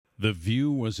The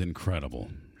view was incredible.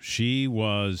 She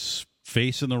was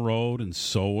facing the road, and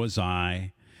so was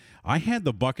I. I had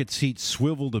the bucket seat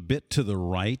swiveled a bit to the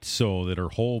right so that her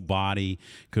whole body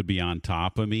could be on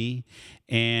top of me.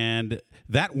 And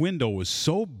that window was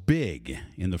so big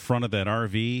in the front of that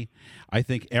RV, I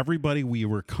think everybody we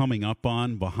were coming up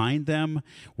on behind them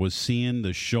was seeing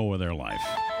the show of their life.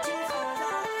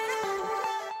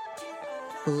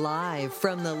 Live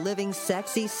from the Living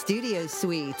Sexy Studio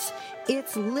Suites,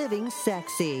 it's Living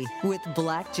Sexy with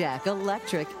Blackjack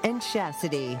Electric and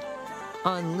Chastity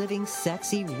on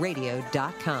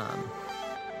livingsexyradio.com.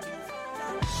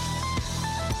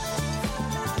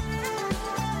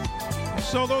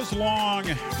 So those long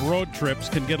road trips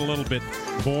can get a little bit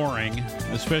boring,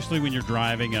 especially when you're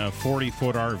driving a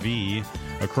 40-foot RV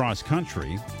across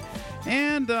country.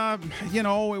 And,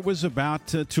 it was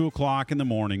about 2 o'clock in the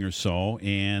morning or so,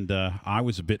 and I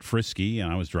was a bit frisky,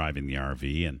 and I was driving the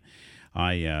RV, and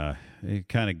I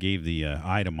kind of gave the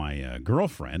eye to my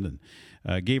girlfriend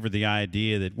and gave her the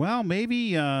idea that, well,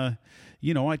 maybe, I'd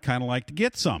kind of like to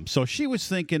get some. So she was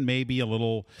thinking maybe a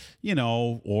little,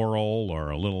 oral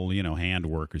or a little,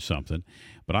 handwork or something.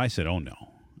 But I said, oh,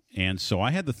 no. And so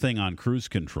I had the thing on cruise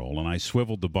control, and I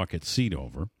swiveled the bucket seat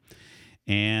over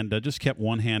and just kept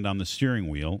one hand on the steering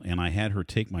wheel, and I had her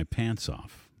take my pants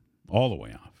off, all the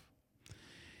way off.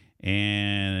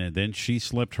 And then she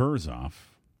slipped hers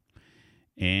off,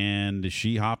 and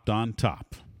she hopped on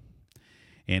top.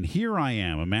 And here I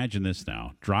am, imagine this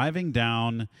now, driving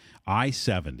down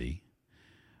I-70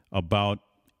 about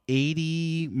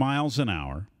 80 miles an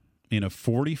hour in a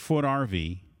 40-foot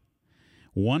RV,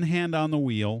 one hand on the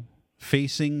wheel,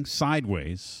 facing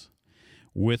sideways,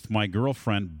 with my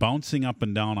girlfriend bouncing up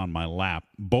and down on my lap,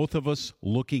 both of us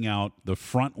looking out the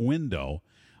front window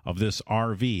of this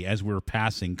RV as we're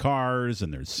passing cars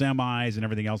and there's semis and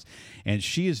everything else, and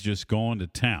she is just going to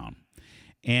town.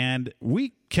 And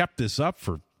we kept this up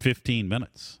for 15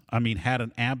 minutes. I mean, had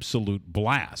an absolute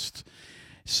blast.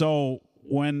 So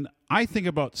when I think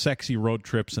about sexy road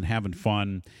trips and having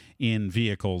fun in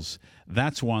vehicles,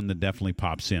 that's one that definitely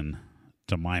pops in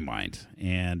to my mind.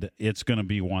 And it's going to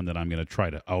be one that I'm going to try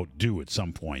to outdo at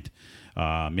some point.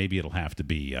 Maybe it'll have to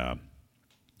be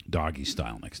doggy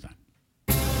style next time.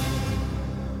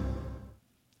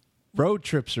 Road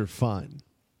trips are fun.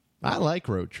 I like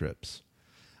road trips.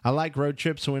 I like road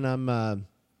trips when I'm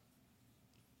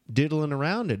diddling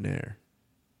around in there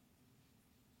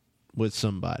with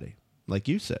somebody, like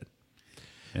you said.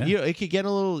 Yeah. It could get a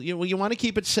little. You want to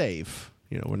keep it safe.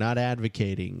 We're not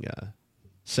advocating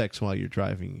sex while you're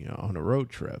driving on a road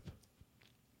trip.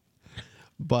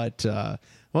 But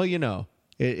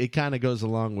it kind of goes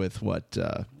along with what.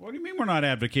 What do you mean we're not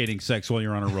advocating sex while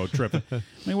you're on a road trip? I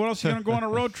mean, what else are you going to go on a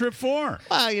road trip for?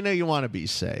 Well, you want to be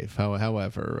safe.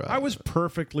 However, I was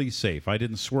perfectly safe. I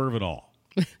didn't swerve at all.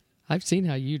 I've seen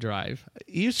how you drive.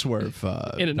 You swerve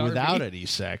In an without RV. any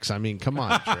sex. I mean, come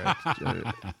on, Trick.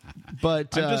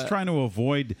 But I'm just trying to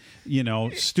avoid,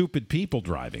 stupid people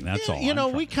driving. That's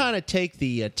all. We kind of take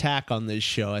the attack on this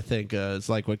show. I think it's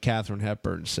like what Katharine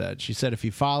Hepburn said. She said, if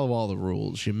you follow all the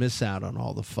rules, you miss out on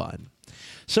all the fun.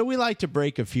 So we like to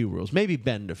break a few rules, maybe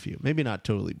bend a few, maybe not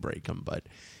totally break them, but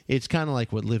it's kind of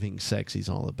like what Living Sexy is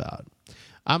all about.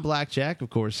 I'm Blackjack, of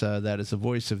course. That is the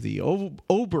voice of the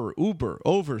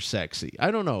over sexy. I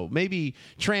don't know, maybe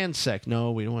trans-sex.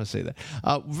 No, we don't want to say that.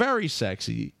 Very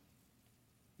sexy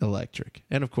Electric.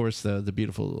 And, of course, the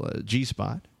beautiful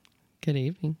G-Spot. Good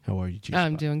evening. How are you, G-Spot?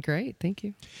 I'm doing great. Thank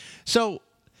you. So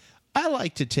I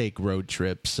like to take road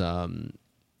trips.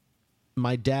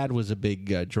 My dad was a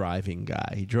big driving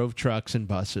guy. He drove trucks and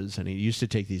buses, and he used to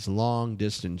take these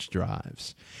long-distance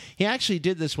drives. He actually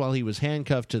did this while he was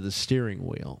handcuffed to the steering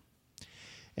wheel.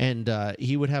 And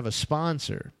he would have a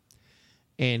sponsor,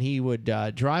 and he would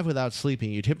drive without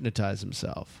sleeping. He'd hypnotize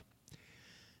himself.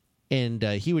 And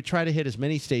he would try to hit as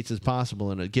many states as possible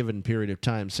in a given period of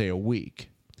time, say a week.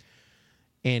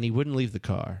 And he wouldn't leave the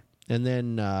car. And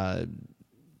then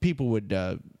people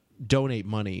would donate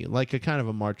money, like a kind of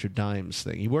a March of Dimes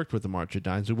thing. He worked with the March of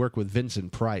Dimes. He worked with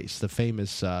Vincent Price, the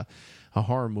famous a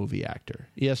horror movie actor.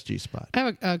 Yes, G-Spot.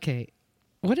 Okay.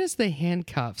 What is the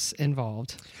handcuffs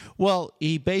involved? Well,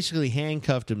 he basically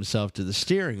handcuffed himself to the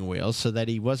steering wheel so that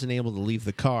he wasn't able to leave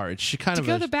the car. It's kind To of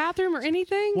go to the bathroom or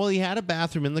anything? Well, he had a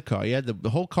bathroom in the car. He had the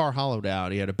whole car hollowed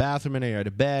out. He had a bathroom in there. He had a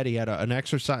bed. He had an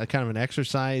exercise, kind of an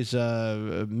exercise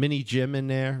mini gym in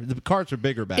there. The cars were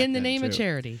bigger back then. In the name of too.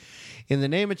 charity. In the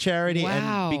name of charity,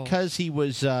 Wow. and because he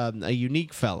was a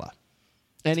unique fella,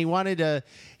 and he wanted to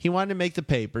make the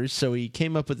papers, so he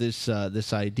came up with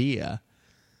this idea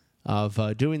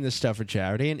of doing this stuff for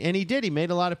charity, and he did. He made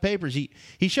a lot of papers.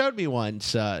 He showed me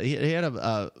once. He had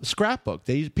a scrapbook.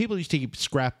 People used to keep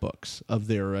scrapbooks of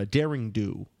their daring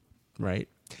do, right?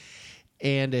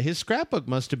 And his scrapbook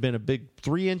must have been a big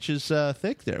 3 inches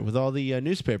thick there with all the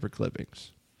newspaper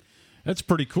clippings. That's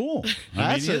pretty cool.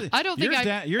 I don't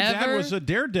think your dad was a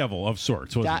daredevil of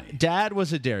sorts, wasn't he? Dad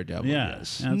was a daredevil. Yeah,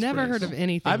 Yes. that's Never pretty heard of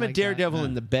anything. I'm a like daredevil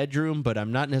in the bedroom, but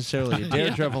I'm not necessarily a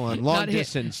daredevil on long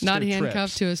distance. Not trips.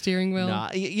 handcuffed to a steering wheel.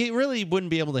 Nah, you really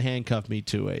wouldn't be able to handcuff me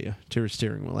to a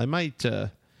steering wheel. I might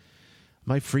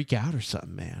freak out or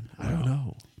something, man. I don't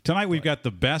know. Tonight we've got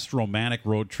the best romantic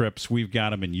road trips. We've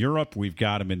got them in Europe. We've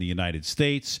got them in the United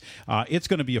States. It's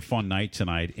going to be a fun night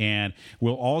tonight. And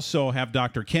we'll also have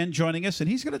Dr. Ken joining us, and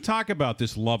he's going to talk about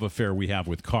this love affair we have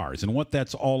with cars and what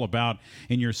that's all about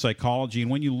in your psychology.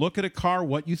 And when you look at a car,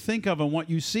 what you think of and what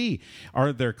you see.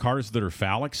 Are there cars that are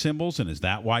phallic symbols, and is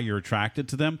that why you're attracted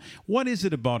to them? What is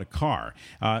it about a car?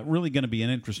 Really going to be an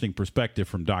interesting perspective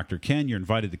from Dr. Ken. You're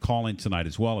invited to call in tonight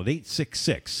as well at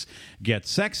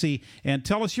 866-GET-SEXY and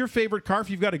tell us your favorite car. If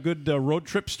you've got a good road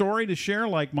trip story to share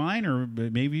like mine, or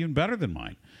maybe even better than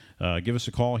mine, give us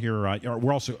a call here.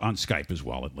 We're also on Skype as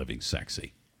well at Living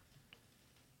Sexy.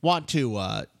 Want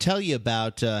to tell you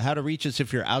about how to reach us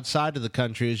if you're outside of the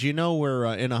country. As you know, we're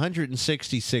in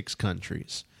 166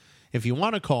 countries. If you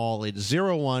want to call, it's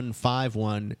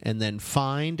 0151 and then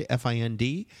find,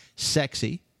 F-I-N-D,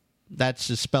 sexy. That's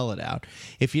to spell it out.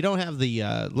 If you don't have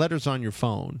the letters on your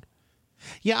phone,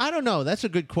 yeah, I don't know. That's a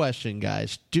good question,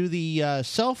 guys. Do the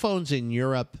cell phones in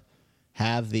Europe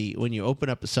have when you open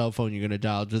up a cell phone you're going to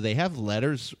dial, do they have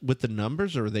letters with the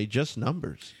numbers, or are they just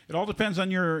numbers? It all depends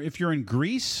on if you're in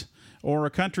Greece or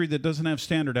a country that doesn't have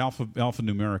standard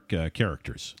alphanumeric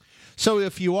characters. So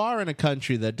if you are in a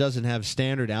country that doesn't have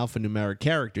standard alphanumeric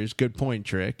characters, good point,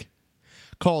 Trick,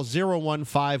 call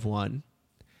 0151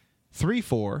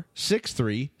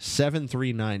 3463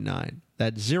 7399.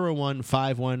 That's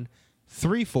 0151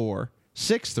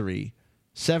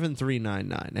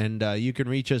 3463-7399. And you can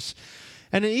reach us.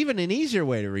 And even an easier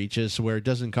way to reach us where it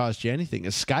doesn't cost you anything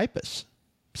is Skype us.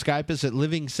 Skype us at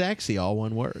Living Sexy, all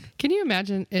one word. Can you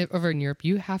imagine over in Europe,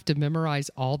 you have to memorize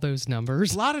all those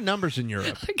numbers? A lot of numbers in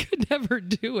Europe. I could never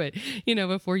do it,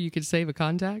 before you could save a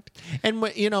contact. And,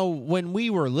 when we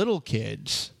were little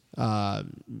kids,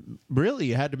 really,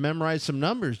 you had to memorize some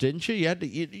numbers, didn't you?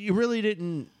 You really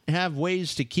didn't have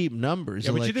ways to keep numbers.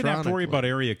 Yeah, but you didn't have to worry about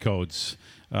area codes.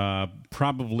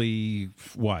 Probably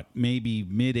maybe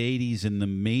mid 80s in the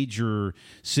major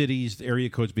cities, the area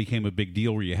codes became a big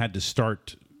deal where you had to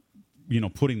start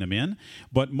putting them in.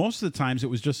 But most of the times it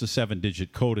was just a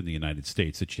 7-digit code in the United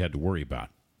States that you had to worry about.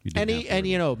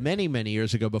 Many, many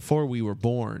years ago, before we were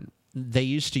born, they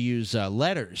used to use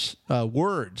letters,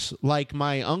 words. Like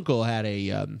my uncle had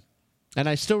and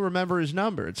I still remember his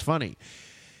number. It's funny.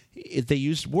 They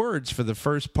used words for the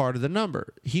first part of the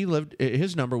number.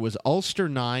 His number was Ulster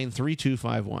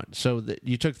 93251. So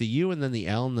you took the U and then the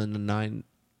L and then the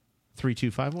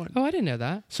 93251. Oh, I didn't know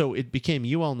that. So it became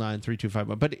UL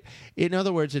 93251. But in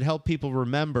other words, it helped people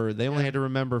remember. They only had to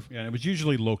remember. Yeah, it was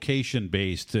usually location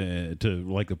based to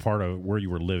like the part of where you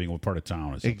were living, what part of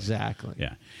town or something. Exactly.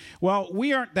 Yeah. Well,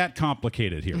 we aren't that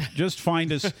complicated here. Just find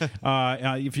us.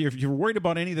 If you're worried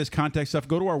about any of this contact stuff,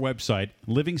 go to our website,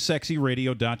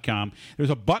 livingsexyradio.com. There's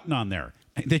a button on there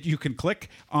that you can click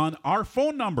on our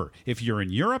phone number. If you're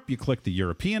in Europe, you click the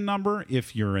European number.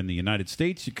 If you're in the United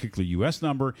States, you click the U.S.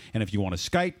 number. And if you want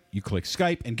to Skype, you click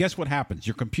Skype. And guess what happens?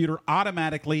 Your computer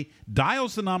automatically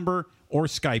dials the number or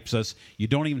Skypes us. You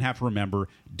don't even have to remember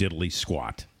diddly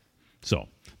squat. So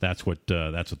that's what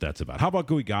that's about. How about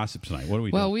Gooey Gossip tonight? What do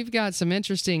we do? Well, we've got some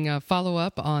interesting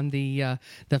follow-up on the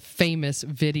famous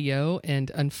video. And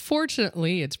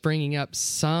unfortunately, it's bringing up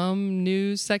some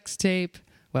new sex tape.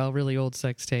 Well, really old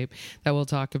sex tape that we'll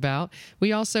talk about.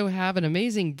 We also have an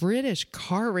amazing British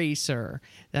car racer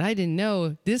that I didn't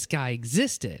know this guy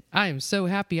existed. I am so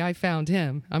happy I found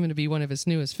him. I'm going to be one of his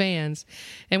newest fans.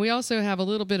 And we also have a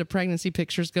little bit of pregnancy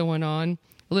pictures going on,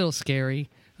 a little scary,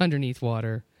 underneath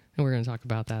water. And we're going to talk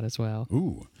about that as well.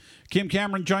 Ooh. Kim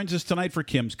Cameron joins us tonight for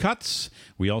Kim's Cuts.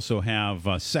 We also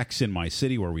have Sex in My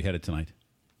City. Where are we headed tonight?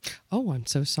 Oh, I'm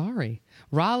so sorry.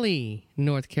 Raleigh,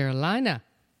 North Carolina.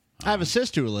 I have a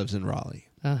sister who lives in Raleigh.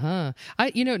 Uh-huh.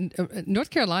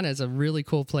 North Carolina is a really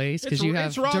cool place because you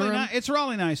have Durham. It's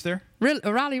Raleigh nice there.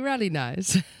 Raleigh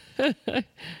nice.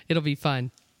 It'll be fun.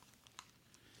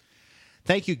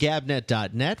 Thank you,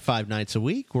 Gabnet.net. 5 nights a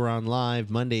week. We're on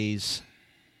live Mondays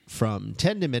from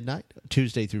 10 to midnight,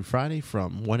 Tuesday through Friday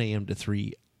from 1 a.m. to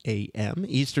 3 a.m.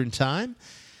 Eastern Time.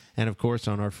 And, of course,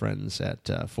 on our friends at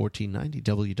 1490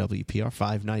 WWPR,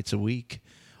 5 nights a week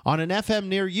on an FM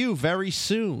near you very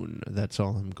soon. That's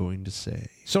all I'm going to say.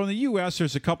 So in the U.S.,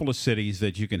 there's a couple of cities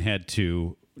that you can head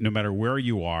to, no matter where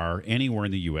you are, anywhere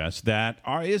in the U.S., that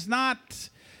is not,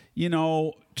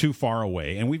 too far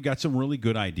away. And we've got some really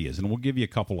good ideas, and we'll give you a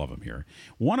couple of them here.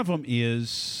 One of them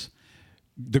is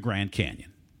the Grand Canyon.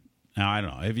 Now, I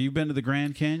don't know. Have you been to the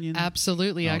Grand Canyon?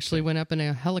 Absolutely. I Okay. actually went up in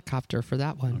a helicopter for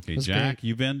that one. Okay, It was Jack, great.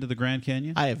 you been to the Grand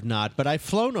Canyon? I have not, but I've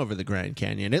flown over the Grand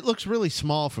Canyon. It looks really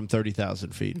small from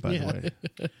 30,000 feet, by the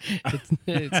way.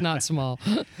 It's not small.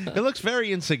 It looks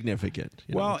very insignificant.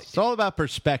 Well, it's all about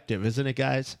perspective, isn't it,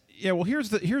 guys? Yeah, well, here's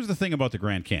the thing about the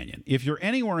Grand Canyon. If you're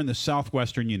anywhere in the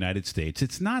southwestern United States,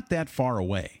 it's not that far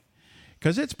away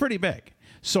because it's pretty big.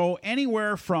 So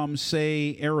anywhere from,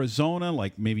 say, Arizona,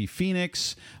 like maybe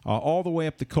Phoenix, all the way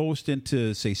up the coast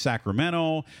into, say,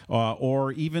 Sacramento,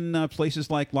 or even places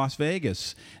like Las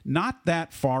Vegas, not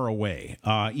that far away.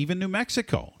 Even New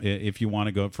Mexico, if you want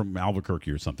to go from Albuquerque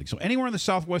or something. So anywhere in the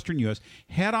southwestern U.S.,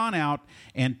 head on out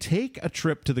and take a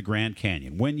trip to the Grand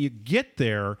Canyon. When you get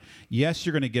there, yes,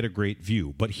 you're going to get a great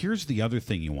view. But here's the other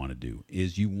thing you want to do,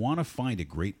 is you want to find a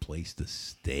great place to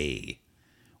stay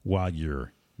while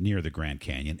you're near the Grand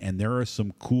Canyon, and there are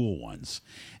some cool ones.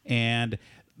 And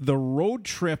the road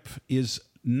trip is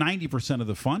 90% of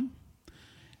the fun.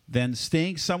 Then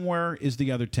staying somewhere is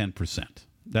the other 10%.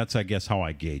 That's, I guess, how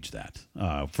I gauge that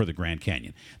for the Grand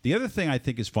Canyon. The other thing I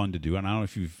think is fun to do, and I don't know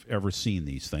if you've ever seen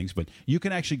these things, but you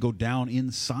can actually go down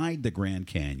inside the Grand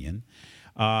Canyon,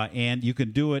 and you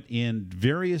can do it in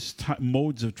various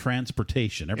modes of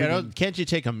transportation. Can't you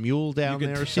take a mule down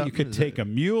there or something? You could take a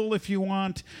mule if you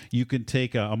want. You can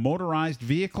take a motorized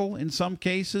vehicle in some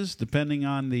cases, depending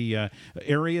on the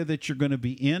area that you're going to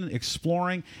be in,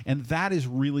 exploring. And that is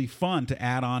really fun to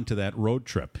add on to that road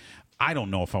trip. I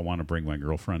don't know if I want to bring my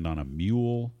girlfriend on a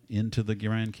mule into the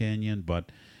Grand Canyon,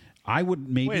 but I would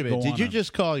maybe Wait a minute. go Did on you a-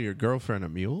 just call your girlfriend a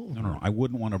mule? No, I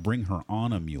wouldn't want to bring her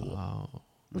on a mule. Oh.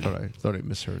 I thought I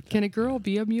misheard that. Can a girl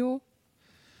be a mule?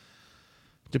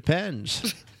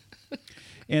 Depends.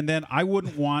 And then I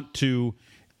wouldn't want to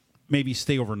maybe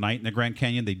stay overnight in the Grand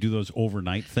Canyon. They do those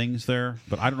overnight things there,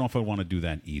 but I don't know if I want to do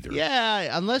that either.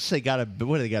 Yeah, unless they got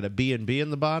they got a B&B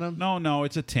in the bottom? No,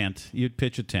 it's a tent. You'd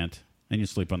pitch a tent and you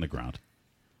sleep on the ground.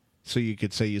 So you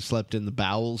could say you slept in the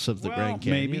bowels of the Grand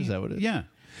Canyon? Maybe. Is that what it is? Yeah.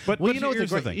 But, Well, but you know what here's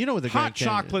the the Gra- thing. you know what the Hot Grand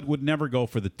Canyon- chocolate would never go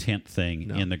for the tent thing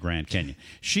in the Grand Canyon.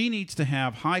 She needs to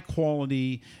have high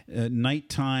quality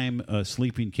nighttime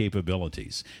sleeping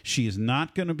capabilities. She is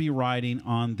not going to be riding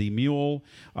on the mule.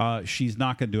 She's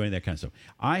not going to do any of that kind of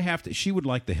stuff. She would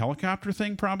like the helicopter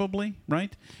thing probably,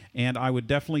 right? And I would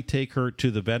definitely take her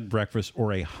to the bed and breakfast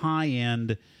or a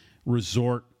high-end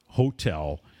resort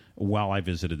hotel while I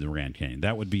visited the Grand Canyon.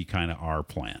 That would be kind of our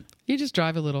plan. You just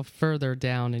drive a little further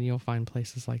down and you'll find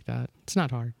places like that. It's not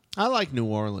hard. I like New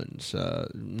Orleans.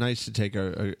 Nice to take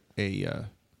a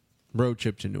road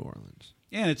trip to New Orleans.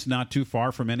 And it's not too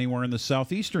far from anywhere in the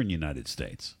southeastern United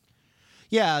States.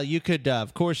 Yeah, you could,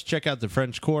 of course, check out the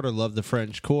French Quarter. Love the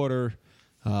French Quarter.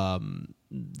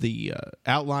 The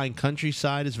outlying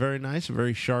countryside is very nice, a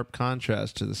very sharp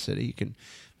contrast to the city. You can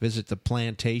visit the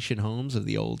plantation homes of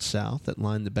the Old South that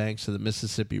line the banks of the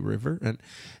Mississippi River.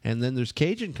 And then there's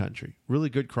Cajun country, really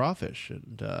good crawfish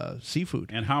and seafood.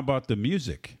 And how about the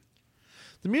music?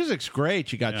 The music's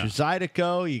great. You got Yeah. your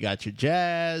Zydeco, you got your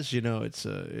jazz.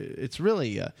 It's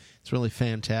really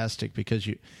fantastic because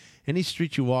any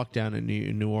street you walk down in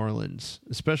New Orleans,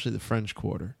 especially the French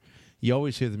Quarter, you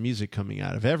always hear the music coming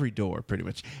out of every door. Pretty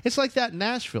much, it's like that in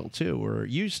Nashville too, where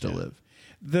you used to live.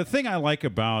 The thing I like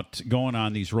about going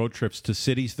on these road trips to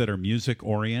cities that are music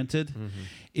oriented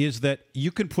is that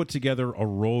you can put together a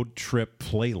road trip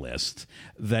playlist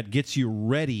that gets you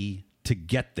ready to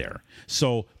get there.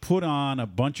 So put on a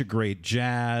bunch of great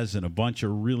jazz and a bunch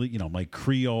of really, like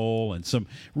Creole and some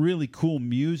really cool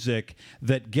music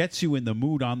that gets you in the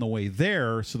mood on the way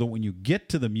there so that when you get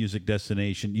to the music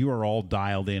destination, you are all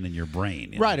dialed in your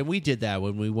brain. Right, and we did that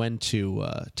when we went to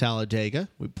Talladega.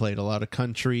 We played a lot of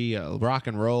country, rock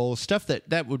and roll, stuff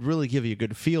that would really give you a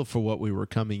good feel for what we were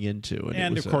coming into.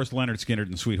 And of course, Leonard Skinner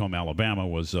and Sweet Home Alabama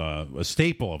was a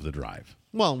staple of the drive.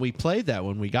 Well, we played that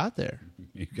when we got there.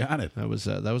 You got it. That was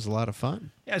a lot of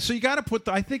fun. Yeah, so you got to put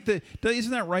I think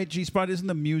isn't that right, G-Spot? Isn't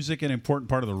the music an important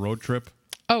part of the road trip?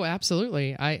 Oh,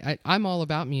 absolutely. I'm all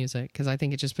about music because I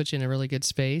think it just puts you in a really good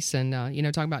space. And,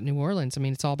 talking about New Orleans, I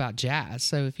mean, it's all about jazz.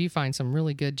 So if you find some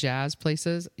really good jazz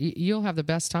places, you'll have the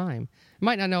best time. You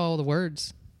might not know all the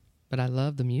words, but I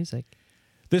love the music.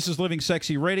 This is Living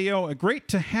Sexy Radio. Great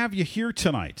to have you here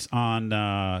tonight on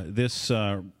this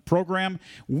program.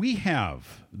 We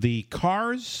have the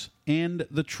cars and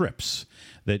the trips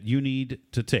that you need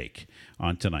to take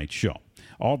on tonight's show.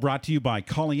 All brought to you by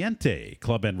Caliente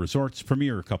Club and Resorts,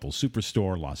 Premier Couple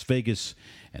Superstore, Las Vegas,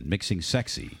 and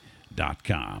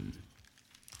MixingSexy.com.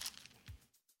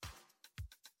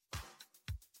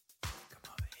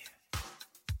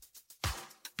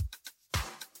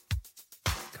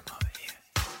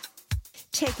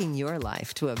 Taking your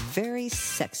life to a very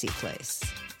sexy place.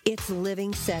 It's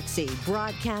Living Sexy,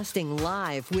 broadcasting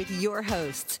live with your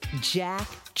hosts, Jack,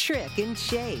 Trick, and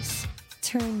Chase.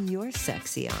 Turn your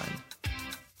sexy on.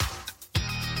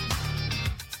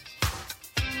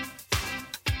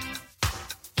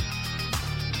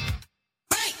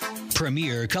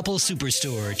 Premier Couple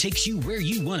Superstore takes you where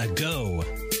you want to go.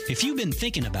 If you've been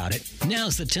thinking about it,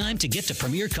 now's the time to get to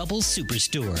Premier Couples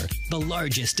Superstore, the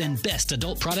largest and best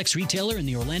adult products retailer in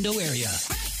the Orlando area.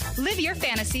 Live your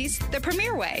fantasies the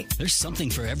Premier way. There's something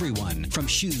for everyone, from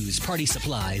shoes, party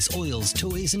supplies, oils,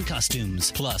 toys, and costumes,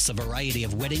 plus a variety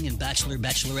of wedding and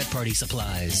bachelorette party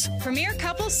supplies. Premier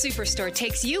Couples Superstore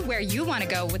takes you where you want to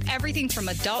go with everything from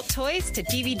adult toys to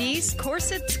DVDs,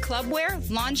 corsets, clubwear,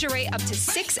 lingerie up to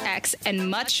 6X, and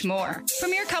much more.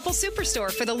 Premier Couples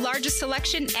Superstore for the largest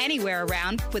selection anywhere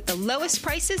around with the lowest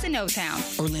prices in O-Town.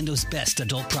 Orlando's best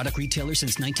adult product retailer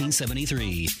since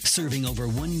 1973, serving over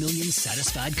 1 million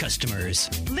satisfied customers.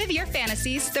 Live your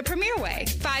fantasies the Premier way.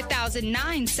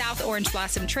 5009 South Orange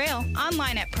Blossom Trail.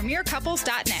 Online at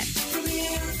premiercouples.net.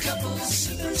 Premier Couples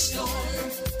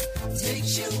Superstore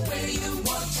takes you where you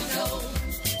want to go.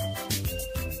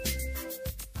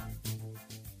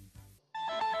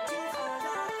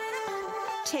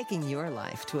 Taking your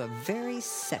life to a very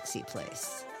sexy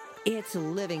place. It's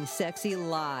Living Sexy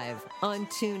Live on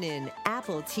TuneIn,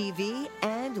 Apple TV,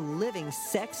 and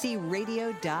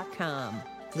LivingSexyRadio.com.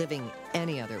 Living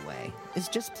any other way is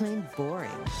just plain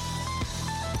boring.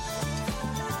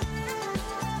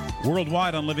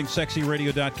 Worldwide on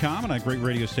LivingSexyRadio.com and on great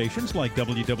radio stations like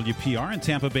WWPR in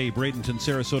Tampa Bay, Bradenton,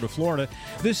 Sarasota, Florida.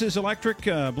 This is Electric.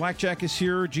 Blackjack is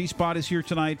here. G-Spot is here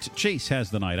tonight. Chase has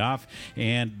the night off.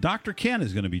 And Dr. Ken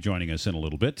is going to be joining us in a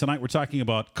little bit. Tonight we're talking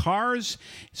about cars,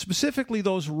 specifically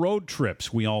those road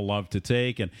trips we all love to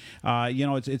take. And,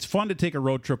 it's fun to take a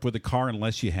road trip with a car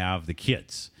unless you have the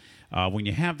kids. When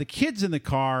you have the kids in the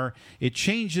car, it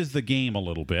changes the game a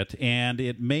little bit, and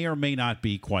it may or may not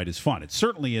be quite as fun. It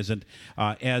certainly isn't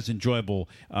as enjoyable,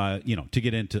 to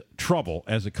get into trouble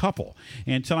as a couple.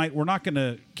 And tonight, we're not going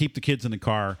to keep the kids in the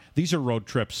car. These are road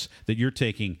trips that you're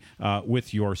taking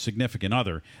with your significant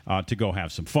other to go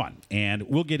have some fun. And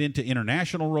we'll get into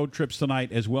international road trips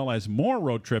tonight, as well as more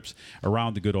road trips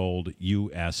around the good old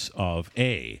U.S. of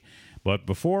A. But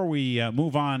before we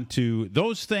move on to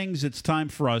those things, it's time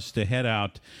for us to head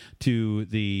out to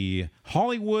the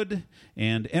Hollywood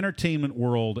and entertainment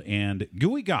world and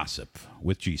gooey gossip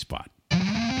with G-Spot.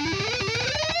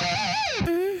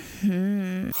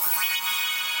 Mm-hmm.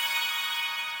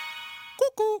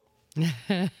 Cuckoo.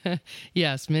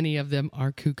 Yes, many of them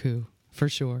are cuckoo, for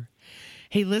sure.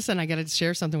 Hey, listen, I got to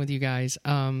share something with you guys.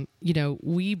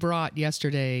 We brought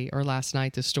yesterday or last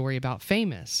night the story about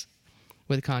Famous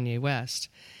with Kanye West.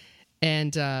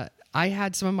 And I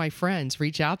had some of my friends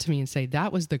reach out to me and say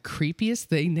that was the creepiest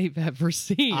thing they've ever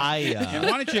seen. And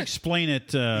why don't you explain it?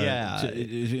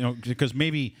 Because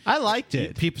maybe I liked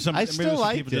it. Maybe still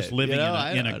liked people just living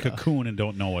in a cocoon and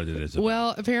don't know what it is about.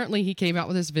 Well, apparently he came out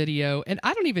with this video, and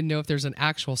I don't even know if there's an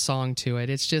actual song to it.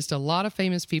 It's just a lot of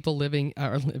famous people lying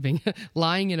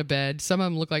in a bed. Some of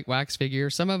them look like wax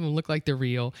figures. Some of them look like they're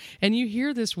real. And you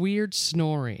hear this weird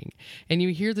snoring, and you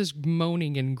hear this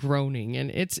moaning and groaning,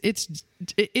 and it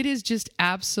is just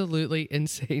absolutely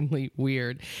insanely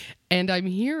weird. And I'm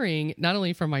hearing not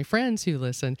only from my friends who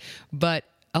listen, but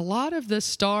a lot of the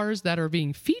stars that are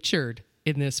being featured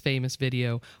in this Famous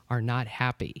video are not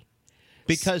happy.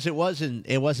 Because it wasn't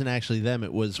actually them.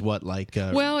 It was it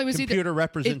was computer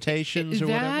representations or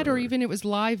whatever. Or even it was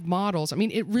live models. I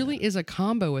mean, it really is a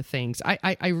combo of things.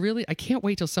 I can't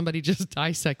wait till somebody just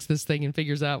dissects this thing and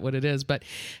figures out what it is. But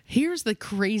here's the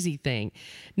crazy thing.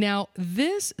 Now,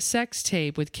 this sex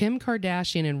tape with Kim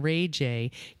Kardashian and Ray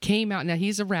J came out. Now,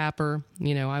 he's a rapper.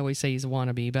 I always say he's a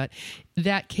wannabe, but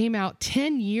that came out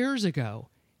 10 years ago.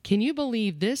 Can you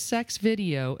believe this sex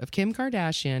video of Kim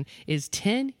Kardashian is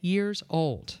 10 years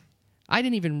old? I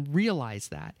didn't even realize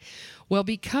that. Well,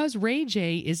 because Ray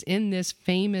J is in this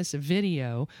Famous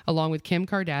video along with Kim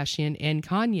Kardashian and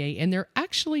Kanye, and they're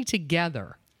actually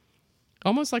together,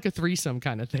 almost like a threesome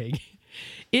kind of thing.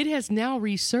 It has now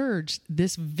resurged,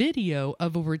 this video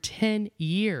of over 10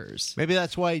 years. Maybe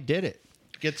that's why he did it.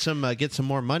 Get some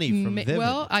more money from Vivid.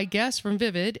 Well, I guess from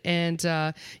Vivid. And,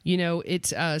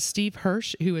 it's Steve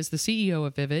Hirsch, who is the CEO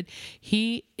of Vivid.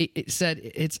 He said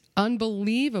it's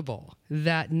unbelievable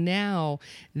that now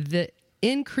the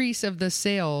increase of the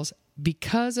sales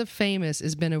because of Famous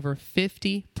has been over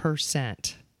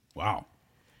 50%. Wow.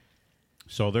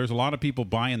 So there's a lot of people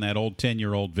buying that old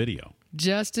 10-year-old video.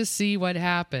 Just to see what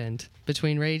happened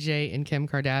between Ray J and Kim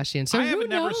Kardashian. So I who haven't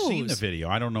never knows? seen the video.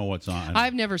 I don't know what's on.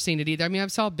 I've never seen it either. I mean,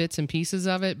 I've saw bits and pieces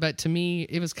of it, but to me,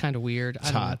 it was kind of weird.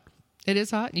 It's hot. It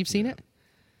is hot? You've seen it?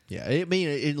 Yeah, I mean,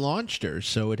 it launched her,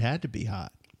 so it had to be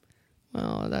hot.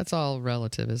 Well, that's all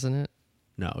relative, isn't it?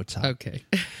 No, it's hot. Okay.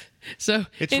 So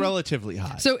It's relatively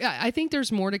hot. So I think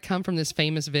there's more to come from this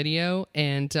Famous video,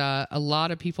 and a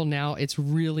lot of people now, it's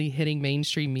really hitting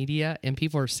mainstream media, and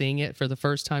people are seeing it for the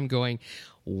first time going,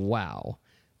 wow,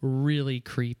 really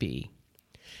creepy.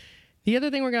 The other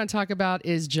thing we're going to talk about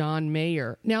is John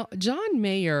Mayer. Now, John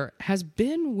Mayer has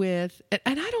been with,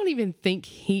 and I don't even think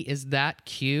he is that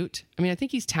cute. I mean, I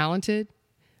think he's talented,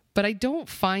 but I don't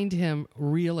find him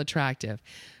real attractive.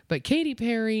 But Katy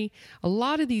Perry, a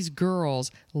lot of these girls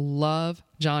love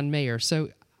John Mayer. So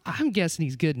I'm guessing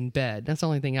he's good in bed. That's the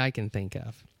only thing I can think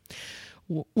of.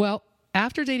 Well,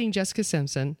 after dating Jessica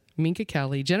Simpson, Minka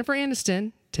Kelly, Jennifer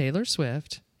Aniston, Taylor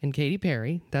Swift, and Katy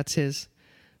Perry, that's his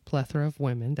plethora of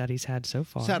women that he's had so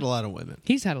far. He's had a lot of women.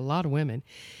 He's had a lot of women.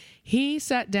 He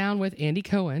sat down with Andy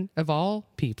Cohen, of all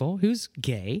people, who's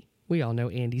gay. We all know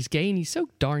Andy's gay, and he's so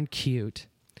darn cute.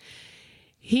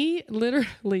 He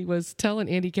literally was telling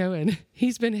Andy Cohen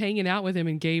he's been hanging out with him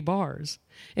in gay bars.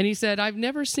 And he said, I've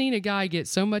never seen a guy get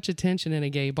so much attention in a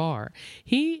gay bar.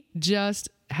 He just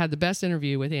had the best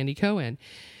interview with Andy Cohen.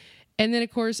 And then, of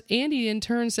course, Andy in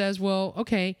turn says, well,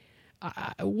 okay,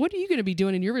 what are you going to be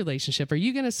doing in your relationship? Are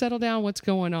you going to settle down? What's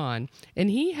going on?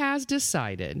 And he has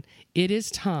decided it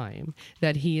is time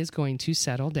that he is going to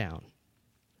settle down.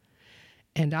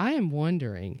 And I am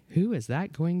wondering, who is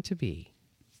that going to be?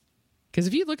 Because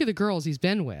if you look at the girls he's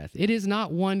been with, it is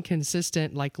not one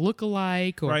consistent, like,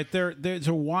 look-alike. Or Right. There's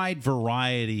a wide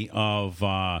variety of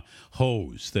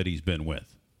hoes that he's been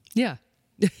with. Yeah.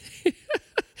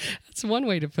 That's one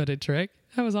way to put it, Trick.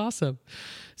 That was awesome.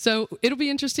 So it'll be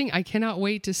interesting. I cannot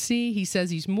wait to see. He says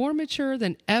he's more mature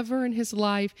than ever in his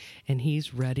life, and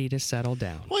he's ready to settle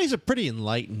down. Well, he's a pretty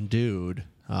enlightened dude.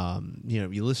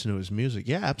 You listen to his music.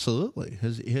 Yeah, absolutely.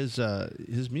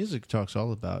 His music talks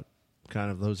all about kind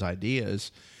of those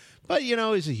ideas. But,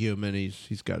 he's a human.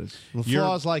 He's got his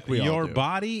flaws like we all do. Your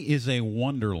body is a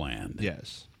wonderland.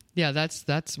 Yes. Yeah,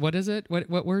 that's what is it?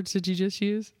 What words did you just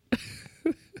use?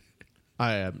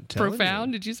 I am telling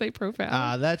Profound? you. Did you say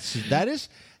profound? That's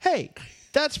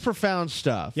profound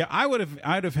stuff. Yeah,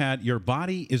 I'd have had your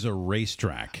body is a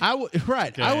racetrack. I would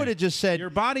have just said Your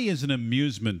body is an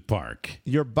amusement park.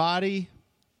 your body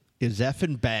is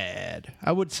effing bad.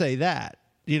 I would say that.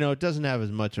 It doesn't have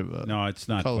as much of a No, it's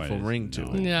not colorful quite ring to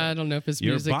it. Yeah, I don't know if his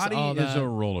Your music's body all is that. a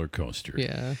roller coaster.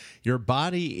 Yeah. Your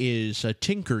body is a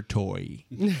tinker toy.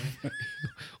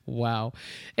 Wow.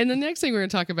 And the next thing we're going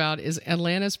to talk about is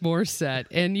Alanis Morissette.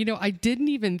 And, I didn't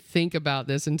even think about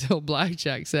this until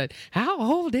Blackjack said, how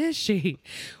old is she?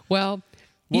 Well,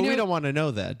 We don't want to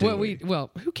know that, do we? Well,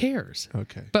 who cares?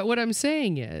 Okay. But what I'm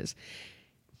saying is,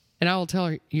 and I will tell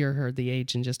her the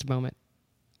age in just a moment.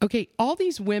 Okay, all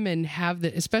these women have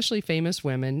especially famous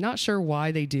women, not sure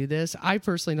why they do this. I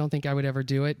personally don't think I would ever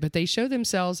do it, but they show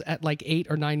themselves at like 8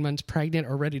 or 9 months pregnant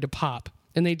or ready to pop.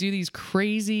 And they do these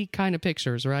crazy kind of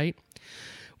pictures, right?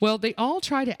 Well, they all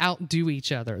try to outdo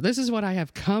each other. This is what I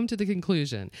have come to the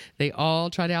conclusion. They all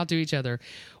try to outdo each other.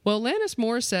 Well, Alanis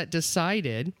Morissette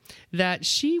decided that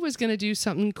she was going to do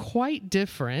something quite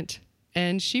different,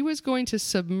 and she was going to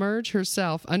submerge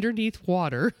herself underneath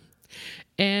water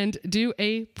and do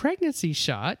a pregnancy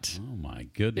shot Oh, my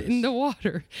goodness. in the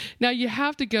water. Now, you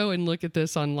have to go and look at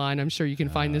this online. I'm sure you can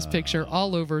find this picture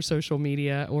all over social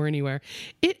media or anywhere.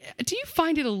 Do you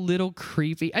find it a little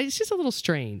creepy? It's just a little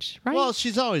strange, right? Well,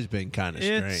 she's always been kind of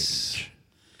It's- strange.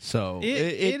 So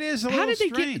It is a how little did they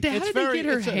strange. get? How It's did very- they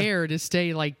get her it's a- hair to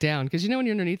stay like down? Because when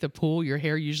you're underneath the pool, your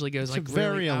hair usually goes It's like a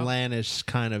very really out. Alanis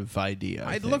kind of idea.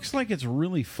 I It think. looks like it's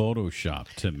really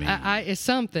photoshopped to me. It's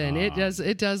something. It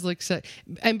does look.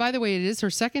 And by the way, it is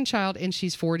her second child, and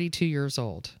she's 42 years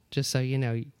old. Just so you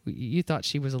know, you thought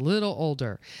she was a little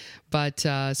older, but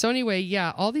so anyway,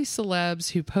 yeah. All these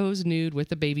celebs who pose nude with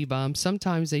the baby bump,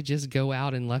 sometimes they just go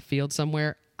out in left field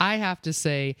somewhere. I have to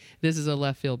say, this is a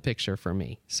left field picture for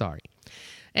me. Sorry.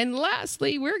 And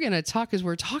lastly, we're going to talk as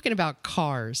we're talking about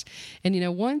cars. And,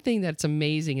 one thing that's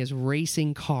amazing is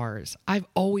racing cars. I've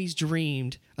always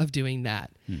dreamed of doing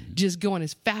that, just going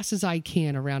as fast as I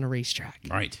can around a racetrack.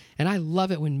 Right. And I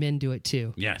love it when men do it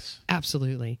too. Yes.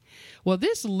 Absolutely. Well,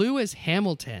 this Lewis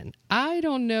Hamilton, I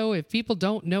don't know if people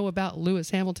don't know about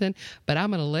Lewis Hamilton, but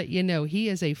I'm going to let you know he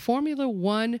is a Formula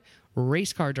One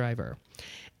race car driver.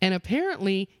 And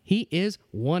apparently he is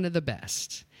one of the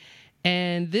best.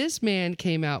 And this man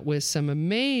came out with some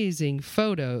amazing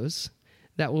photos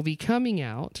that will be coming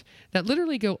out that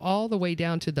literally go all the way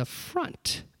down to the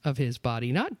front of his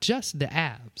body, not just the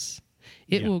abs.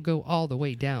 It will go all the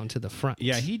way down to the front.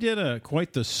 Yeah, he did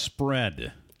quite the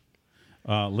spread,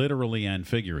 literally and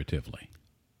figuratively.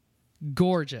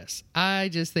 Gorgeous. I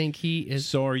just think he is.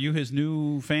 So are you his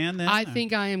new fan then? I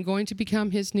think I am going to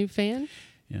become his new fan.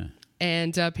 Yeah.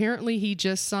 And apparently he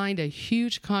just signed a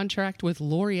huge contract with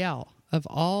L'Oreal, of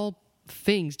all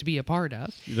things to be a part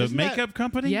of. The makeup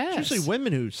company? Yes. It's usually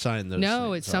women who sign those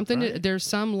No, things it's up, something. right? There's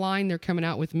some line they're coming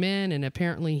out with men, and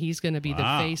apparently he's going to be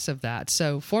the face of that.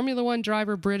 So, Formula One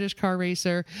driver, British car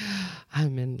racer,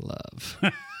 I'm in love.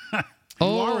 You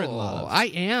are in love.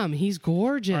 I am. He's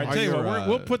gorgeous. All right, tell you you, what,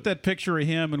 we'll put that picture of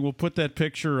him, and we'll put that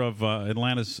picture of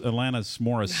Atlantis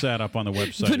Morissette up on the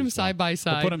website. Put 'em as well. side by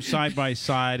side. We'll put them side by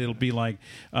side. It'll be like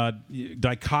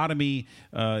dichotomy,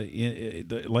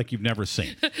 like you've never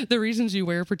seen. The reasons you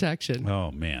wear protection.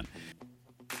 Oh man.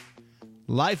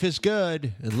 Life is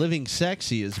good, and living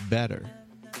sexy is better.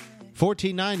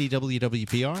 1490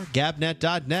 WWPR,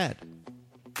 Gabnet.net.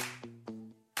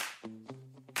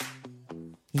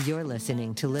 You're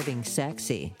listening to Living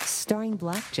Sexy, starring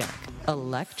Blackjack,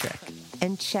 Electric,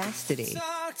 and Chastity.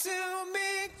 Talk to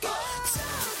me, talk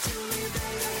to me,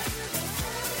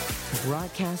 baby.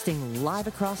 Broadcasting live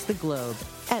across the globe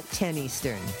at 10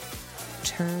 Eastern.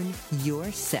 Turn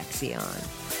your sexy on.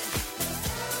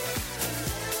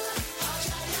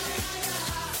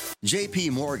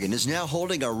 JP Morgan is now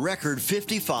holding a record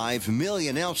 55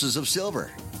 million ounces of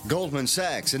silver. Goldman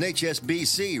Sachs and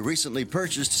HSBC recently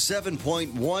purchased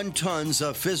 7.1 tons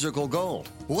of physical gold.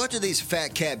 What do these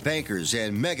fat cat bankers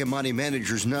and mega money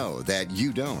managers know that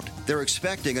you don't? They're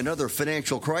expecting another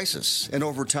financial crisis, and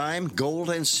over time, gold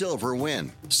and silver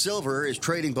win. Silver is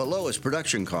trading below its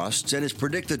production costs and is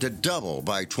predicted to double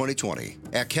by 2020.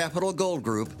 At Capital Gold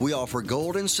Group, we offer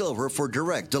gold and silver for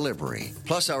direct delivery.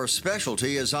 Plus, our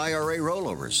specialty is IRA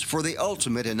rollovers for the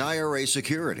ultimate in IRA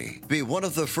security. Be one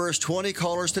of the first 20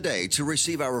 callers today to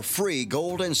receive our free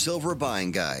gold and silver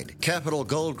buying guide. Capital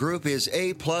Gold Group is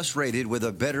A+ rated with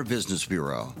a Better Business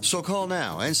Bureau. So call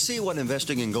now and see what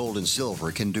investing in gold and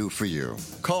silver can do for you.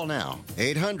 Call now.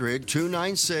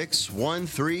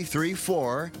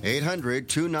 800-296-1334.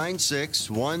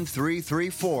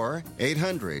 800-296-1334.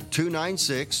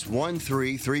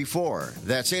 800-296-1334.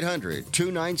 That's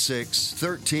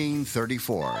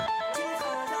 800-296-1334.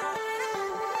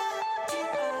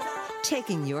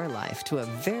 Taking your life to a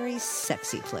very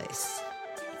sexy place.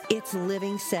 It's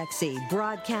Living Sexy,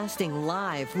 broadcasting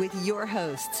live with your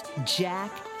hosts, Jack,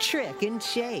 Trick, and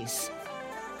Chase.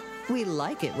 We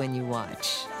like it when you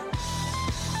watch.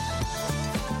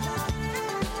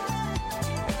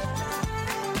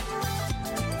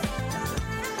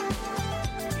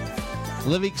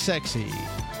 Living Sexy.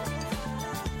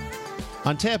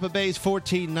 On Tampa Bay's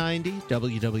 1490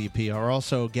 WWPR,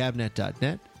 also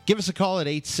Gabnet.net. Give us a call at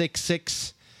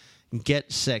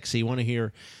 866-GET-SEXY. You want to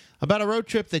hear about a road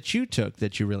trip that you took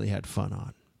that you really had fun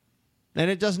on. And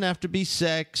it doesn't have to be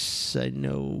sex. I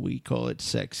know we call it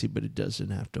sexy, but it doesn't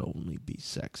have to only be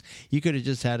sex. You could have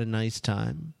just had a nice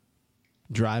time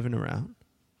driving around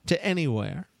to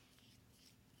anywhere.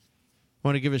 I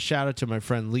want to give a shout out to my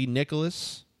friend Lee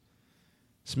Nicholas.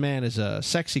 This man is a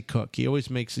sexy cook. He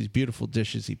always makes these beautiful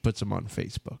dishes. He puts them on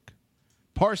Facebook.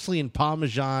 Parsley and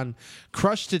Parmesan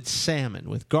crusted salmon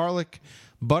with garlic,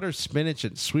 butter, spinach,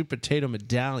 and sweet potato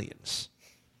medallions.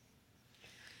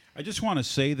 I just want to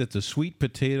say that the sweet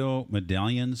potato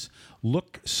medallions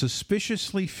look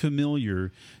suspiciously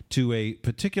familiar to a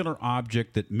particular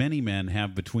object that many men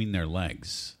have between their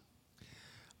legs.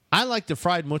 I like the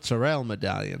fried mozzarella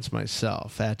medallions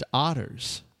myself at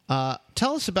Otters.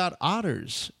 Tell us about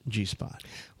Otters, G-Spot.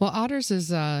 Well, Otters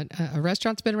is a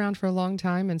restaurant that's been around for a long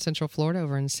time in Central Florida,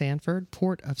 over in Sanford,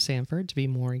 Port of Sanford, to be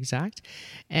more exact.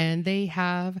 And they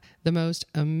have the most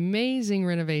amazing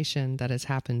renovation that has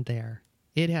happened there.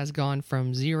 it has gone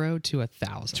from 0 to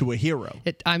 1,000. To a hero.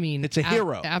 It's a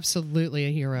hero. Absolutely a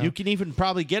hero. You can even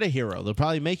probably get a hero. They'll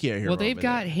probably make you a hero. Well, they've over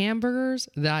got there. hamburgers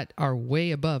that are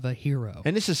way above a hero.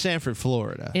 And this is Sanford,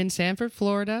 Florida. In Sanford,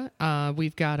 Florida,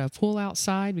 we've got a pool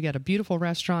outside. We got a beautiful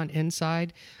restaurant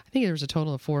inside. I think there's a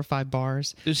total of 4 or 5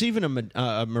 bars. There's even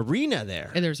a marina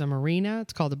there. And there's a marina.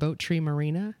 It's called the Boat Tree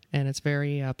Marina, and it's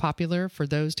very popular for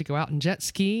those to go out and jet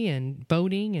ski and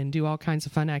boating and do all kinds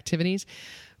of fun activities.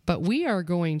 But we are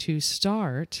going to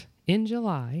start in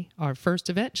July, our first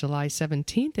event, July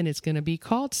 17th, and it's going to be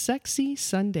called Sexy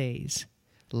Sundays.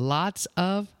 Lots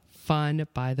of fun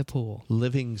by the pool.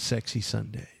 Living Sexy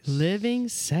Sundays. Living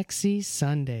Sexy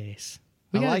Sundays.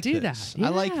 We got to like do this. that. I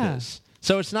like Yeah. this.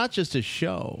 So it's not just a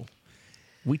show.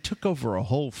 We took over a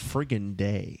whole friggin'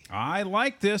 day. I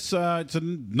like this. It's a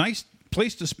nice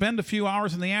place to spend a few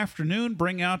hours in the afternoon.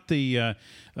 Bring out the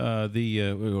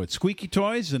squeaky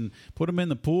toys and put them in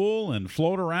the pool and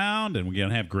float around, and we're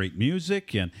gonna have great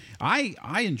music. And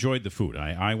I enjoyed the food.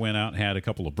 I went out and had a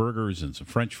couple of burgers and some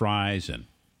French fries, and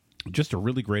just a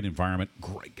really great environment.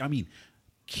 Great,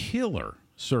 killer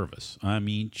service.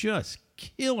 Just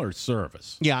killer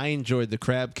service. Yeah, I enjoyed the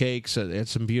crab cakes. They had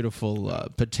some beautiful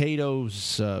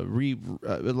potatoes,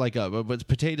 with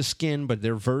potato skin, but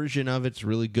their version of it's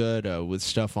really good with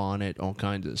stuff on it, all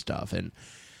kinds of stuff, and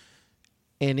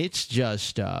it's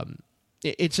just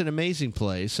it's an amazing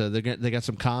place. They got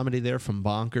some comedy there from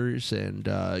Bonkers, and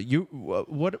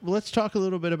let's talk a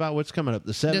little bit about what's coming up.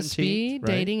 The 17th, The speed right?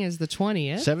 dating is the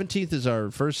 20th. 17th is our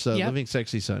first Yep. Living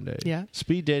Sexy Sunday. Yeah.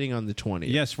 Speed dating on the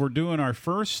 20th. Yes, we're doing our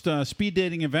first speed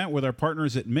dating event with our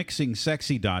partners at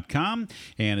MixingSexy.com,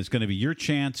 and it's going to be your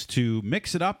chance to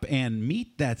mix it up and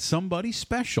meet that somebody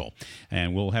special.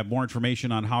 And we'll have more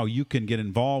information on how you can get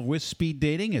involved with speed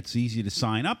dating. It's easy to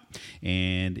sign up,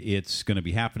 and it's going to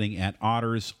be happening at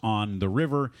Otters on the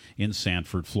River in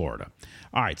Sanford, Florida.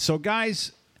 All right, so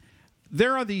guys,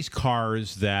 there are these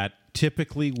cars that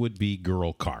typically would be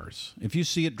girl cars. If you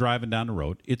see it driving down the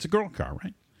road, it's a girl car,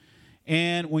 right?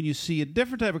 And when you see a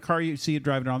different type of car, you see it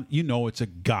driving around, you know it's a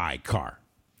guy car.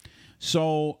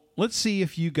 So let's see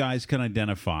if you guys can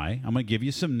identify. I'm going to give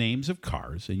you some names of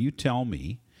cars, and you tell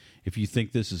me if you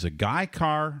think this is a guy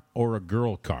car or a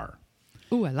girl car.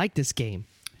 Ooh, I like this game.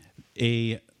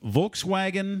 A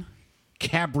Volkswagen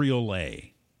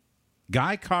Cabriolet.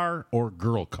 Guy car or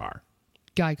girl car?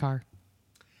 Guy car.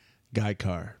 Guy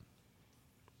car.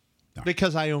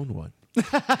 Because I own one.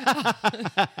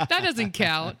 That doesn't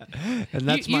count. And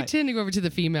that's you my... tend to go over to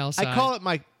the female side. I call it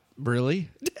my...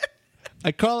 Really?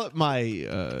 I call it my...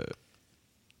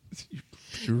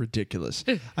 You're ridiculous.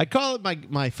 I call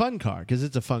it my fun car because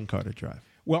it's a fun car to drive.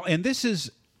 Well, and this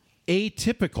is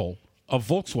atypical of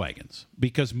Volkswagens,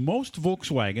 because most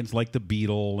Volkswagens, like the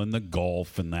Beetle and the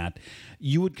Golf and that,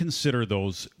 you would consider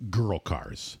those girl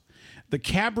cars. The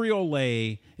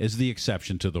Cabriolet is the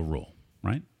exception to the rule,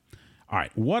 right? All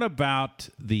right, what about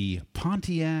the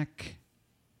Pontiac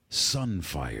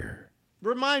Sunfire?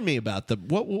 Remind me about the...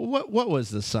 What was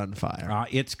the Sunfire?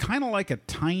 It's kind of like a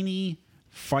tiny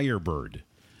Firebird.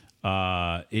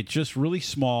 It's just really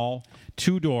small,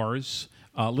 2 doors,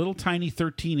 little tiny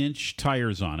 13-inch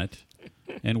tires on it,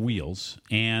 and wheels,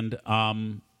 and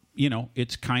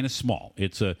it's kind of small.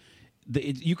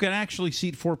 You can actually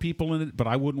seat 4 people in it, but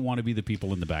I wouldn't want to be the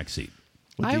people in the back seat.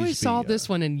 I always saw this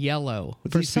one in yellow.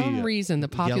 For some reason, the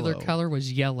popular yellow? color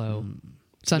was yellow.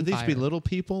 Sunfire. Would these be little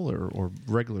people or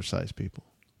regular sized people?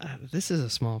 This is a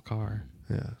small car.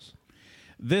 Yes.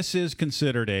 This is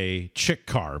considered a chick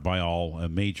car by all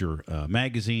major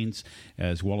magazines,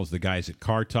 as well as the guys at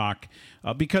Car Talk,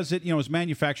 because it was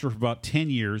manufactured for about 10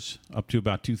 years, up to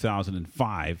about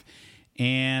 2005,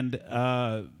 and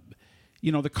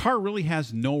the car really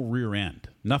has no rear end,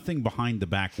 nothing behind the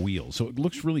back wheels, so it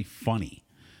looks really funny.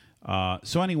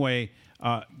 So anyway,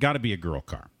 got to be a girl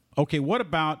car. Okay, what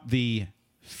about the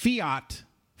Fiat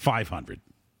 500?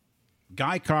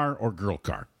 Guy car or girl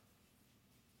car?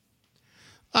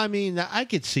 I mean, I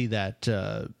could see that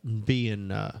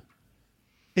being.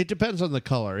 It depends on the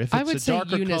color. If it's I would a say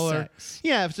darker color, unisex.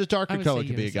 yeah. If it's a darker would color, say it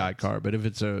could be a guy unisex. car. But if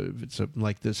it's a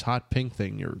like this hot pink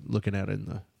thing you're looking at in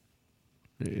the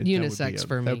Unisex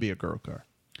for me. that would be a girl car.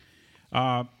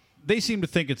 They seem to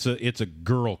think it's a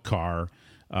girl car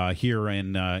here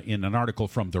in an article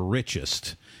from The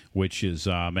Richest, which is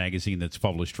a magazine that's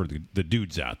published for the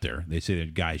dudes out there. They say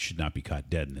that guys should not be caught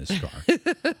dead in this car.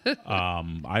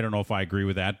 I don't know if I agree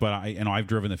with that, but I've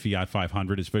driven the Fiat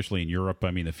 500, especially in Europe.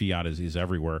 I mean, the Fiat is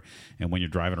everywhere, and when you're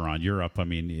driving around Europe, I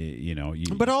mean,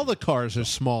 But all the cars are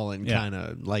small and Yeah. kind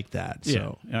of like that.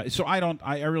 So so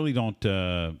I really don't.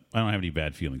 I don't have any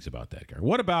bad feelings about that car.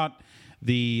 What about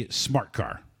the smart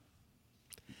car.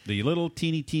 The little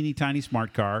teeny tiny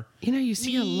smart car. You know, you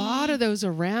see a lot of those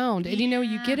around, and you know,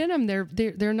 you get in them.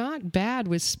 They're not bad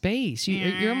with space.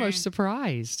 You're almost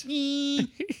surprised.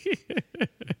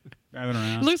 Driving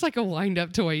around. It looks like a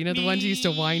wind-up toy. You know, the ones you used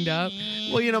to wind up.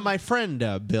 Well, you know, my friend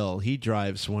Bill, he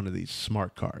drives one of these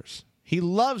smart cars. He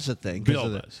loves the thing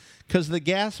Bill does. because of the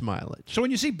gas mileage. So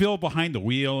when you see Bill behind the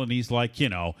wheel and he's like,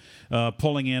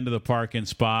 pulling into the parking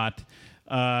spot,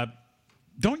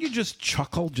 don't you just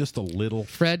chuckle just a little?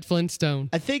 Fred Flintstone.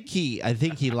 I think he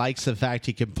likes the fact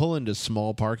he can pull into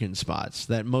small parking spots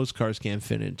that most cars can't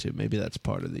fit into. Maybe that's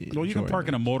part of the. Well, you can park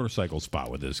in enjoyment. a motorcycle spot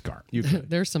with this car. You could.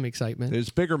 There's some excitement. There's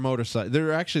bigger motorcycles. There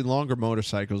are actually longer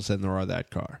motorcycles than there are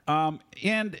that car.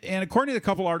 And according to a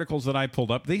couple articles that I pulled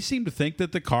up, they seem to think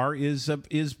that the car is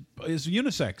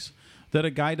unisex. That a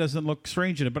guy doesn't look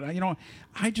strange in it, but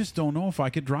I just don't know if I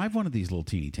could drive one of these little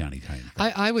teeny tiny.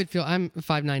 I would feel, I'm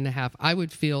 5'9.5". I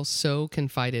would feel so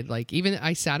confided. Like, even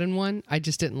I sat in one, I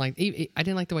just didn't like. I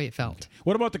didn't like the way it felt.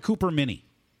 What about the Cooper Mini?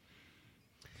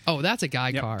 Oh, that's a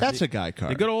guy car. That's a guy car.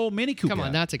 The good old Mini Cooper. Come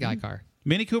on, that's a guy car.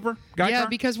 Mini Cooper guy Yeah, car?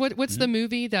 because what's the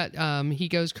movie that he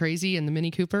goes crazy in the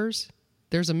Mini Coopers?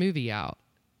 There's a movie out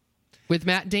with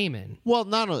Matt Damon. Well,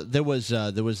 there was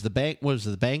the bank. What was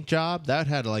the bank job that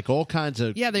had like all kinds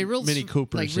of Yeah, they real Mini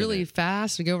Coopers like really in it.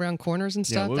 fast and go around corners and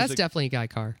stuff. what was That's the- definitely a guy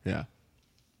car. Yeah.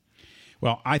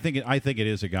 Well, I think it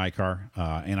is a guy car,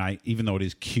 and even though it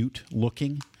is cute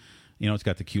looking, it's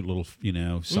got the cute little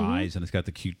size, and it's got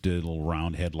the cute little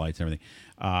round headlights and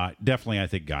everything. Definitely, I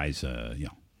think guys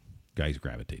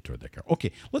gravitate toward that car.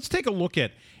 Okay, let's take a look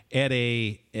at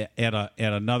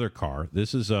another car.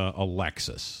 This is a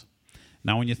Lexus.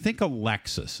 Now, when you think of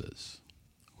Lexuses,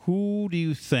 who do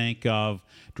you think of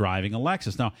driving a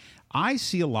Lexus? Now, I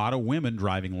see a lot of women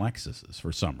driving Lexuses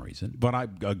for some reason, but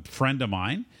a friend of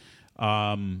mine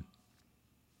had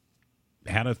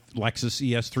a Lexus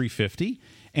ES350,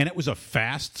 and it was a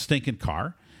fast, stinking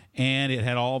car, and it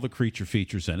had all the creature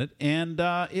features in it, and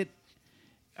but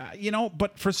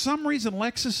for some reason,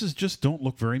 Lexuses just don't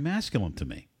look very masculine to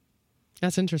me.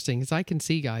 That's interesting because I can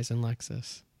see guys in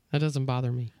Lexus. That doesn't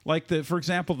bother me. Like for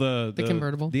example, the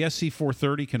convertible, the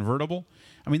SC430 convertible.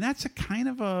 I mean, that's a kind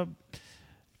of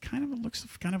looks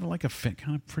kind of like a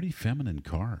pretty feminine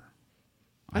car.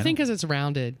 I think because it's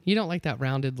rounded. You don't like that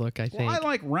rounded look, I think. Well, I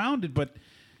like rounded, but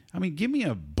I mean, give me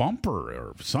a bumper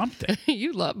or something.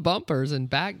 You love bumpers and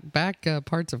back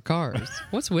parts of cars.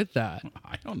 What's with that?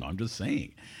 I don't know. I'm just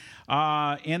saying.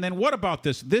 And then what about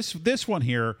this one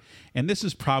here? And this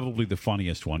is probably the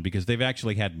funniest one because they've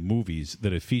actually had movies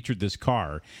that have featured this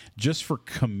car just for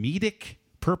comedic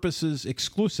purposes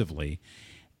exclusively.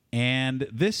 And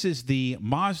this is the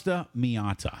Mazda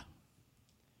Miata.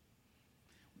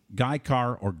 Guy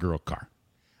car or girl car?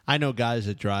 I know guys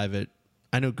that drive it.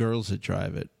 I know girls that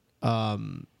drive it.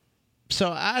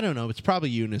 So I don't know. It's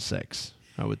probably unisex,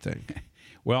 I would think.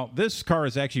 Well, this car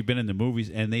has actually been in the movies,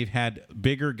 and they've had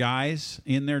bigger guys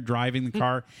in there driving the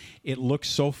car. It looks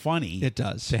so funny. It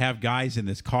does. To have guys in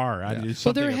this car.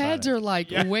 Well, their heads are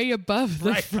like way above the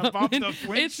Right, front. above the It's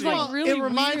windshield. like really it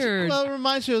reminds weird. Well, it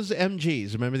reminds me of those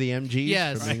MGs. Remember the MGs?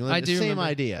 Yes, from England? I do Same remember.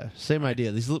 idea. Same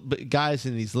idea. These guys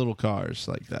in these little cars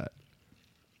like that.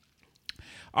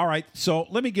 All right, so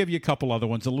let me give you a couple other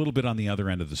ones, a little bit on the other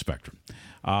end of the spectrum.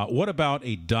 What about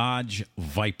a Dodge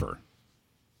Viper?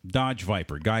 Dodge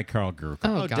Viper, guy car, girl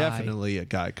car. Oh, guy. Definitely a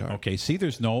guy car. Okay, see,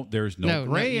 there's no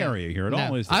gray area here at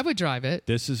all, is there? I would drive it.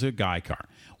 This is a guy car.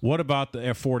 What about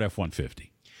the Ford F-150?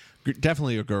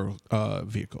 Definitely a girl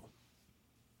vehicle.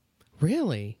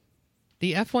 Really?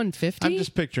 The F-150? I'm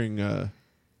just picturing.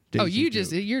 Oh,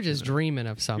 Daisy you're just dreaming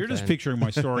of something. You're just picturing my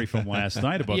story from last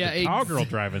night about Yeah, the cowgirl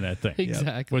driving that thing.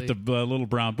 Exactly. With the little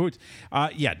brown boots.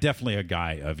 Yeah, definitely a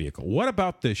guy vehicle. What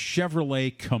about the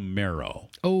Chevrolet Camaro?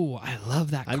 Oh, I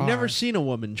love that car. I've never seen a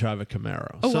woman drive a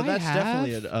Camaro, Oh, so I that's have.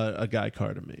 definitely a guy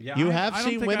car to me. Yeah, you I have don't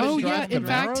seen think women I've Oh drive yeah! Camaros? In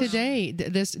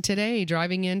fact, today,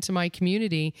 driving into my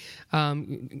community,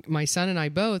 my son and I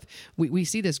both we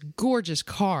see this gorgeous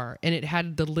car, and it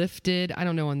had the lifted. I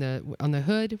don't know on the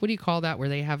hood. What do you call that? Where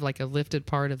they have like a lifted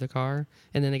part of the car,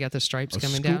 and then they got the stripes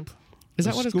coming scoop? down. Is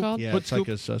that A what it's scoop? called? Yeah, What it's like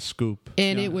a scoop.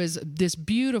 And it was this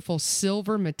beautiful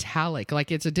silver metallic,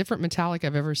 like it's a different metallic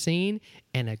I've ever seen,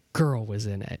 and a girl was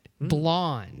in it,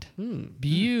 blonde,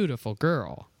 beautiful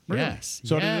girl. Really? Yes.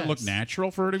 So yes. does it look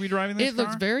natural for her to be driving this It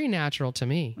looks car? very natural to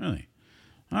me. Really?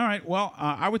 All right. Well,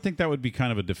 I would think that would be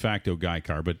kind of a de facto guy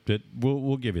car, but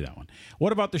we'll give you that one.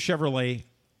 What about the Chevrolet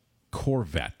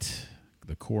Corvette?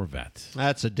 the Corvette.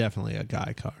 That's definitely a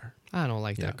guy car. I don't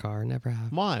like that car. Never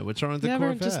have. Why? What's wrong with the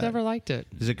Corvette? Just never liked it.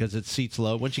 Is it because it seats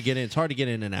low? Once you get in, it's hard to get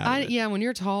in and out of it. Yeah, when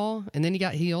you're tall and then you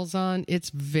got heels on, it's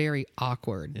very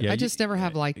awkward. Yeah, I just never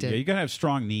have liked it. Yeah, you got to have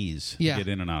strong knees to get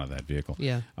in and out of that vehicle.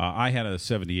 Yeah. I had a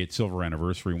 78 silver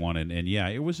anniversary one, and yeah,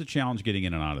 it was a challenge getting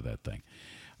in and out of that thing.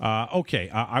 Okay,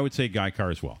 I would say guy car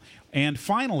as well. And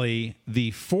finally,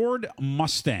 the Ford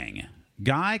Mustang.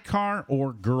 Guy car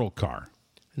or girl car?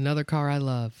 Another car I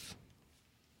love.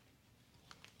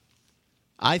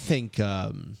 I think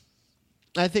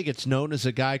it's known as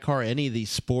a guy car. Any of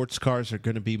these sports cars are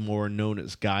going to be more known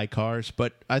as guy cars,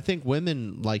 but I think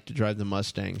women like to drive the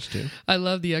Mustangs too. I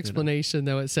love the explanation,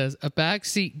 though. It says, a back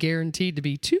seat guaranteed to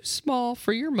be too small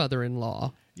for your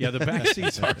mother-in-law. Yeah, the back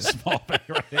seats are small.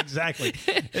 Right, exactly.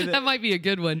 That might be a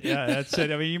good one. Yeah, that's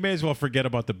it. I mean, you may as well forget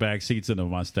about the back seats in the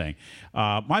Mustang.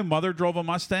 My mother drove a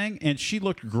Mustang, and she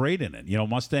looked great in it. You know,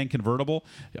 Mustang convertible.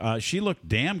 She looked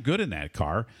damn good in that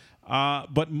car.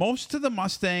 But most of the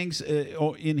Mustangs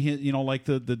in his, you know, like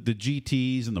the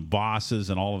GTs and the Bosses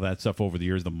and all of that stuff over the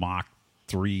years, the Mach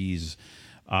 3s,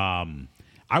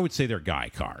 I would say they're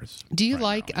guy cars. Do you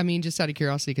I mean, just out of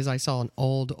curiosity, because I saw an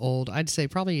old, I'd say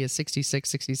probably a 66,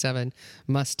 67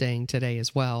 Mustang today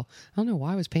as well. I don't know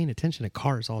why I was paying attention to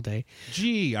cars all day.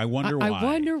 Gee, I wonder why. I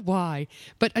wonder why.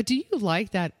 But do you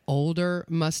like that older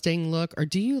Mustang look, or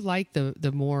do you like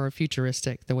the more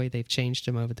futuristic, the way they've changed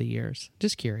them over the years?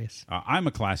 Just curious. I'm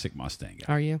a classic Mustang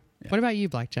guy. Are you? Yeah. What about you,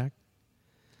 Blackjack?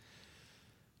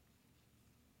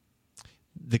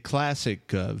 The classic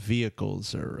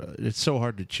vehicles are it's so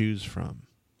hard to choose from.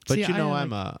 But See,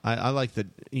 I like the,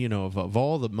 you know, of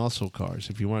all the muscle cars,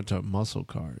 if you want to talk muscle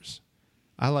cars,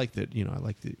 I like the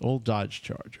old Dodge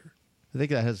Charger. I think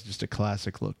that has just a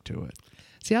classic look to it.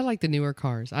 See, I like the newer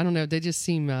cars. I don't know. They just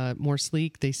seem more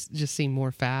sleek. They just seem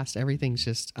more fast. Everything's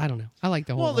just, I don't know. I like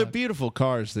the whole Well, they're look. beautiful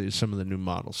cars, some of the new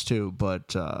models too,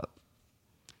 but I'm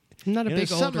not a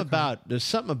big older car. There's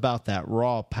something about that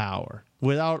raw power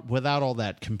without all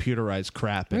that computerized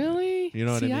crap in it. Really? You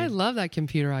know what I mean? I love that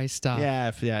computerized stuff.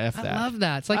 F that. I love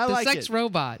that. It's like the sex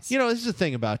robots. You know, this is the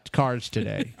thing about cars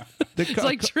today. It's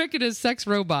like Trick and his sex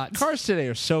robots. Cars today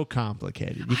are so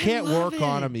complicated. You can't work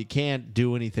on them. You can't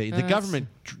do anything. The government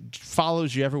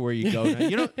follows you everywhere you go. Now,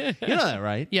 you know that,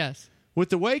 right? Yes. With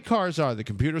the way cars are, the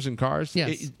computers in cars,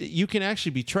 yes. You can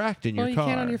actually be tracked in your car. Well,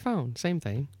 you can on your phone. Same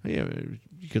thing. Yeah,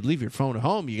 you could leave your phone at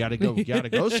home. You got to go. You got to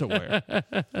go somewhere.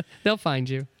 They'll find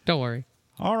you. Don't worry.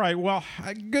 All right. Well,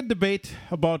 good debate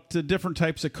about different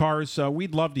types of cars.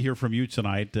 We'd love to hear from you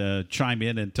tonight. Chime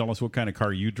in and tell us what kind of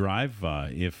car you drive.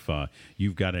 If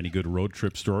you've got any good road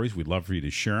trip stories, we'd love for you to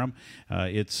share them.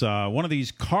 It's one of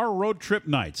these car road trip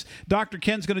nights. Dr.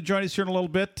 Ken's going to join us here in a little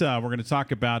bit. We're going to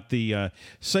talk about the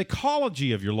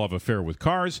psychology of your love affair with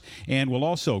cars, and we'll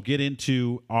also get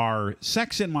into our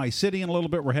Sex in My City in a little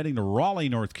bit. We're heading to Raleigh,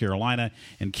 North Carolina,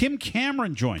 and Kim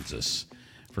Cameron joins us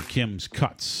for Kim's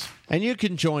Cuts. And you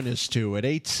can join us, too, at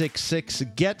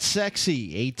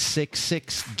 866-GET-SEXY,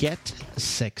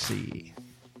 866-GET-SEXY.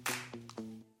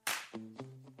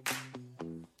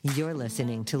 You're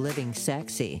listening to Living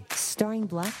Sexy, starring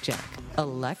Blackjack,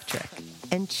 Electric,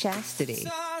 and Chastity.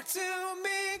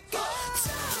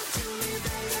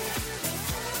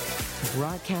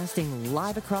 Broadcasting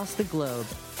live across the globe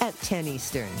at 10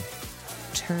 Eastern.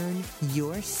 Turn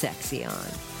your sexy on.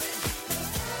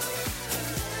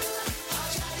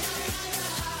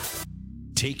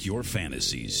 Take your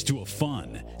fantasies to a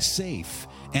fun, safe,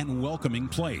 and welcoming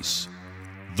place.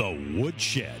 The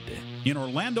Woodshed in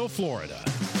Orlando, Florida.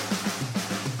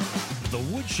 The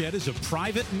Woodshed is a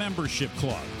private membership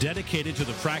club dedicated to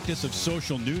the practice of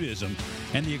social nudism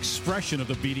and the expression of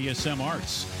the BDSM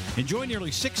arts. Enjoy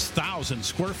nearly 6,000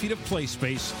 square feet of play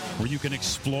space where you can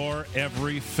explore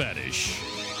every fetish.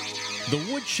 The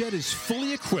Woodshed is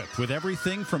fully equipped with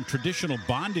everything from traditional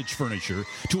bondage furniture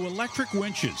to electric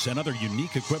winches and other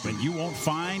unique equipment you won't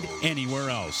find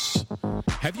anywhere else.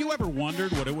 Have you ever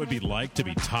wondered what it would be like to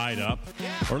be tied up?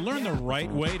 Or learn the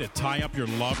right way to tie up your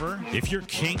lover? If you're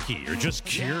kinky or just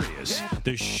curious,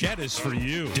 the Shed is for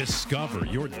you. Discover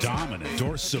your dominant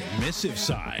or submissive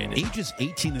side. Ages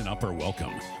 18 and up are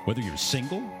welcome. Whether you're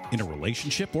single, in a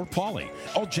relationship, or poly,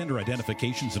 all gender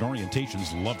identifications and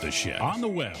orientations love the Shed. On the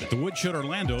web at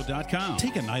thewoodshedorlando.com.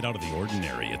 Take a night out of the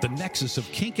ordinary at the nexus of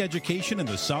kink education in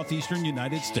the southeastern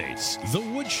United States. The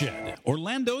Woodshed,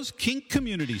 Orlando's Kink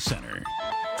Community Center.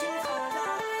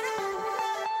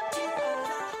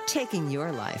 Taking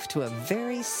your life to a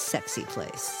very sexy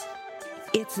place.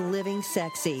 It's Living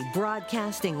Sexy,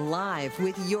 broadcasting live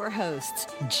with your hosts,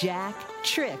 Jack,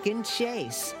 Trick, and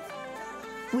Chase.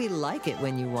 We like it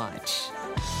when you watch.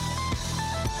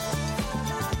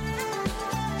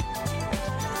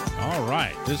 All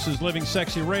right, this is Living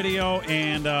Sexy Radio,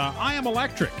 and I am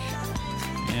Electric.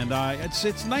 And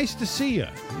it's nice to see you.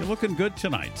 You're looking good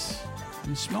tonight.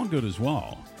 You smell good as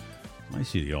well. I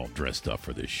see you all dressed up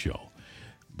for this show.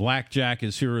 Blackjack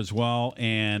is here as well,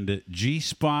 and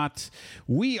G-Spot.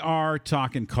 We are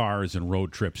talking cars and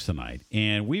road trips tonight,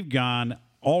 and we've gone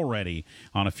already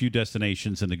on a few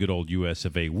destinations in the good old US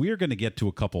of A. We're going to get to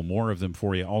a couple more of them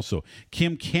for you. Also,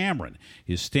 Kim Cameron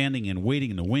is standing and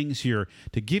waiting in the wings here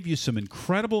to give you some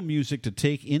incredible music to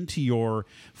take into your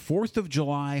 4th of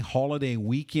July holiday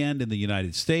weekend in the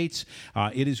United States.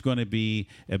 It is going to be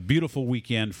a beautiful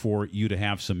weekend for you to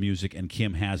have some music, and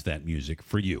Kim has that music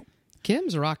for you.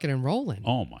 Kim's rocking and rolling.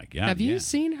 Oh, my God. Have you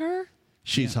seen her?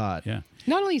 She's hot. Yeah.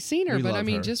 Not only seen her, We but love I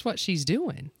mean, her. just what she's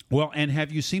doing. Well, and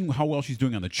have you seen how well she's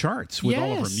doing on the charts with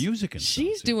all of her Yes. music and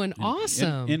She's stuff? doing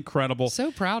awesome. Incredible.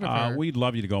 So proud of her. We'd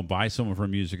love you to go buy some of her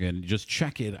music and just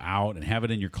check it out and have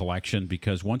it in your collection,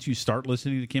 because once you start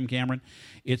listening to Kim Cameron,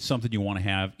 it's something you want to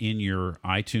have in your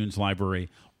iTunes library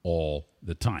all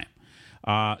the time.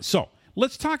 So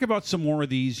let's talk about some more of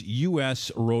these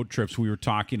U.S. road trips we were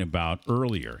talking about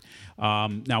earlier.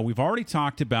 Now, we've already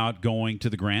talked about going to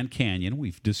the Grand Canyon.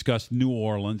 We've discussed New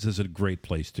Orleans as a great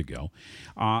place to go.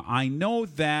 I know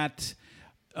that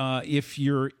if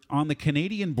you're on the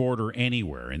Canadian border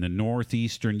anywhere in the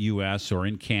northeastern U.S. or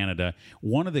in Canada,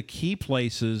 one of the key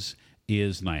places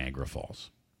is Niagara Falls.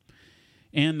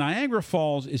 And Niagara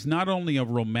Falls is not only a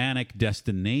romantic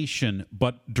destination,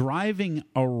 but driving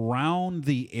around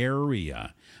the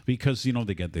area, because you know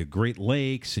they got the Great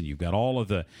Lakes, and you've got all of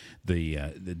the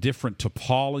different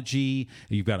topology.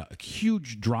 You've got a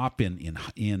huge drop in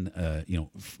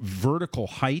vertical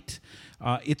height.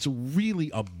 It's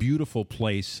really a beautiful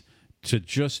place to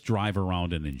just drive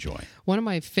around and enjoy. One of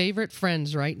my favorite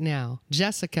friends right now,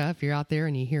 Jessica, if you're out there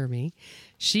and you hear me,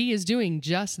 she is doing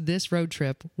just this road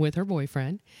trip with her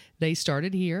boyfriend. They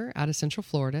started here out of Central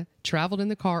Florida, traveled in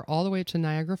the car all the way up to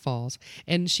Niagara Falls,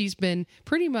 and she's been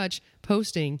pretty much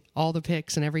posting all the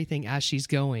pics and everything as she's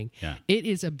going. Yeah. It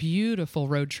is a beautiful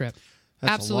road trip. That's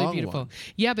a Absolutely long beautiful. one.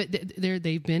 Yeah, but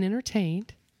they've been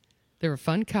entertained. They're a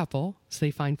fun couple, so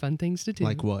they find fun things to do.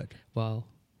 Like what? Well,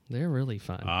 they're really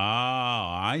fun. Oh,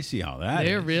 I see how that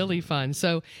They're is. really fun.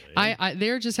 So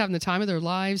they're just having the time of their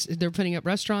lives. They're putting up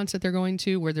restaurants that they're going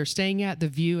to, where they're staying at, the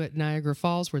view at Niagara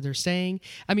Falls where they're staying.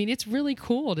 I mean, it's really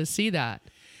cool to see that.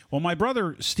 Well, my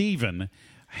brother Stephen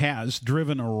has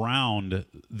driven around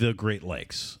the Great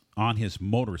Lakes on his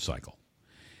motorcycle.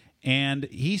 And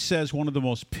he says one of the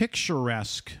most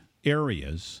picturesque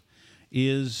areas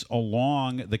is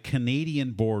along the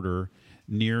Canadian border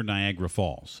near Niagara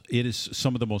Falls. It is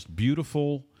some of the most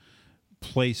beautiful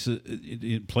place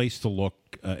to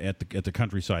look at the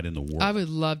countryside in the world. I would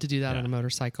love to do that on a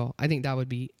motorcycle. I think that would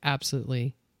be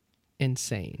absolutely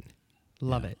insane.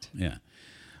 Love it. Yeah.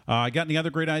 Got any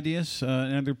other great ideas?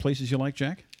 Any other places you like,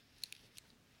 Jack?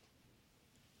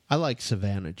 I like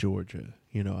Savannah, Georgia.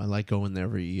 You know, I like going there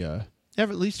every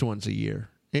at least once a year.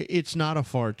 It's not a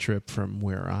far trip from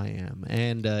where I am,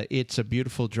 and it's a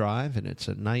beautiful drive, and it's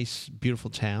a nice, beautiful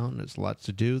town. There's lots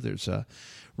to do. There's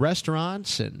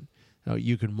restaurants, and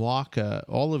you can walk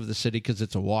all over the city because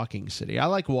it's a walking city. I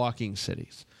like walking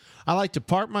cities. I like to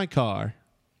park my car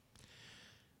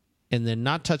and then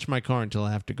not touch my car until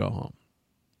I have to go home.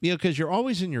 You know, because you're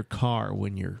always in your car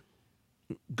when you're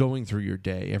going through your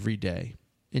day, every day.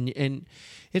 And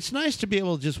it's nice to be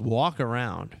able to just walk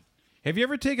around. Have you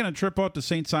ever taken a trip out to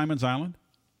St. Simon's Island?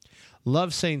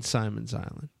 Love St. Simon's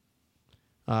Island.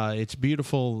 It's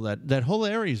beautiful. That whole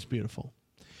area is beautiful.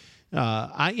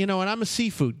 And I'm a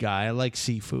seafood guy. I like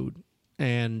seafood,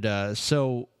 and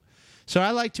so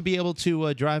I like to be able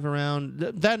to drive around.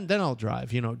 Then I'll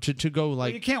drive. You know, to go like.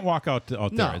 Well, you can't walk out there.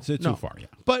 It's too far. Yeah.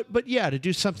 But yeah, to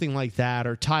do something like that,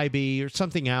 or Tybee, or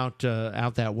something out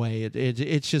that way,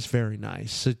 it's just very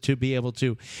nice to be able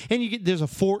to. And there's a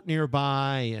fort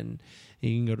nearby, and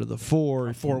you can go to the fort.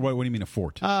 A fort? What do you mean a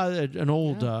fort? An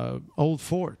old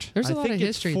fort. There's a lot of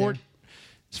history there.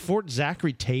 It's Fort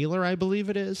Zachary Taylor, I believe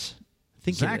it is. I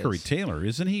think Zachary it is. Taylor,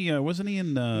 isn't he? Wasn't he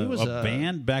in a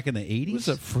band back in the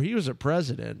 80s? He was a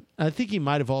president. I think he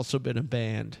might have also been a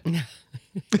band.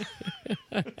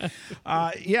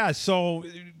 So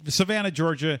Savannah,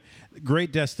 Georgia,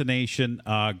 great destination,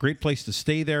 great place to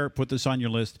stay there. Put this on your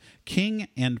list. King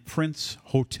and Prince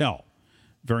Hotel.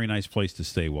 Very nice place to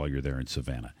stay while you're there in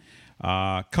Savannah.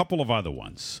 A couple of other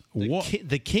ones.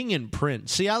 The King and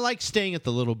Prince. See, I like staying at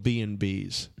the little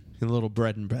B&Bs. The little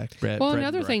bread and bread. Well, bread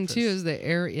another and thing breakfast. too is the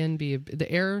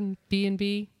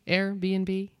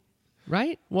Airbnb,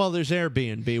 right? Well, there's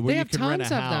Airbnb where They you have can rent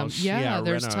tons a of them. house. Yeah,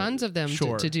 there's rent a- tons of them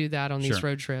Sure. to do that on these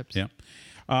road trips. Yeah.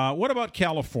 What about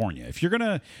California? If you're going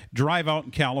to drive out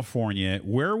in California,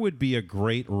 where would be a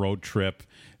great road trip,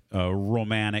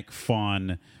 romantic,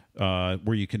 fun,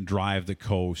 where you can drive the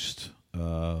coast?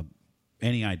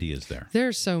 Any ideas there?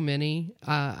 There's so many.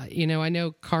 I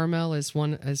know Carmel is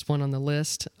one on the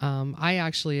list. I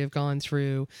actually have gone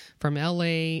through from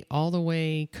LA all the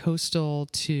way coastal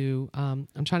to I'm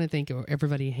trying to think where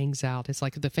everybody hangs out. It's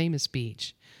like the famous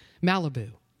beach,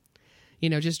 Malibu.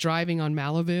 Just driving on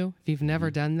Malibu. If you've never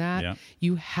done that,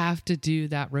 you have to do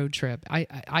that road trip.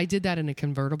 I did that in a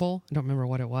convertible. I don't remember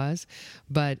what it was,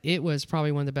 but it was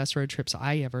probably one of the best road trips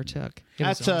I ever took.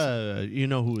 That's awesome.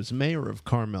 Who was mayor of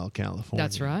Carmel, California.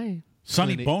 That's right.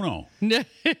 Sonny Bono.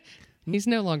 He's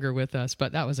no longer with us,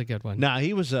 but that was a good one. No,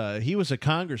 he was a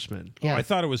congressman. Yeah. Oh, I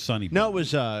thought it was Sonny Bono. No, it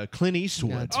was Clint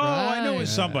Eastwood. That's right. I know it was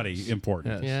somebody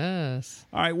important. Yes.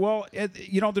 All right. Well,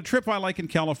 the trip I like in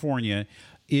California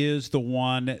is the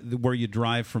one where you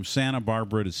drive from Santa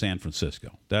Barbara to San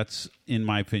Francisco. That's, in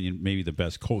my opinion, maybe the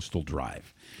best coastal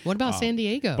drive. What about San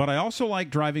Diego? But I also like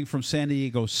driving from San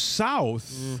Diego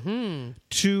south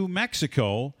to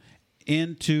Mexico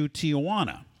into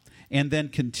Tijuana, and then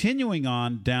continuing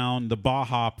on down the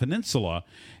Baja Peninsula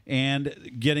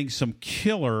and getting some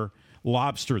killer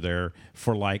lobster there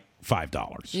for like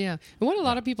 $5. Yeah. And what a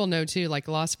lot of people know too, like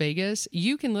Las Vegas,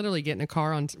 you can literally get in a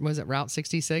car on, was it Route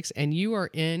 66, and you are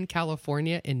in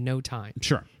California in no time.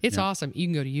 Sure. It's awesome. You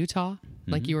can go to Utah,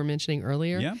 like you were mentioning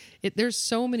earlier. Yeah. There's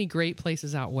so many great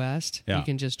places out west you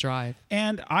can just drive.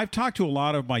 And I've talked to a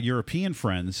lot of my European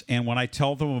friends, and when I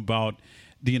tell them about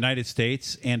the United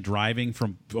States and driving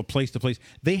from place to place,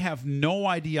 they have no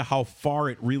idea how far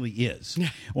it really is.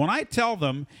 When I tell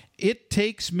them it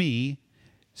takes me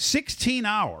 16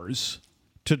 hours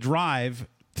to drive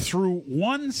through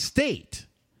one state,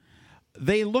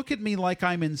 they look at me like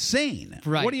I'm insane.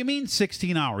 Right. What do you mean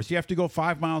 16 hours? You have to go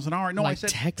 5 miles an hour? No, like I said,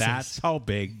 Texas. That's how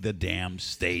big the damn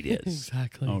state is.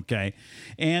 Exactly. Okay.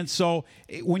 And so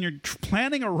when you're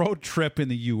planning a road trip in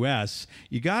the U.S.,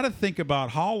 you got to think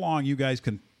about how long you guys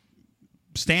can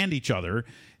stand each other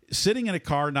sitting in a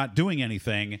car not doing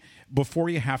anything before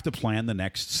you have to plan the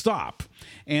next stop.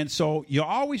 And so you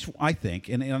always, I think,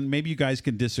 and maybe you guys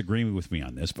can disagree with me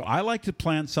on this, but I like to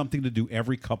plan something to do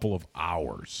every couple of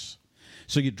hours.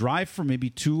 So you drive for maybe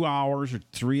 2 hours or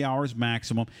 3 hours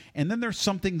maximum, and then there's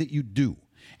something that you do.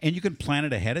 And you can plan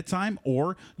it ahead of time,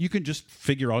 or you can just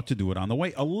figure out to do it on the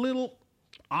way. A little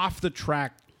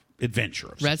off-the-track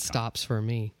adventure. Rest stops for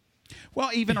me. Well,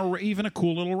 even a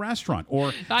cool little restaurant,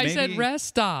 or I said rest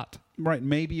stop. Right,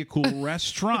 maybe a cool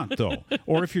restaurant though,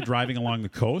 or if you're driving along the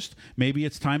coast, maybe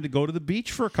it's time to go to the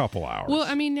beach for a couple hours. Well,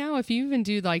 I mean, now if you even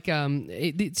do like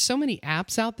so many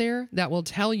apps out there that will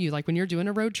tell you, like when you're doing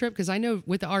a road trip, because I know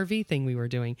with the RV thing we were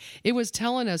doing, it was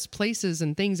telling us places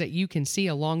and things that you can see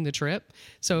along the trip.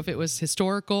 So if it was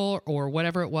historical or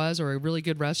whatever it was, or a really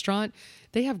good restaurant,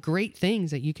 they have great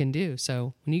things that you can do.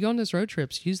 So when you go on those road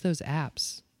trips, use those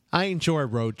apps. I enjoy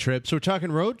road trips. We're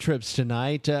talking road trips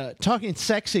tonight. Talking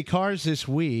sexy cars this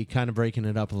week, kind of breaking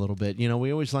it up a little bit. We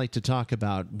always like to talk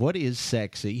about what is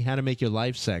sexy, how to make your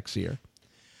life sexier.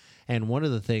 And one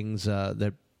of the things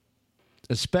that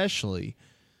especially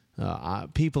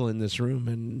people in this room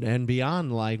and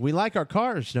beyond we like our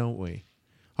cars, don't we?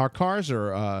 Our cars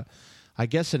are, I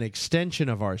guess, an extension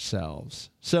of ourselves.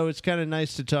 So it's kind of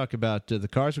nice to talk about the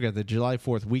cars. We got the July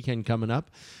 4th weekend coming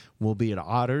up. We'll be at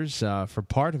Otters for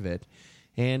part of it.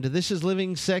 And this is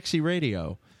Living Sexy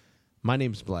Radio. My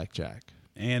name's Blackjack.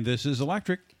 And this is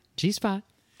Electric. G-Spot.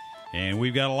 And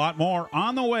we've got a lot more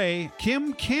on the way.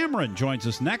 Kim Cameron joins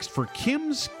us next for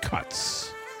Kim's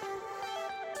Cuts.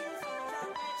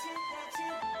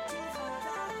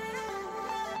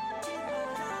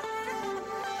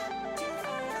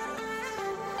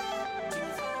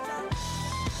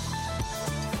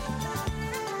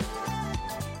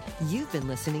 You've been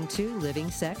listening to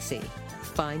Living Sexy.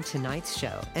 Find tonight's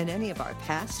show and any of our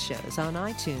past shows on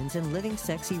iTunes and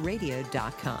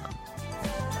livingsexyradio.com.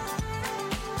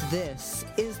 This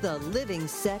is the Living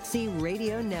Sexy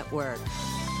Radio Network.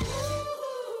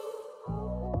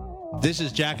 This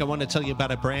is Jack. I want to tell you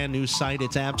about a brand new site.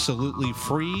 It's absolutely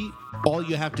free. All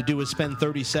you have to do is spend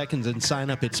 30 seconds and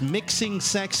sign up. It's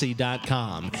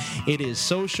mixingsexy.com. It is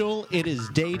social, it is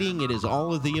dating, it is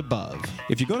all of the above.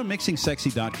 If you go to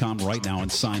mixingsexy.com right now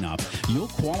and sign up, you'll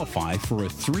qualify for a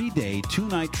 3-day,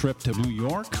 2-night trip to New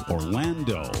York,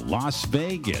 Orlando, Las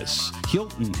Vegas,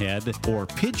 Hilton Head, or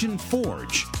Pigeon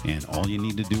Forge. And all you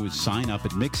need to do is sign up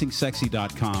at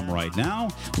mixingsexy.com right now.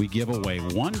 We give away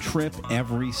one trip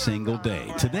every single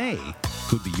day. Today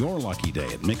could be your lucky day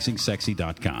at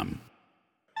mixingsexy.com.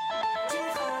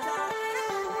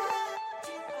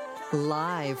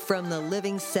 Live from the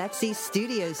Living Sexy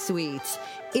Studio Suites,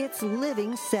 it's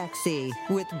Living Sexy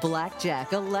with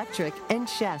Blackjack, Electric, and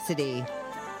Chastity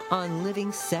on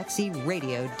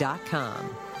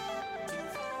livingsexyradio.com.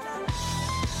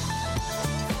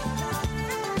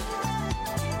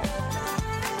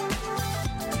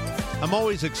 I'm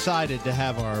always excited to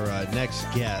have our next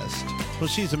guest. Well,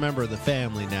 she's a member of the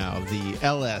family now, the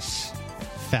LS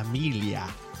Familia.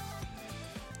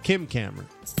 Kim Cameron,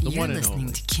 the You're one and listening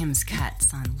only. to Kim's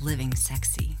Cuts on Living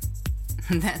Sexy.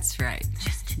 That's right.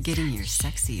 Getting your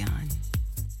sexy on.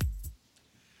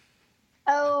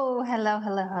 Oh,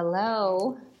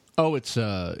 hello. Oh,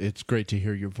 it's great to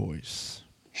hear your voice.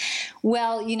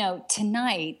 Well,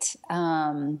 tonight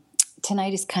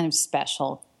is kind of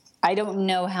special. I don't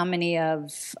know how many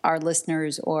of our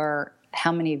listeners or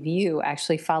how many of you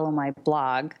actually follow my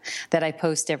blog that I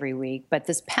post every week. But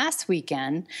this past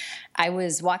weekend, I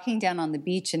was walking down on the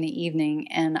beach in the evening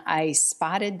and I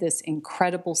spotted this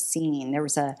incredible scene. There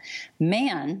was a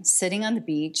man sitting on the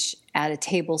beach at a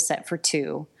table set for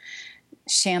two.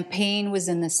 Champagne was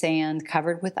in the sand,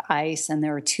 covered with ice, and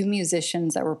there were two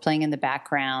musicians that were playing in the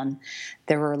background.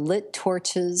 There were lit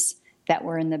torches that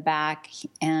were in the back,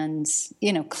 and,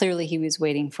 clearly he was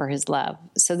waiting for his love.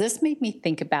 So this made me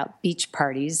think about beach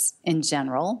parties in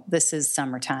general. This is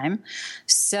summertime.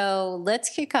 So let's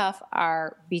kick off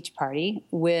our beach party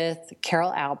with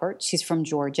Carol Albert. She's from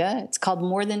Georgia. It's called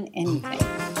More Than Anything.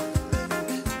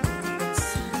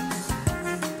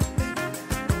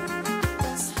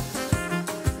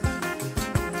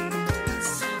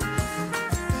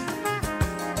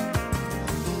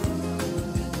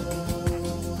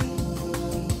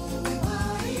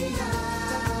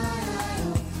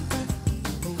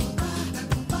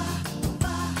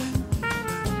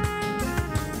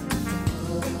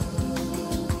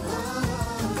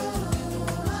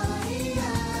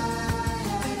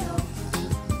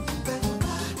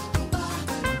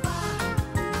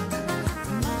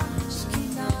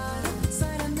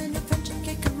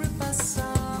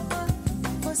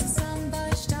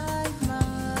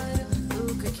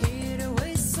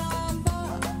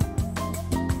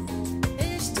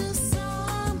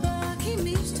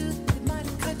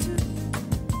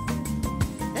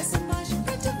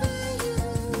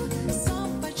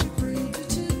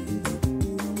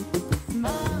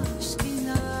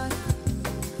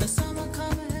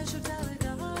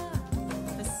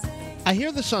 I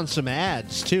hear this on some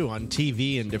ads too, on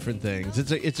TV and different things.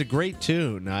 It's a great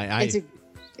tune.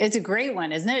 It's a great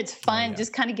one, isn't it? It's fun. Oh, yeah.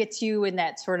 Just kind of gets you in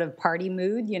that sort of party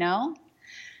mood,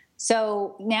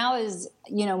 So now as,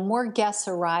 more guests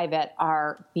arrive at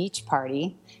our beach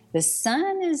party, the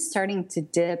sun is starting to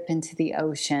dip into the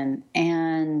ocean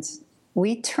and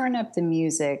we turn up the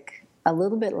music a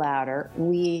little bit louder.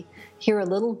 We hear a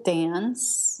little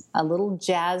dance, a little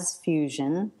jazz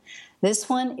fusion. This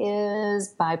one is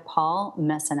by Paul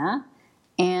Messina,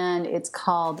 and it's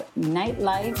called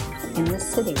Nightlife in the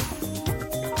City.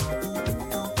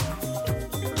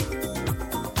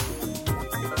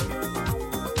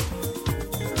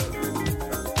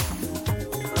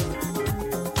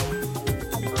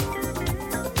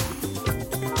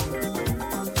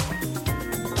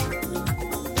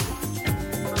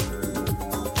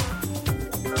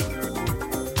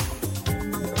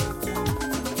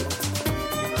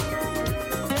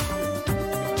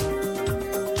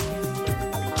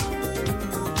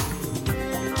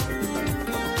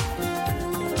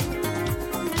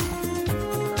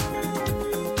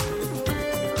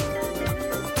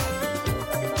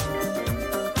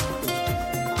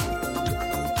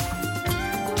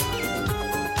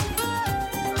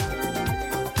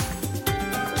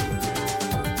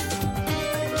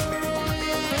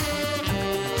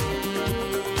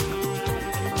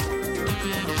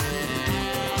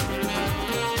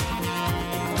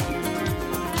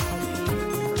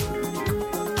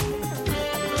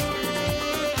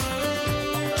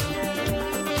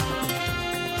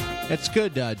 It's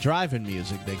good driving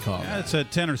music, they call it. It's a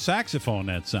tenor saxophone,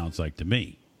 that sounds like to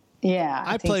me. Yeah.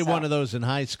 I played one of those in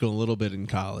high school, a little bit in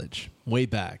college, way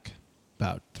back,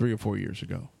 about 3 or 4 years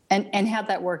ago. And how'd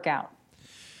that work out?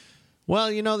 Well,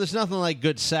 there's nothing like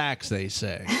good sax, they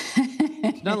say.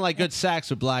 It's nothing like good sax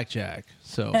with blackjack.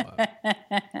 So,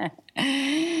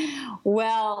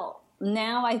 Well,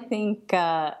 now I think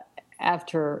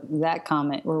after that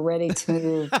comment, we're ready to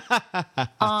move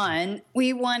on.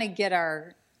 We want to get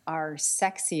our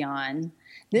sexy on.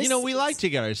 We like to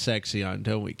get our sexy on,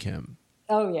 don't we, Kim?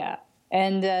 Oh, yeah.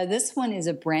 And this one is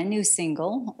a brand new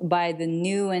single by the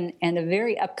new and a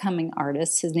very upcoming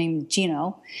artist. His name is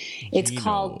Gino. It's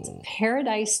called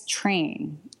Paradise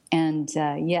Train. And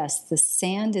yes, the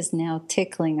sand is now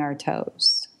tickling our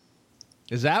toes.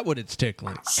 Is that what it's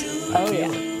tickling? Oh, yeah.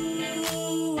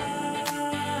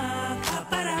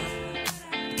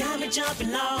 Got me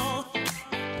jumping low.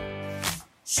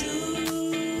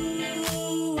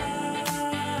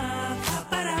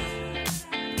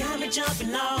 Got me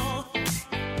jumping low.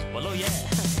 Well, oh yeah.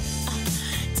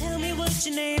 Tell me what's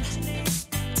your name.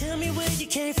 Tell me where you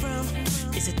came from.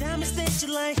 Is it diamonds that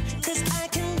you like? 'Cause I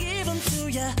can give them to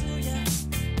ya.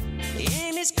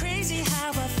 And it's crazy how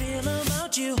I feel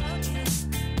about you.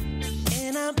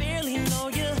 And I barely know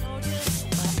you.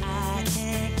 But I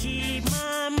can't keep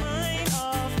my mind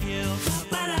off you.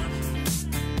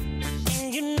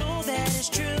 And you know that it's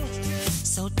true.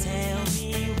 So tell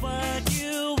me what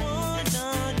you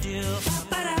wanna do.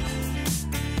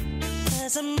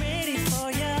 'Cause I'm ready for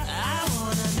you. I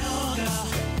wanna know, girl,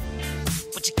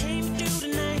 what you came to do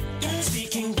tonight. Yes, we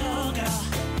can go, girl,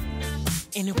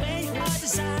 any way you are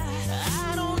desire.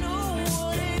 I don't know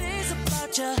what it is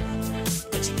about you,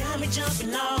 but you got me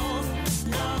jumping low,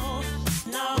 no,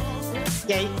 no.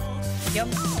 Yeah. Yep.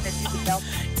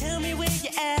 Tell me where you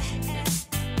at.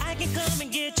 I can come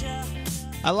and get you.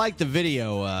 I like the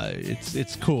video.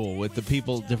 It's cool with the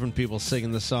different people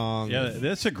singing the song. Yeah,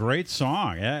 that's a great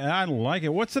song. I like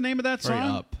it. What's the name of that Very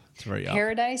song? up. It's very up.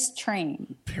 Paradise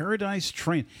Train. Paradise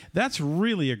Train. That's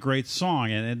really a great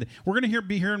song, and we're going to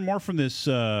be hearing more from this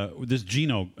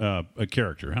Gino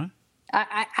character, huh?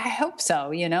 I hope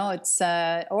so. You know, it's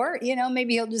or you know,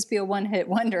 maybe he'll just be a one-hit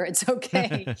wonder. It's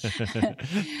okay. As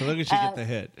long as you get the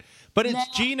hit. But it's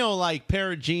Gino, like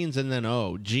pair of jeans, and then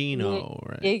Gino.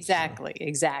 Right?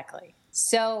 Exactly.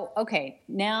 So okay,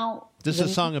 now This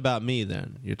is a song about me.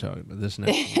 Then you're talking about this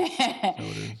next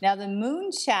one. Now the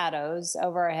moon shadows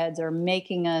over our heads are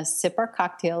making us sip our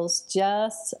cocktails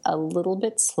just a little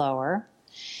bit slower,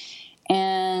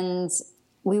 and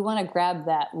we want to grab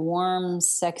that warm,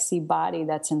 sexy body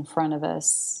that's in front of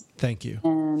us. Thank you.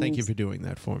 Thank you for doing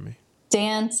that for me.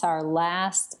 Dance our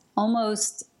last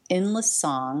almost endless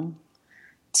song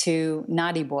to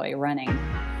Naughty Boy Running.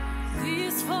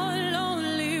 These four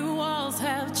lonely walls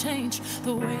have changed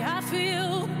the way I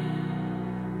feel.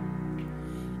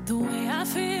 The way I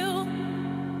feel.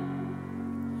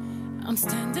 I'm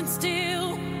standing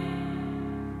still.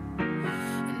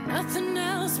 And nothing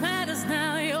else matters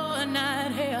now. You're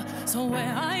not here. So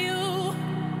where are you?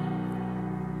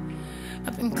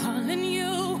 I've been calling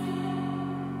you.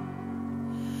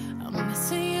 I'm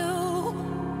missing you.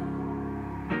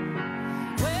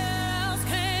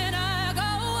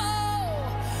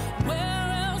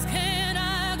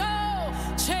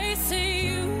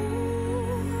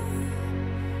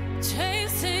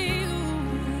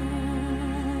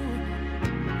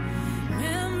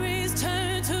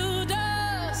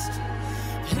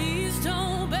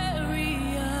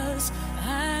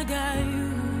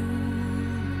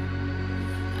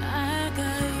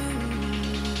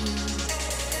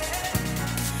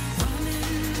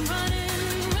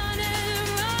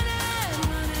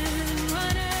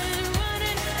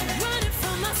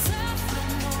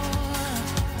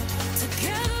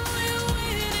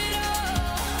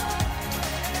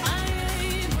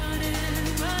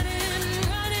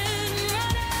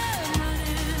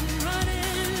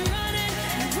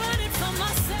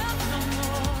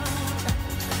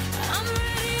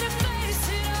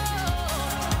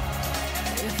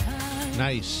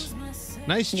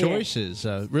 Nice choices.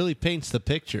 Really paints the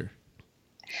picture.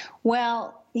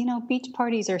 Well, you know, beach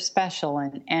parties are special,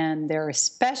 and they're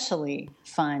especially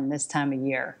fun this time of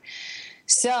year.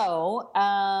 So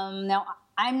now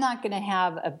I'm not going to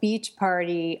have a beach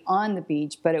party on the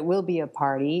beach, but it will be a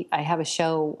party. I have a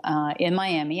show in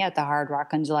Miami at the Hard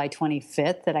Rock on July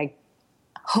 25th that I'm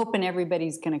hoping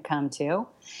everybody's going to come to.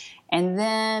 And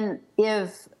then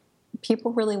if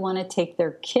people really want to take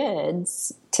their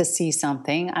kids to see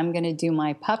something, I'm going to do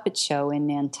my puppet show in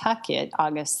Nantucket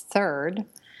August 3rd.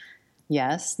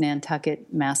 Yes,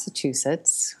 Nantucket,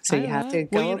 Massachusetts. So you have to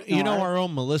go. Well, you know, our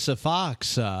own Melissa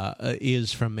Fox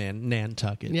is from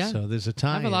Nantucket. Yeah. So there's a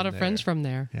time. I have a lot of friends from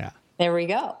there. Yeah. There we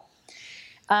go.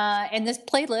 And this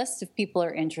playlist, if people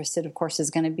are interested, of course,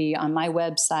 is going to be on my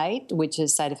website, which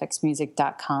is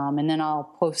sideeffectsmusic.com. And then I'll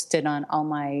post it on all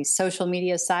my social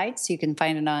media sites. You can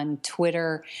find it on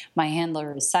Twitter. My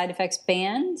handler is Side Effects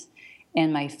Band.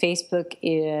 And my Facebook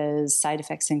is Side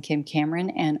Effects and Kim Cameron.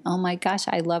 And oh my gosh,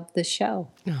 I love the show.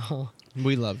 Oh,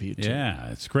 We love you, too. Yeah,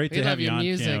 it's great We to love have you your on,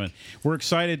 music. Cam. And we're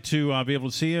excited to be able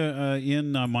to see you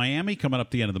in Miami coming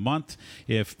up the end of the month.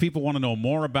 If people want to know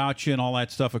more about you and all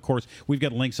that stuff, of course, we've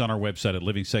got links on our website at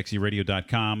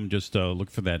livingsexyradio.com. Just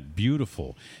look for that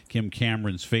beautiful Kim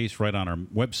Cameron's face right on our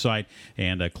website,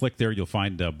 and click there. You'll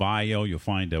find bio. You'll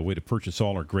find a way to purchase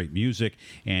all our great music,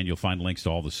 and you'll find links to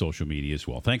all the social media as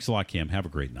well. Thanks a lot, Kim. Have a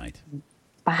great night.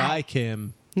 Bye,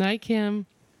 Kim. Night, Kim.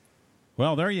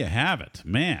 Well, there you have it.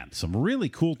 Man, some really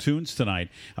cool tunes tonight.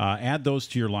 Add those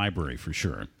to your library for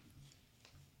sure.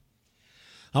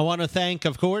 I want to thank,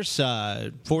 of course,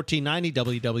 1490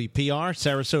 WWPR,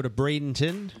 Sarasota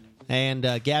Bradenton, and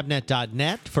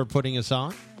Gabnet.net for putting us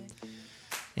on.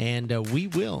 And we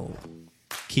will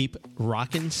keep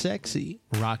rockin' sexy,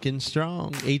 rockin'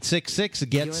 strong. 866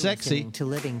 Get You're Sexy. listening to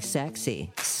Living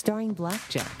Sexy, starring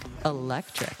Blackjack,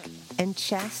 Electric, and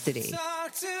Chastity.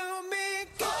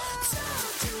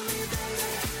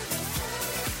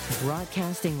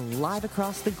 Broadcasting live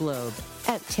across the globe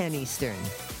at 10 Eastern.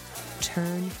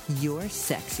 Turn your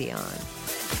sexy on.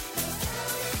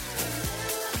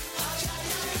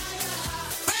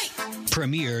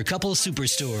 Premier Couple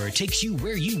Superstore takes you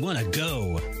where you want to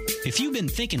go. If you've been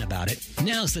thinking about it,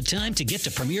 now's the time to get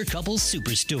to Premier Couples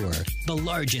Superstore, the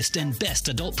largest and best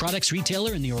adult products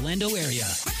retailer in the Orlando area.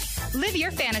 Live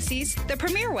your fantasies the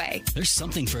Premier way. There's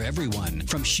something for everyone,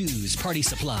 from shoes, party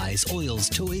supplies, oils,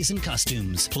 toys, and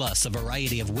costumes, plus a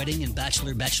variety of wedding and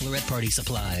bachelorette party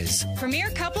supplies. Premier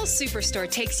Couples Superstore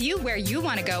takes you where you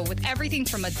want to go with everything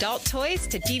from adult toys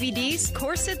to DVDs,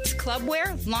 corsets,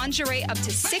 clubwear, lingerie up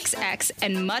to 6X,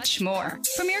 and much more.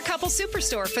 Premier Couples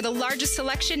Superstore for the largest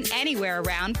selection anywhere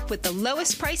around with the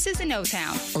lowest prices in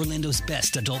O-Town. Orlando's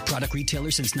best adult product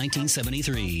retailer since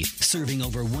 1973, serving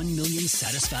over 1 million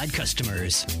satisfied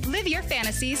customers. Live your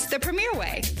fantasies the Premier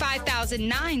way.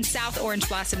 5009 South Orange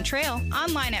Blossom Trail.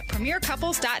 Online at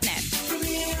premiercouples.net.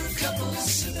 Premier Couples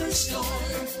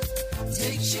Superstore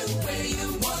takes you where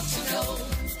you want to go.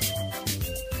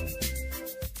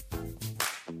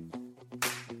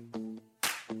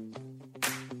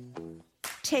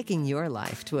 Taking your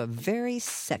life to a very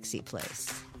sexy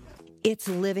place. It's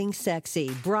Living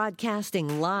Sexy,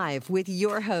 broadcasting live with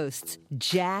your hosts,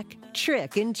 Jack,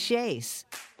 Trick, and Chase.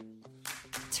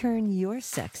 Turn your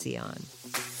sexy on.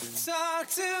 Talk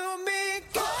to me,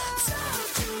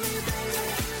 talk to me, baby.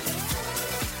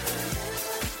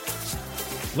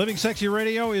 Living Sexy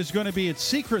Radio is going to be at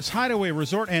Secrets Hideaway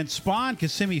Resort and Spa in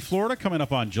Kissimmee, Florida, coming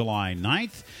up on July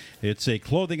 9th. It's a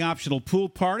clothing optional pool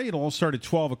party. It'll all start at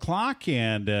 12 o'clock,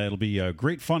 and it'll be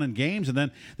great fun and games. And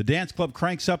then the dance club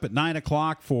cranks up at 9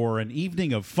 o'clock for an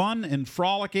evening of fun and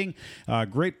frolicking.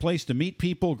 Great place to meet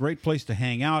people, great place to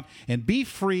hang out, and be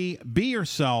free, be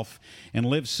yourself, and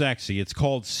live sexy. It's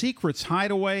called Secrets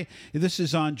Hideaway. This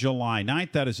is on July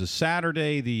 9th. That is a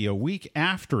Saturday, the week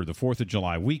after the 4th of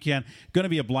July weekend. Going to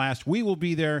be a blast. We will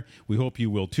be there. We hope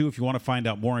you will, too. If you want to find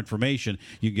out more information,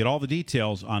 you can get all the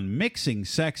details on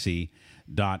MixingSexy.com.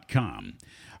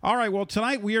 All right, well,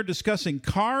 tonight we are discussing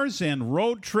cars and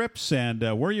road trips and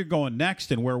where you're going next.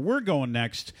 And where we're going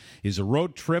next is a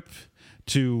road trip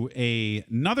to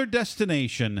another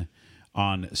destination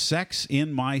on Sex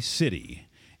in My City.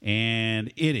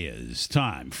 And it is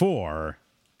time for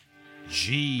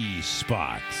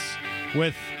G-Spot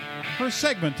with her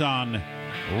segment on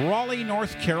Raleigh,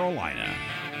 North Carolina.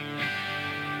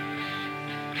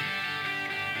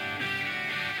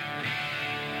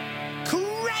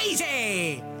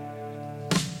 Crazy!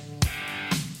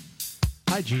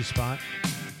 Hi, G-Spot.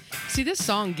 See, this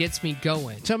song gets me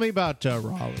going. Tell me about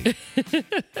Raleigh.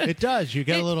 It does. You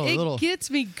get a little, it gets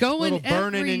me going. little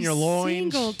burning every in your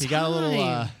loins. single You got a little,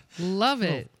 time. Love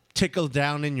it. tickle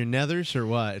down in your nethers or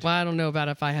what? Well, I don't know about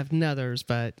if I have nethers,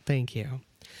 but thank you.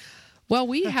 Well,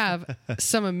 we have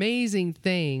some amazing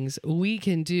things we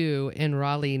can do in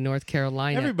Raleigh, North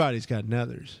Carolina. Everybody's got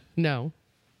nethers. No,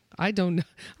 I don't.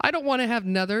 I don't want to have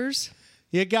nethers.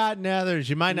 You got nethers.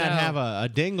 You might not No. have a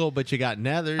dingle, but you got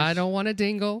nethers. I don't want a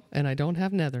dingle, and I don't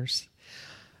have nethers.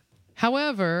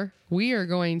 However, we are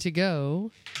going to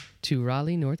go to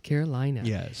Raleigh, North Carolina.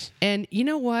 Yes. And you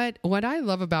know what? What I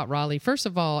love about Raleigh, first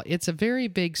of all, it's a very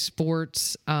big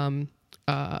sports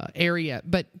area.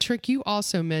 But Trick, you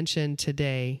also mentioned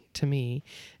today to me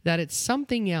that it's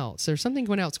something else. There's something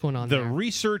else going on The there.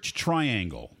 Research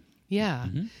Triangle. Yeah.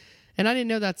 And I didn't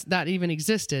know that even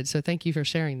existed, so thank you for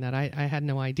sharing that. I had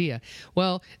no idea.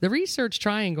 Well, the Research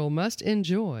Triangle must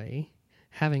enjoy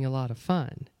having a lot of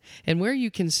fun. And where you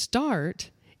can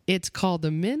start, it's called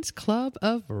the Men's Club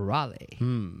of Raleigh.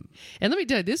 And let me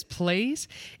tell you, this place,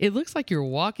 it looks like you're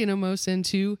walking almost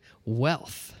into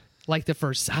wealth, like the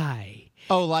Versailles.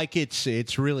 Oh, like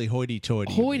it's really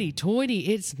hoity-toity. Hoity-toity.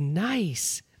 It's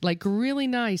nice. Like really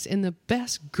nice. And the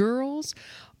best girls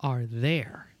are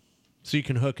there. So you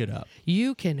can hook it up.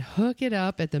 You can hook it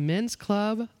up at the Men's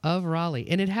Club of Raleigh.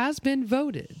 And it has been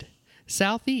voted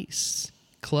Southeast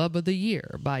Club of the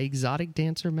Year by Exotic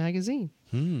Dancer magazine.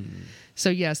 So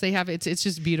yes, they have it's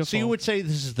just beautiful. So you would say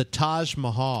this is the Taj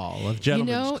Mahal of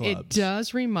gentlemen's clubs. It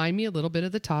does remind me a little bit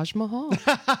of the Taj Mahal.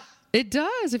 It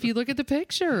does. If you look at the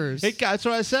pictures, that's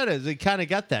what I said. It kind of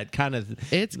got that kind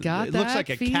of. It's got. It that looks like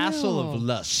a feel. castle of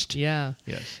lust. Yeah.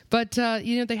 Yes. But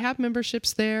they have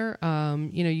memberships there.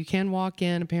 You can walk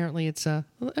in. Apparently, it's not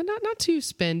too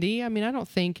spendy. I mean, I don't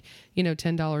think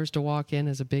 $10 to walk in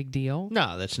is a big deal.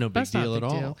 No, that's no big That's not deal a at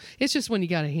big all. deal. It's just when you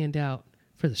got to hand out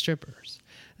for the strippers.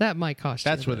 That might cost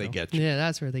you. That's where they get you. Yeah,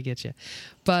 that's where they get you.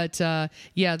 But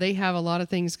they have a lot of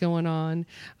things going on.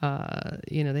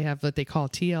 They have what they call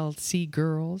TLC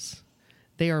girls.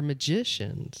 They are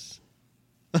magicians.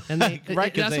 And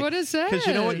Right, that's what it says. Because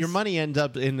you know what? Your money ends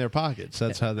up in their pockets.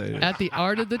 That's how they... At the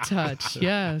Art of the Touch,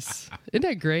 yes. Isn't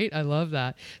that great? I love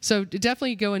that. So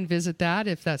definitely go and visit that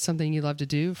if that's something you love to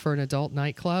do for an adult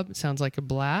nightclub. It sounds like a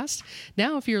blast.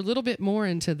 Now, if you're a little bit more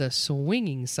into the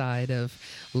swinging side of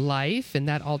life and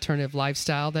that alternative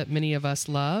lifestyle that many of us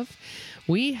love,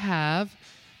 we have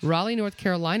Raleigh, North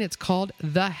Carolina. It's called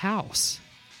The House.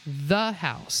 The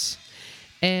House.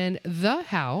 And The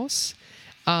House...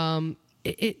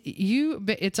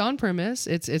 it's on premise.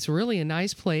 It's really a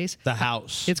nice place. The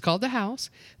House. It's called The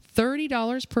House.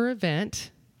 $30 per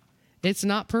event. It's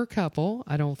not per couple,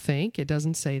 I don't think. It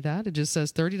doesn't say that. It just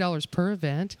says $30 per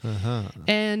event.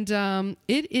 And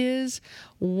it is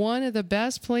one of the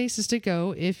best places to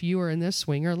go if you are in this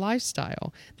swinger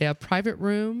lifestyle. They have private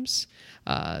rooms,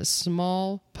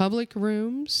 small public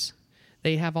rooms.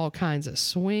 They have all kinds of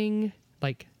swing,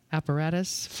 like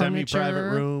apparatus, furniture.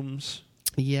 Semi-private rooms.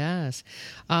 Yes.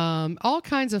 All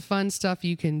kinds of fun stuff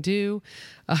you can do.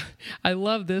 I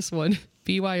love this one.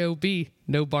 BYOB,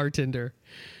 no bartender,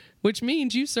 which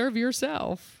means you serve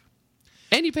yourself.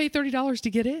 And you pay $30 to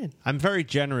get in. I'm very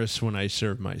generous when I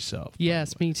serve myself.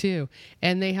 Yes, me too.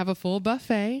 And they have a full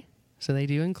buffet, so they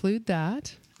do include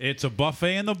that. It's a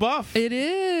buffet in the buff. It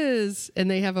is.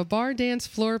 And they have a bar, dance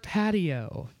floor,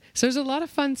 patio. So there's a lot of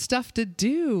fun stuff to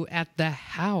do at the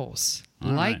house.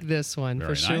 All like right. this one,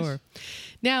 Very for nice. sure.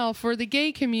 Now, for the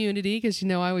gay community, because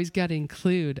I always got to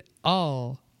include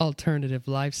all alternative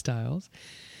lifestyles,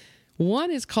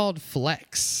 one is called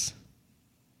Flex.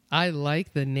 I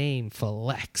like the name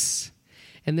Flex.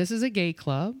 And this is a gay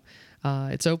club.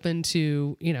 It's open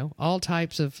to, all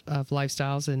types of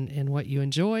lifestyles and what you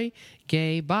enjoy.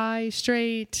 Gay, bi,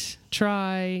 straight,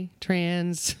 tri,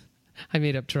 trans. I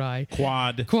made up try.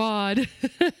 Quad.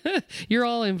 You're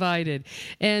all invited.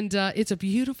 And it's a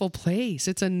beautiful place.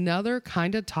 It's another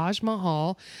kind of Taj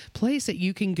Mahal place that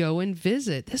you can go and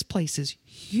visit. This place is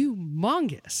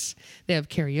humongous. They have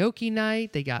karaoke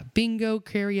night. They got bingo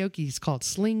karaoke. It's called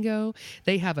Slingo.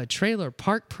 They have a trailer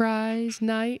park prize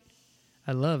night.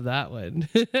 I love that one.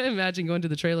 Imagine going to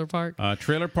the trailer park.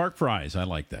 Trailer park prize. I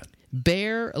like that.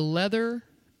 Bear leather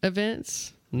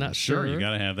events. Not sure. You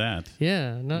got to have that.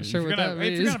 Yeah, not sure what that If means.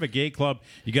 you're going to have a gay club,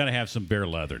 you got to have some bare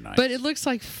leather nights. But it looks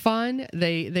like fun.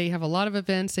 They have a lot of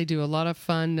events. They do a lot of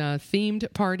fun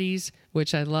themed parties,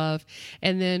 which I love.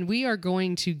 And then we are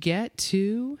going to get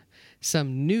to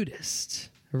some nudist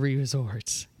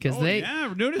resorts because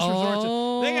nudist resorts.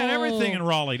 They got everything in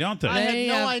Raleigh, don't they? I had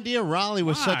no idea Raleigh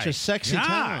was such a sexy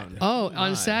town.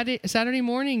 On Saturday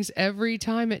mornings, every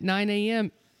time at 9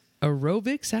 a.m.,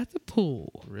 aerobics at the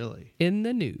pool. Really? In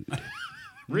the nude.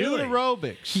 Nude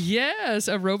aerobics. Yes,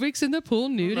 aerobics in the pool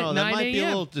nude at 9 a.m. That might be a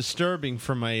little disturbing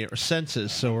for my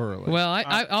senses so early. Well,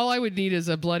 all I would need is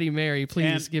a Bloody Mary.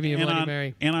 Please give me a Bloody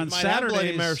Mary. And on Saturdays,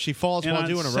 Bloody Mary if she falls while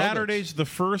doing aerobics. Saturdays, the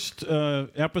first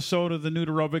episode of the nude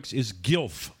aerobics is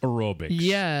Gilf aerobics.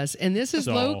 Yes, and this is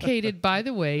located, by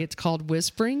the way, it's called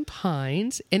Whispering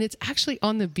Pines, and it's actually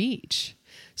on the beach.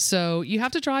 So you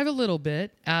have to drive a little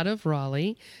bit out of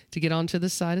Raleigh to get onto the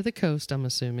side of the coast, I'm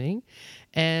assuming.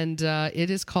 And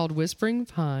it is called Whispering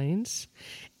Pines.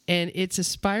 And it's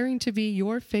aspiring to be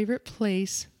your favorite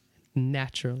place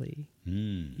naturally.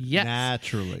 Yes.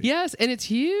 Naturally. Yes, and it's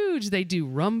huge. They do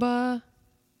rumba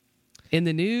in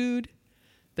the nude.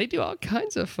 They do all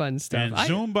kinds of fun stuff. And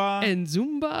Zumba.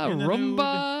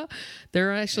 Rumba.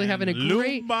 They're actually having a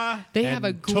great. They have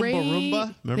a great.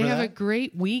 Tumbarumba. They have a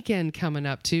great weekend coming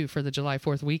up too for the July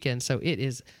 4th weekend. So it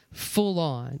is full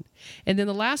on. And then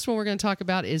the last one we're going to talk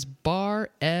about is Bar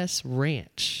S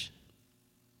Ranch.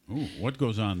 Ooh, what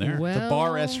goes on there? Well, The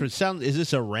Bar S Ranch. Is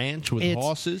this a ranch with It's-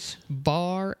 horses?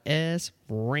 Bar S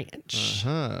Ranch.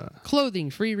 Clothing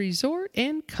free resort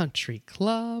and country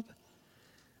club.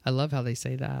 I love how they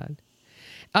say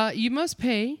that. You must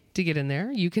pay to get in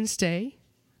there. You can stay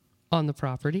on the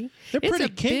property. They're It's pretty a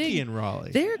kinky big- in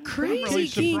Raleigh. They're crazy really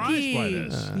surprised kinky. by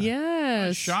this.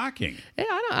 Yes. Shocking. Yeah,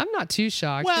 I'm not too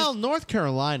shocked. Well, North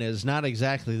Carolina is not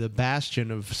exactly the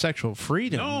bastion of sexual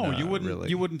freedom. No, you wouldn't. Really.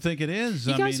 You wouldn't think it is.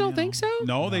 You guys don't think so?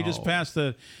 No, they just No. passed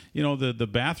the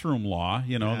bathroom law.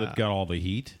 That got all the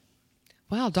heat.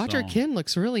 Wow, Dr. So- Ken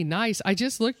looks really nice. I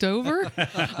just looked over.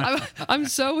 I'm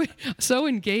so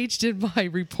engaged in my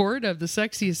report of the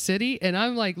sexiest city, and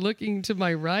I'm like looking to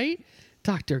my right.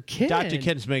 Dr. Ken. Dr.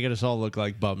 Ken's making us all look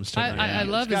like bums tonight. I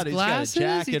love his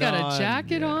glasses. He's got a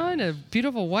jacket on, a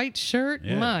beautiful white shirt.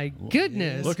 Yeah. My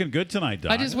goodness. Looking good tonight,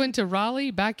 Doc. I just went to Raleigh,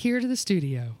 back here to the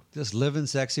studio. Just living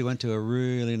sexy. Went to a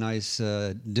really nice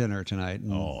dinner tonight.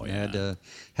 And Oh, yeah.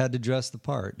 had to dress the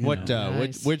part. you What? know.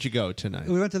 Nice. Where'd you go tonight?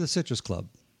 We went to the Citrus Club.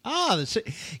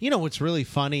 What's really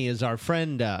funny is our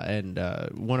friend and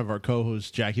one of our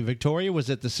co-hosts, Jackie Victoria, was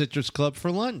at the Citrus Club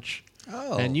for lunch.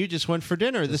 Oh. And you just went for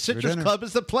dinner. The Just for Citrus dinner. Club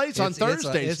is the place on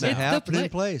Thursdays It's now. a happening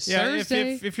place. Yeah,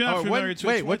 Thursday. if you're not Oh, familiar, it's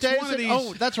what day one is of it? these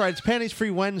Oh, that's right. It's Panties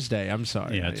Free Wednesday. I'm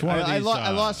sorry. Yeah, it's one of I these,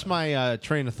 lost my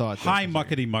train of thought. there high for a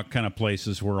second. muckety muck kind of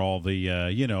places where all the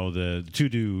the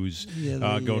to-dos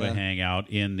go to hang out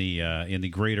in the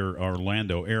greater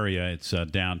Orlando area. It's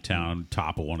downtown,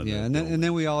 top of one of the Yeah, and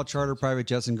then we all charter private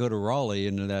jets and go to Raleigh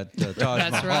into that Taj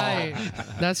That's Mahal. right.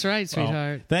 That's right,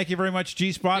 sweetheart. Thank you very much,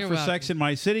 G-Spot, You're for welcome. Sex in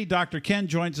My City. Dr. Ken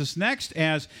joins us next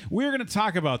as we're going to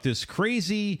talk about this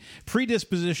crazy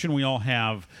predisposition we all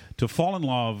have to fall in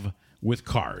love with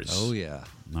cars. Oh, yeah.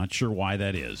 Not sure why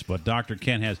that is, but Dr.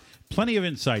 Ken has plenty of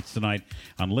insights tonight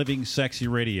on Living Sexy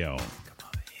Radio.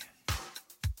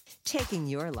 Taking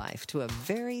your life to a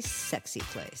very sexy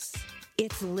place.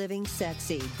 It's Living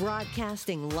Sexy,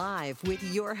 broadcasting live with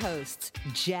your hosts,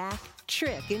 Jack,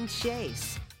 Trick, and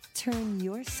Chase. Turn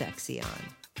your sexy on.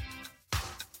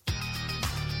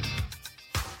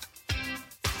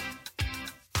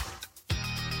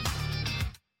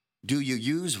 Do you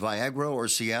use Viagra or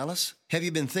Cialis? Have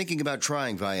you been thinking about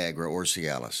trying Viagra or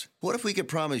Cialis? What if we could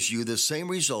promise you the same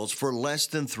results for less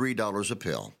than $3 a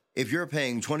pill? If you're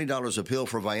paying $20 a pill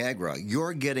for Viagra,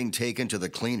 you're getting taken to the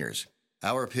cleaners.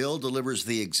 Our pill delivers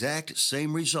the exact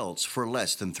same results for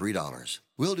less than $3.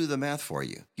 We'll do the math for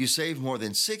you. You save more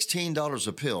than $16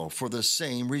 a pill for the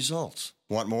same results.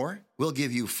 Want more? We'll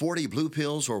give you 40 blue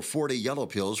pills or 40 yellow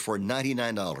pills for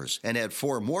 $99 and add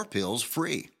 4 more pills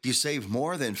free. You save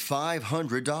more than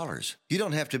 $500. You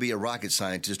don't have to be a rocket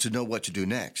scientist to know what to do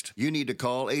next. You need to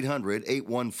call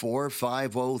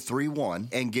 800-814-5031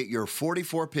 and get your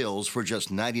 44 pills for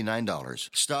just $99.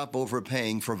 Stop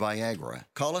overpaying for Viagra.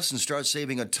 Call us and start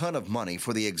saving a ton of money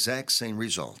for the exact same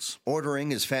results.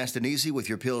 Ordering is fast and easy with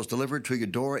your pills delivered to your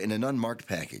door in an unmarked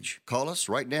package. Call us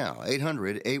right now,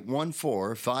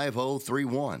 800-814-5031.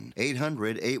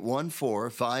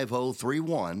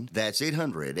 800-814-5031. That's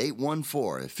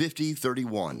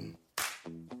 800-814-5031.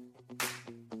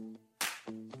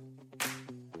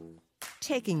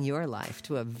 Taking your life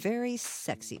to a very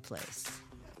sexy place.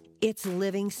 It's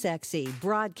Living Sexy,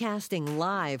 broadcasting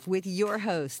live with your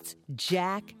hosts,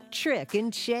 Jack, Trick,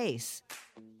 and Chase.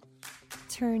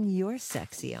 Turn your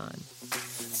sexy on.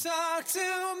 Talk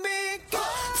to me,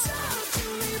 talk to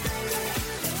me, baby.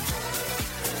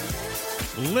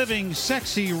 Living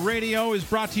Sexy Radio is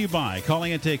brought to you by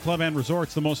Caliente Club and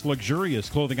Resorts, the most luxurious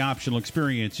clothing optional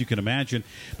experience you can imagine.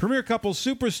 Premier Couples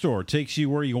Superstore takes you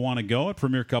where you want to go at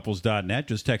premiercouples.net.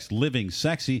 Just text Living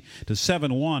Sexy to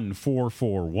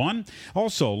 71441.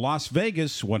 Also, Las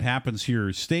Vegas, what happens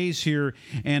here stays here,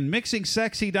 and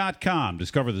MixingSexy.com.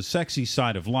 Discover the sexy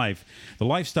side of life, the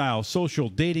lifestyle social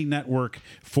dating network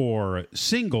for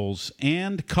singles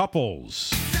and couples.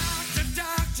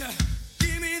 Doctor,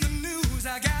 give me the news.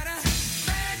 I got a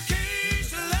bad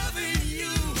case of loving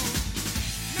you.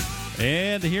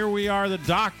 And here we are. The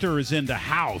doctor is in the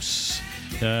house.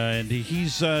 And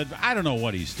he's, I don't know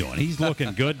what he's doing. He's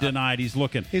looking good tonight. He's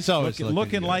always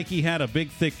looking good. like he had a big,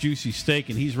 thick, juicy steak,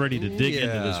 and he's ready to dig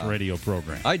into this radio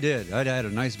program. I did. I had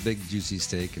a nice big juicy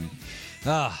steak and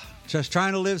just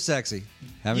trying to live sexy.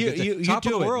 Having the top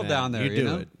of the world down there. You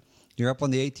know? It. You're up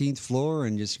on the 18th floor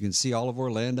and you can see all of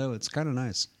Orlando. It's kind of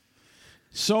nice.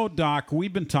 So, Doc,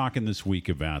 we've been talking this week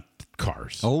about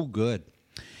cars. Oh, good.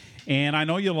 And I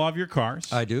know you love your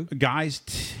cars. I do. Guys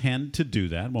tend to do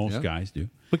that. Most guys do.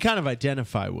 We kind of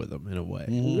identify with them in a way.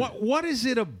 What is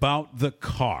it about the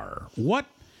car? What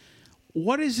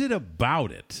is it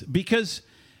about it? Because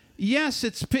Yes,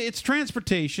 it's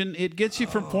transportation. It gets you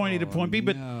from point A to point B,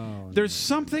 but there's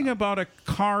something about a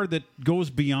car that goes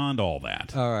beyond all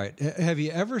that. All right. Have you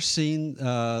ever seen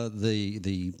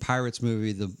the Pirates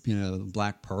movie, the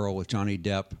Black Pearl with Johnny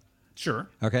Depp? Sure.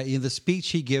 Okay. The speech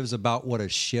he gives about what a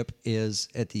ship is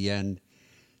at the end,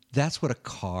 that's what a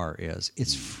car is.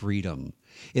 It's freedom.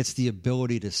 It's the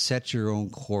ability to set your own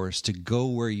course, to go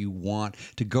where you want,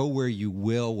 to go where you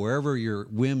will, wherever your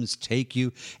whims take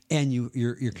you, and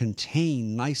you're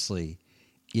contained nicely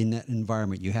in that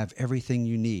environment. You have everything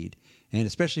you need, and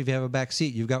especially if you have a back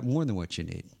seat, you've got more than what you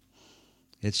need.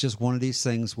 It's just one of these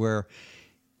things where,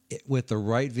 with the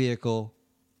right vehicle,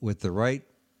 with the right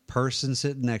person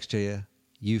sitting next to you,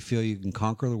 you feel you can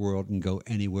conquer the world and go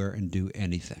anywhere and do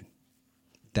anything.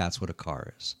 That's what a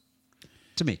car is,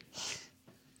 to me.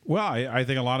 Well, I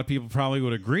think a lot of people probably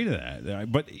would agree to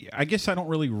that. But I guess I don't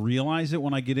really realize it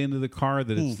when I get into the car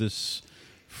that it's this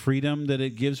freedom that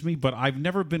it gives me. But I've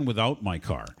never been without my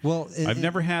car. Well, I've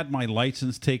never had my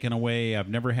license taken away. I've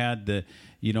never had the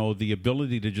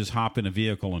ability to just hop in a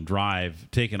vehicle and drive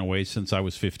taken away since I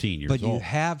was 15 years old. But you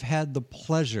have had the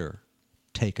pleasure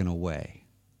taken away.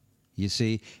 You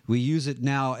see, we use it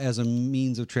now as a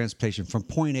means of transportation from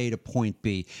point A to point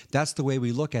B. That's the way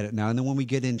we look at it now. And then when we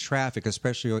get in traffic,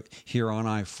 especially here on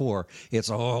I-4, it's,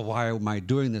 why am I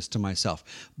doing this to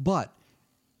myself? But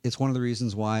it's one of the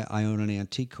reasons why I own an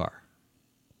antique car.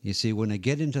 You see, when I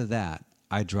get into that,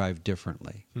 I drive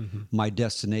differently. Mm-hmm. My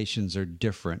destinations are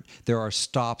different. There are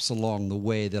stops along the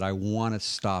way that I want to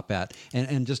stop at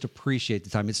and just appreciate the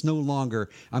time. It's no longer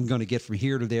I'm going to get from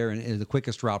here to there in the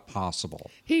quickest route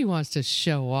possible. He wants to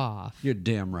show off. You're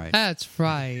damn right. That's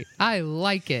right. I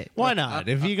like it. Why not?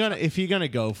 If you're gonna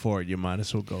go for it, you might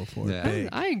as well go for it. Big.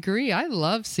 I agree. I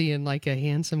love seeing like a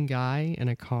handsome guy in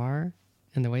a car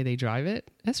and the way they drive it.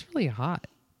 That's really hot.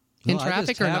 In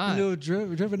traffic or not? I just happened to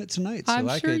have driven it tonight, so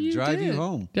I could drive you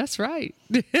home. That's right.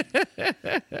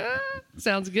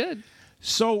 Sounds good.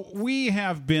 So we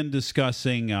have been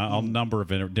discussing a number of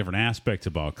different aspects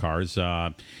about cars.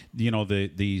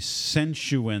 The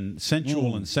sensual and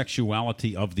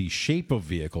sexuality of the shape of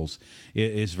vehicles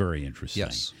is very interesting.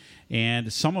 Yes.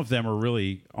 And some of them are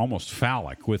really almost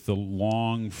phallic with the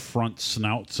long front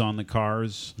snouts on the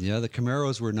cars. Yeah, the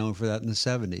Camaros were known for that in the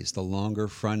 70s. The longer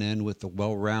front end with the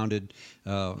well-rounded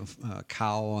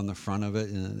cowl on the front of it.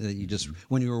 And you just,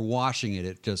 when you were washing it,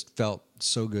 it just felt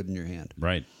so good in your hand.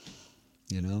 Right.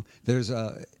 You know, there's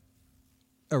a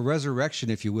resurrection,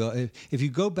 if you will. If you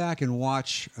go back and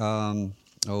watch, let's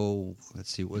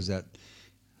see, what was that?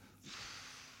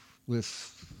 With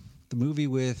the movie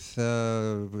with,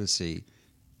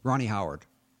 Ronnie Howard.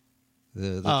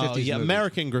 The 50s movie.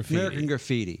 American Graffiti. American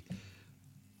Graffiti.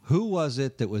 Who was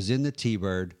it that was in the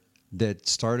T-Bird that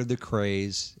started the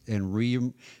craze and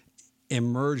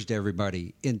re-emerged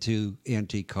everybody into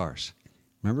antique cars?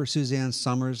 Remember Suzanne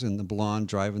Summers and the blonde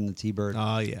driving the T-Bird?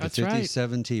 Oh, yeah. That's the right.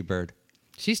 57 T-Bird.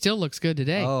 She still looks good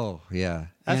today. Oh, yeah.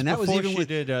 That's before was even she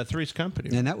did Three's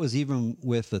Company. And that was even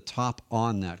with the top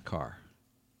on that car.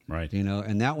 Right. You know,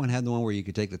 and that one had the one where you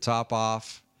could take the top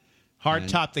off. Hard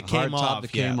top that came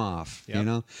off. You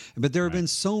know. But there have been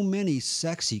so many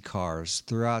sexy cars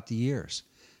throughout the years.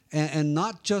 And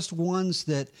not just ones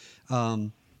that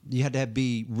you had to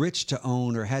be rich to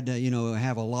own or had to,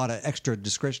 have a lot of extra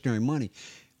discretionary money.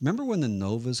 Remember when the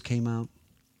Novas came out?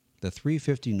 The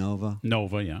 350 Nova?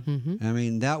 Nova, yeah. Mm-hmm. I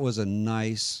mean, that was a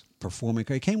nice performing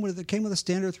car. It came with a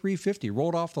standard 350,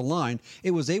 rolled off the line.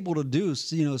 It was able to do,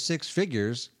 six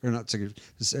figures, or not six,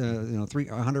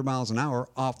 100 miles an hour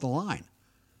off the line.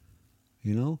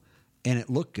 And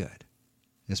it looked good.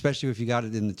 Especially if you got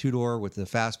it in the two-door with the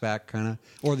fastback kind of,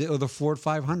 or the Ford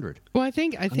 500. Well, I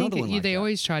think they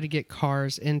always try to get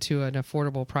cars into an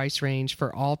affordable price range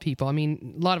for all people. I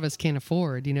mean, a lot of us can't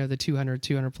afford, the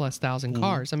 200 plus thousand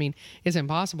cars. I mean, it's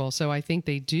impossible. So I think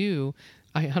they do,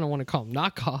 I don't want to call them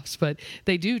knockoffs, but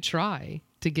they do try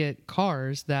to get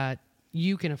cars that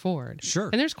you can afford. Sure.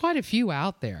 And there's quite a few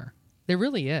out there. There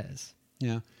really is.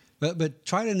 Yeah. But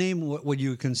try to name what would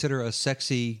you consider a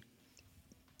sexy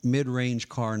mid-range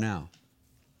car now.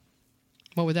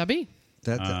 What would that be?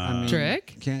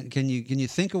 Trick? Can you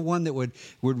think of one that would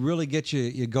really get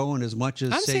you going as much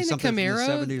as say something from the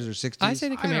 70s or 60s? I say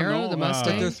the Camaro, the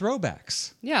Mustang. But they're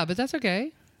throwbacks. Yeah, but that's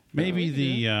okay. Maybe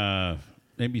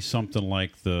maybe something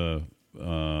like the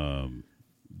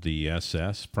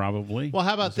SS probably. Well,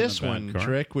 how about this one,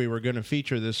 Trick? We were going to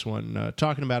feature this one,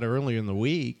 talking about it earlier in the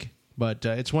week, but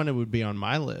it's one that would be on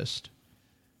my list.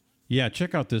 Yeah,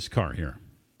 check out this car here.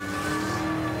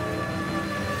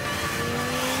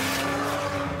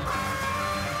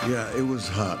 Yeah, it was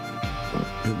hot.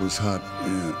 It was hot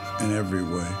in every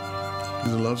way.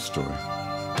 is a love story.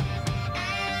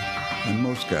 And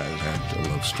most guys have a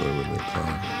love story with their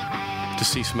car. To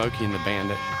see Smokey and the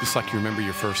Bandit, it's like you remember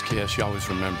your first kiss. You always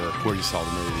remember where you saw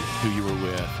the movie, who you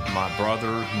were with. My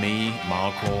brother, me, my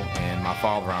uncle, and my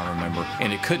father, I remember.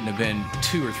 And it couldn't have been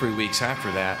 2 or 3 weeks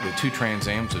after that, the 2 Trans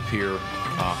Ams appear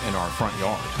in our front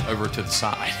yard, over to the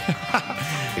side.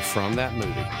 From that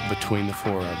movie, between the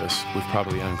 4 of us, we've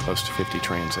probably owned close to 50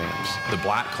 Trans Ams. The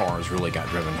black cars really got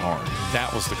driven hard.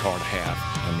 That was the car to have.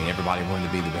 I mean, everybody wanted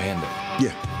to be the Bandit.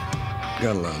 Yeah,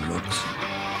 got a lot of looks.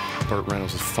 Burt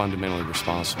Reynolds is fundamentally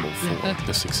responsible for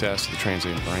the success of the Trans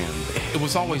Am brand. It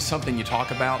was always something you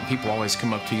talk about, and people always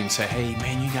come up to you and say, hey,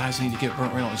 man, you guys need to get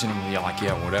Burt Reynolds. And you're like,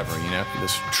 yeah, whatever, you know.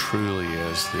 This truly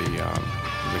is the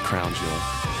crown jewel.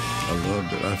 I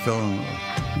loved it. I fell in love.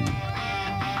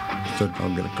 Said,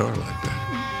 I'll get a car like that.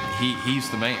 He's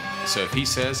the man. So if he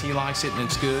says he likes it and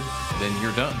it's good, then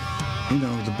you're done. You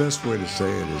know, the best way to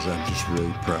say it is I'm just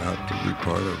really proud to be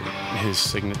part of it. His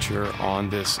signature on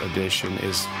this edition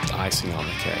is icing on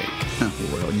the cake.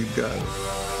 Well, you got it.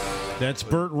 That's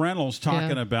Burt Reynolds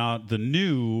talking about the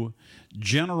new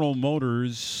General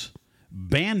Motors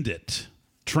Bandit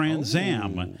Trans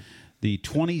Am, the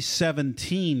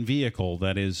 2017 vehicle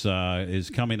that is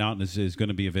coming out and is going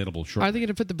to be available shortly. Are they going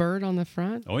to put the bird on the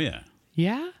front? Oh, yeah.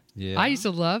 Yeah? Yeah. I used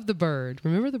to love the bird.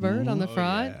 Remember the bird on the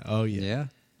front? Yeah. Oh, yeah. Yeah.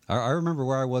 I remember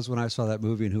where I was when I saw that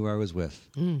movie and who I was with.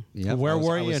 Yep. Where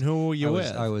were you and who were you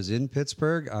with? I was in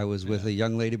Pittsburgh. I was with a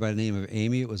young lady by the name of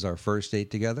Amy. It was our first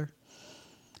date together.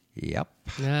 Yep.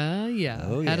 Yeah.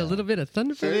 Had a little bit of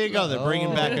Thunderbird. So there you go. They're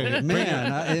bringing back a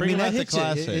man. I mean, back that the hits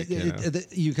classic.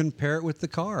 you can pair it with the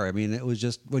car. I mean, it was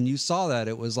just when you saw that,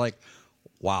 it was like,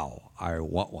 wow, I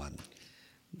want one.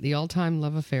 The all-time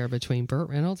love affair between Burt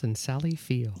Reynolds and Sally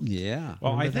Field. Yeah.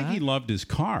 Well, Remember I think that? he loved his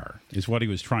car, is what he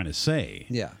was trying to say.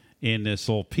 Yeah. In this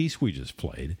little piece we just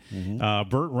played,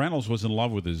 Burt Reynolds was in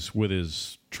love with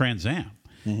his Trans Am.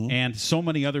 And so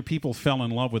many other people fell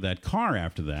in love with that car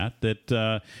after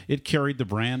that it carried the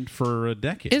brand for a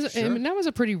decade. I mean, that was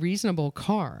a pretty reasonable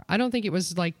car. I don't think it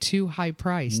was like too high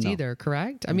priced either,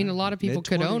 correct? I mean, a lot of people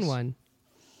could own one.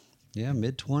 Yeah,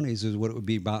 mid-20s is what it would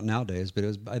be about nowadays, but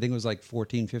I think it was like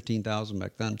 15,000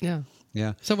 back then. Yeah.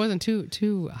 Yeah. So it wasn't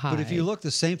too high. But if you look, the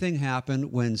same thing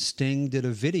happened when Sting did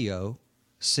a video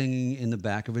singing in the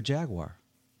back of a Jaguar.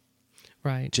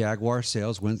 Right. Jaguar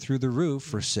sales went through the roof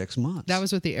for 6 months. That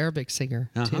was with the Arabic singer,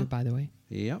 too, by the way.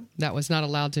 Yep. That was not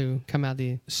allowed to come out of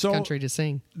the country to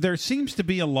sing. There seems to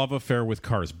be a love affair with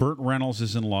cars. Burt Reynolds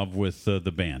is in love with the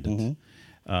Bandit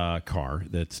car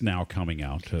that's now coming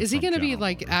out. Is he going to be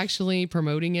like actually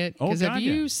promoting it? Because have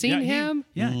you seen him?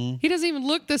 Yeah. He doesn't even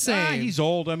look the same. He's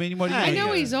old. I mean, I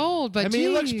know he's old, but I mean, he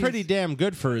looks pretty damn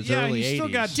good for his early 80s. He's still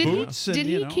got Did boots.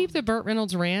 he keep the Burt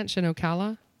Reynolds Ranch in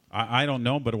Ocala? I don't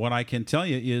know, but what I can tell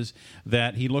you is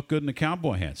that he looked good in a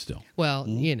cowboy hat still. Well,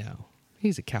 you know,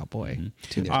 he's a cowboy.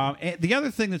 And the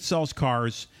other thing that sells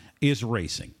cars is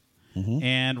racing.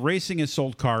 And racing has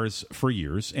sold cars for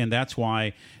years, and that's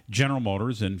why General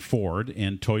Motors and Ford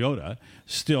and Toyota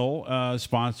still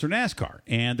sponsor NASCAR.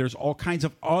 And there's all kinds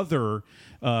of other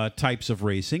types of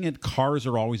racing, and cars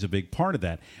are always a big part of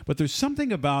that. But there's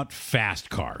something about fast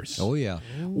cars. Oh, yeah.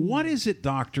 What is it,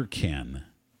 Dr. Ken,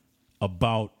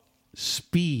 about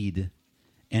speed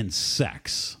and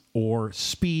sex, or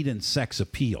speed and sex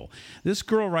appeal? This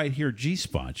girl right here,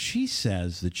 G-Spot, she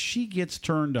says that she gets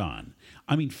turned on.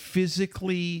 I mean,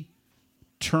 physically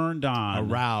turned on.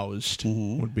 Aroused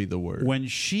would be the word. When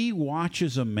she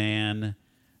watches a man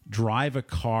drive a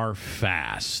car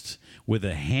fast with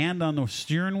a hand on the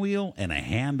steering wheel and a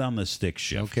hand on the stick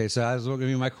shift. Okay, so that was going to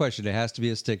be my question. It has to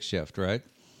be a stick shift, right?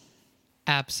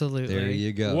 Absolutely. There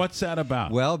you go. What's that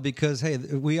about? Well, because, hey,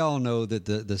 we all know that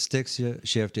the stick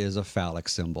shift is a phallic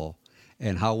symbol.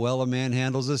 And how well a man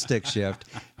handles a stick shift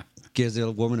gives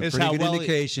a woman a It's pretty how good well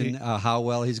indication how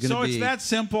well he's going to be. So it's that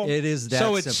simple? It is that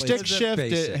so simple. it's stick shift,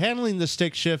 basic. handling the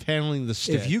stick shift, handling the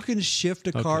stick. If you can shift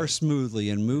a car smoothly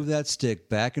and move that stick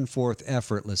back and forth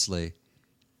effortlessly,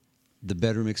 the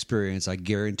bedroom experience, I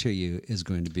guarantee you, is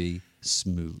going to be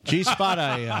smooth. G-Spot,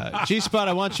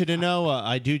 I want you to know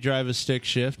I do drive a stick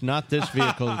shift. Not this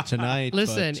vehicle tonight.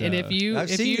 Listen, but, and if I've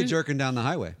seen you jerking down the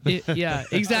highway. Yeah,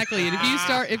 exactly. And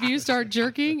if you start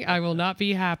jerking, I will not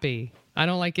be happy. I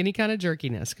don't like any kind of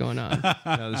jerkiness going on.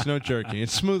 No, there's no jerking.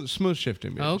 It's smooth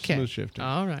shifting. Baby. Okay. Smooth shifting.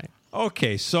 All right.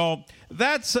 Okay, so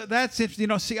that's if you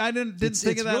know. See, I didn't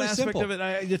think of that really aspect simple. of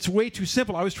it. It's way too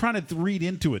simple. I was trying to read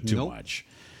into it too much.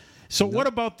 So what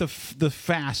about the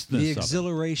fastness? The of it?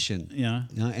 exhilaration. Yeah.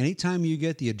 Anytime you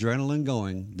get the adrenaline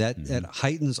going, that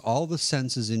heightens all the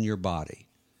senses in your body.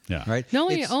 Yeah. Right? No,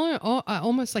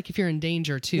 almost like if you're in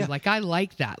danger, too. Yeah. Like, I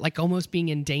like that. Like, almost being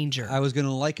in danger. I was going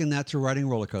to liken that to riding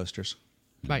roller coasters.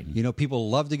 Right. You know, people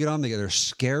love to get on them. They're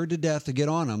scared to death to get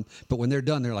on them. But when they're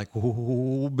done, they're like,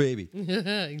 oh, baby.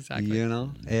 Exactly. You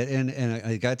know? And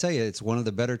I got to tell you, it's one of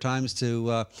the better times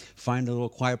to find a little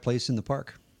quiet place in the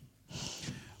park.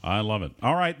 I love it.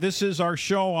 All right, this is our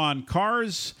show on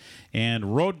cars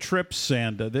and road trips,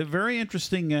 and the very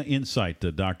interesting insight,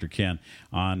 Dr. Ken,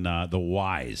 on the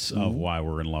whys of why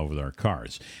we're in love with our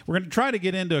cars. We're going to try to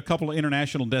get into a couple of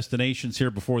international destinations here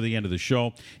before the end of the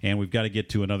show, and we've got to get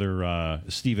to another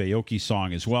Steve Aoki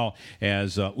song as well.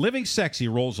 As Living Sexy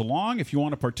rolls along, if you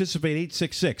want to participate,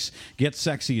 866 Get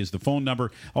Sexy is the phone number.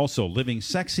 Also, Living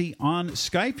Sexy on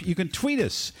Skype. You can tweet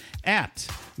us at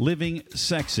Living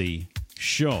Sexy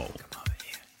Show.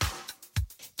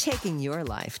 Taking your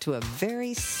life to a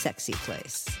very sexy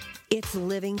place. It's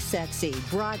Living Sexy,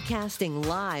 broadcasting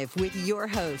live with your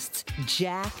hosts,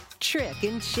 Jack, Trick,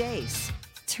 and Chase.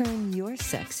 Turn your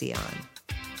sexy on.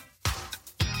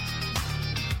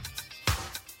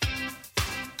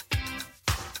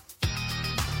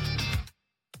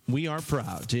 We are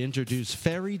proud to introduce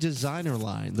Fairy Designer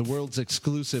Line, the world's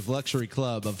exclusive luxury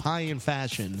club of high-end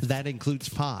fashion that includes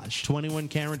Posh,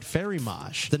 21-karat Fairy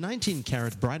Mosh, the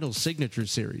 19-karat Bridal Signature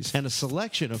Series, and a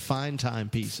selection of fine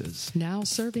timepieces. Now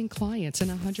serving clients in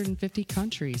 150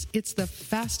 countries. It's the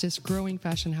fastest growing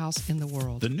fashion house in the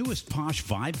world. The newest Posh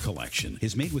Vibe collection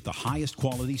is made with the highest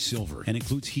quality silver and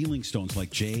includes healing stones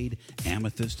like jade,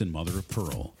 amethyst, and mother of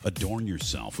pearl. Adorn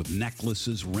yourself with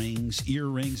necklaces, rings,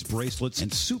 earrings, bracelets,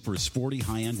 and super sporty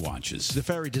high-end watches. The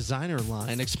Fairy Designer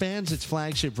Line expands its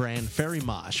flagship brand Fairy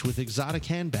Mosh with exotic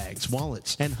handbags,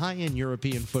 wallets, and high-end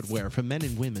European footwear for men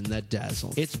and women that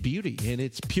dazzle. It's beauty in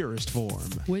its purest form.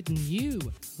 Wouldn't you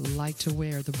like to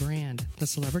wear the brand the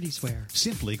celebrities wear?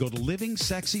 Simply go to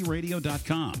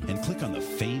livingsexyradio.com and click on the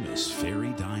famous Fairy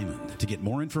Diamond to get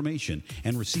more information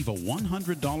and receive a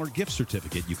 $100 gift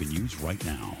certificate you can use right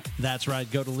now. That's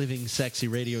right. Go to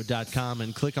livingsexyradio.com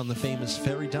and click on the famous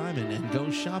Fairy Diamond and go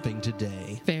shopping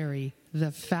today. Fairy, the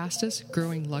fastest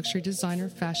growing luxury designer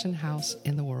fashion house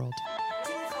in the world.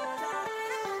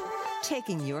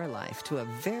 Taking your life to a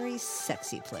very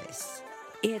sexy place.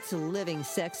 It's Living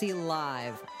Sexy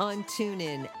Live on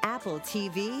TuneIn, Apple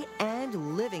TV, and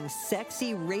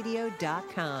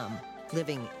livingsexyradio.com.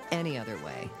 Living any other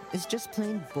way is just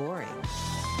plain boring.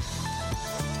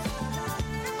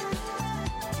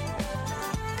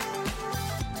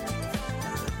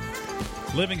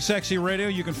 Living Sexy Radio,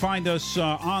 you can find us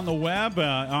on the web,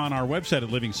 on our website at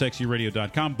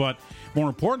livingsexyradio.com, but more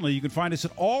importantly, you can find us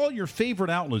at all your favorite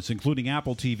outlets, including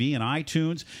Apple TV and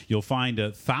iTunes. You'll find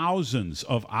thousands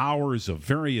of hours of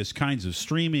various kinds of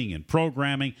streaming and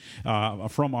programming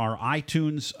from our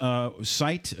iTunes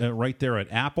site right there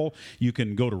at Apple. You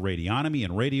can go to Radionomy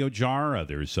and Radio Jar.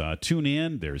 There's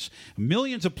TuneIn. There's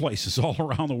millions of places all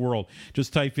around the world.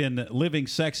 Just type in Living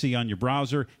Sexy on your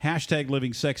browser, hashtag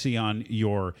Living Sexy on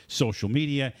your social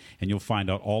media, and you'll find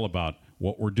out all about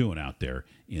what we're doing out there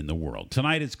in the world.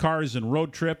 Tonight it's cars and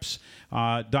road trips.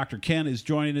 Dr. Ken is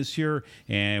joining us here,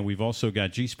 and we've also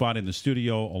got G-Spot in the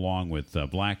studio along with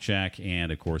Blackjack,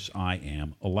 and of course I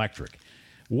Am Electric.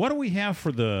 What do we have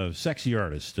for the sexy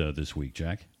artist this week,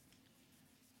 Jack?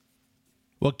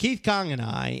 Well, Keith Kong and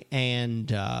I and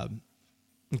a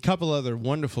couple other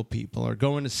wonderful people are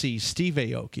going to see Steve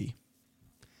Aoki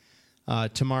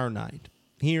tomorrow night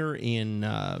here in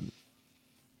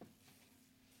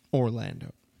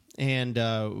Orlando. And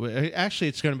actually,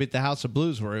 it's going to be at the House of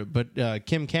Blues, but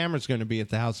Kim Cameron's going to be at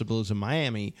the House of Blues in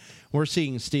Miami. We're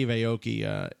seeing Steve Aoki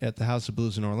at the House of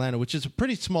Blues in Orlando, which is a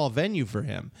pretty small venue for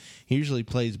him. He usually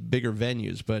plays bigger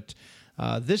venues, but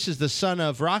this is the son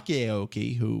of Rocky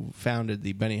Aoki, who founded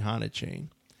the Benihana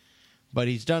chain. But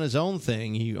he's done his own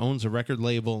thing. He owns a record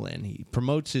label, and he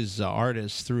promotes his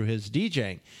artists through his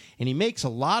DJing. And he makes a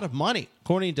lot of money.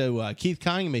 According to Keith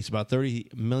Kong, he makes about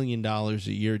 $30 million a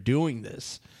year doing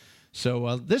this.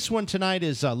 So this one tonight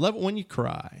is Love It When You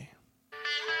Cry.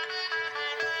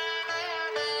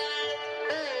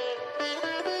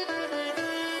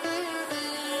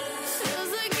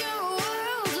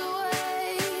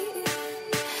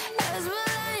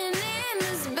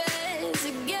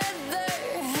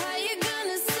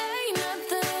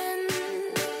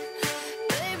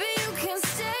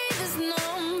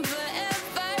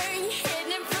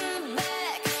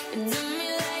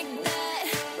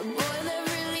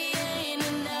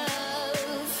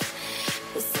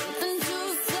 So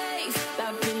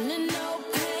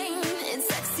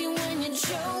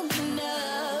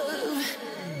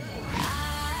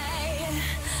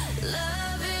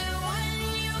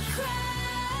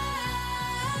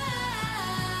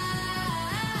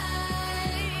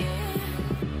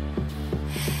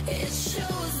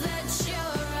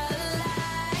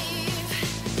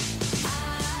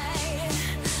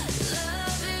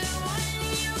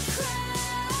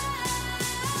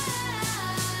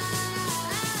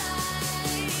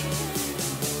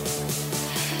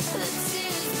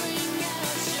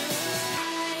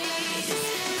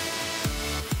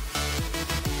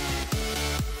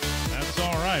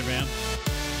right, man.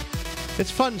 It's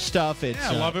fun stuff. It's,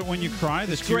 I love it when you cry.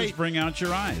 The it's tears great. bring out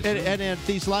your eyes. And at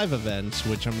these live events,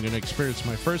 which I'm going to experience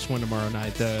my first one tomorrow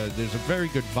night, there's a very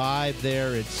good vibe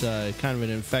there. It's kind of an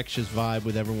infectious vibe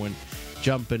with everyone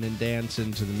jumping and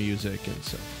dancing to the music, and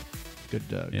so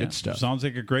good stuff. Sounds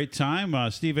like a great time.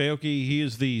 Steve Aoki, he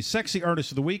is the Sexy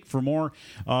Artist of the Week. For more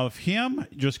of him,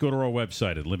 just go to our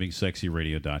website at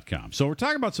livingsexyradio.com. So we're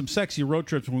talking about some sexy road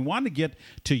trips, and we wanted to get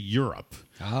to Europe.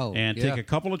 And take a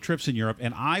couple of trips in Europe.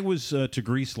 And I was to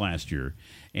Greece last year,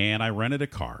 and I rented a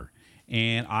car,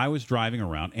 and I was driving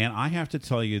around. And I have to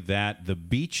tell you that the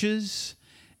beaches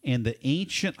and the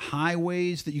ancient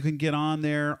highways that you can get on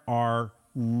there are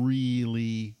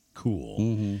really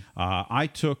cool. I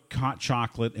took hot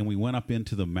chocolate, and we went up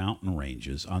into the mountain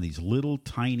ranges on these little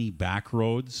tiny back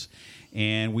roads.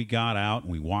 And we got out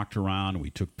and we walked around and we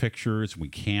took pictures. And we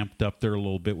camped up there a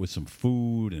little bit with some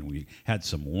food and we had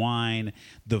some wine.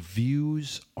 The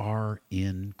views are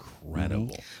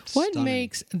incredible. What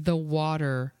makes the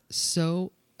water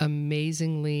so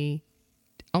amazingly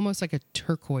almost like a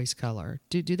turquoise color?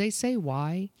 Do they say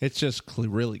why? It's just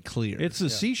really clear. It's the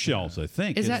seashells, I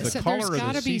think. Is it's that the color there's of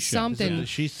got the to be seashells. something?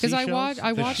 Because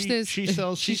I watched this. She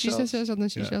sells on the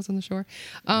seashells on the shore.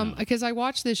 Because I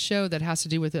watched this show that has to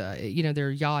do with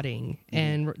their yachting,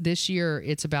 and this year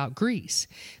it's about Greece.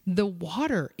 The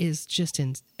water is just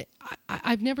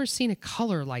I've never seen a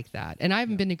color like that, and I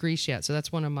haven't been to Greece yet, so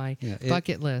that's one of my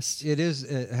bucket lists. It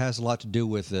has a lot to do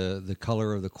with the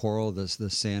color of the coral, the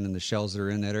sand, and the shells that are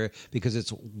in that area. Because it's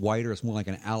whiter, it's more like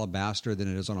an alabaster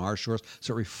than it is on our shores,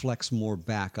 so it reflects more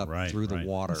back up through the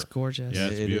water. It's gorgeous. Yeah,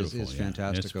 it's beautiful. It's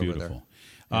fantastic it's over there.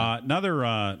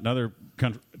 Another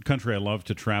country I love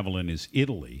to travel in is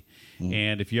Italy.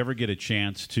 And if you ever get a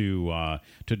chance to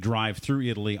drive through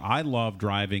Italy, I love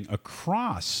driving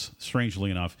across,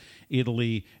 strangely enough,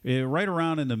 Italy, right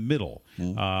around in the middle.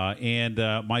 And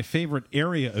my favorite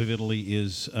area of Italy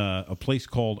is a place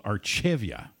called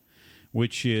Arcevia,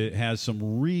 which has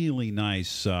some really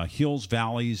nice hills,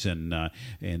 valleys, and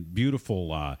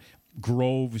beautiful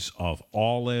groves of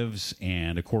olives,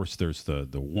 and of course there's the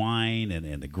wine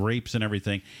and the grapes and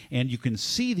everything, and you can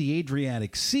see the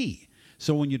Adriatic Sea.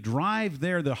 So when you drive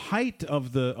there, the height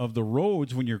of the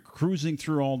roads, when you're cruising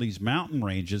through all these mountain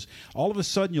ranges, all of a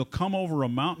sudden you'll come over a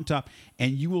mountaintop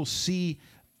and you will see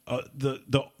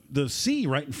the sea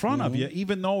right in front of you,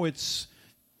 even though it's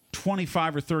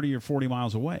 25 or 30 or 40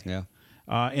 miles away. Yeah.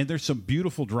 And there's some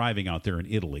beautiful driving out there in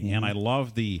Italy. And I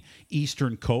love the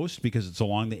eastern coast because it's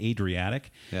along the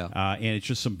Adriatic. Yeah. And it's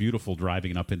just some beautiful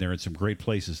driving up in there and some great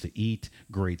places to eat,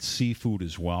 great seafood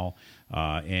as well.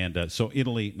 So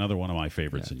Italy, another one of my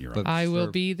favorites in Europe. I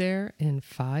will be there in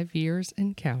 5 years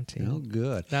and counting. Oh,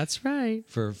 good. That's right.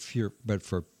 For To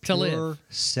pure, live.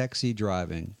 sexy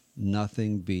driving,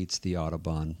 nothing beats the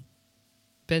Autobahn.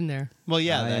 Been there. Well,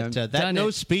 yeah, that no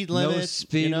speed limit. No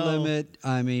speed limit.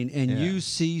 I mean, and Yeah. you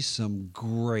see some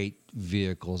great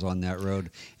vehicles on that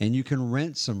road, and you can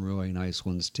rent some really nice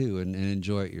ones too, and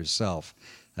enjoy it yourself.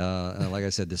 Like I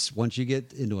said, once you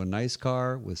get into a nice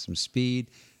car with some speed,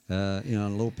 a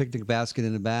little picnic basket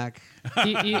in the back.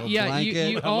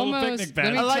 You almost.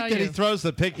 Let me I like tell that he you. throws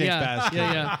the picnic basket.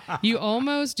 Yeah. You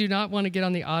almost do not want to get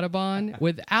on the Autobahn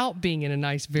without being in a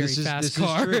nice, very fast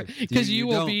car, because you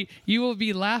will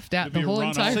be laughed at the whole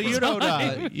entire So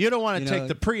time. you don't want to take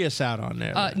the Prius out on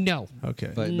there. No.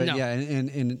 Okay. But No. yeah,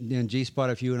 and G-Spot,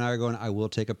 if you and I are going, I will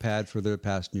take a pad for the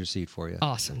passenger seat for you.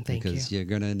 Awesome, thank you. Because you're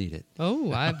gonna need it.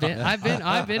 Oh, I've been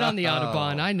on the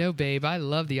Autobahn. I know, babe. I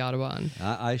love the Autobahn.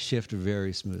 I shift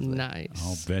very smoothly. Nice.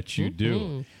 I'll bet you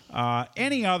do.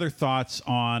 Any other thoughts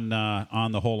on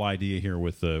the whole idea here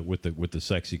with the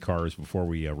sexy cars before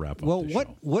we wrap up? Well, the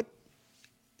what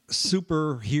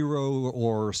superhero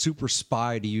or super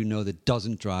spy do you know that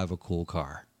doesn't drive a cool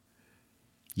car?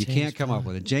 You can't come up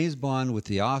with it. James Bond with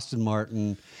the Austin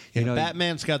Martin.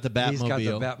 Batman's got the Batmobile. He's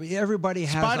got the Everybody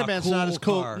has Spider-Man's a cool not as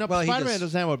cool. car. No, Well, Spider-Man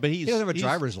doesn't have one, but he doesn't have a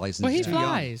driver's license. Well, he He's too young.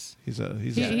 flies. He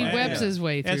webs his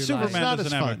way through And Superman life.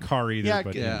 doesn't have a car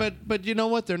either. Yeah, but you know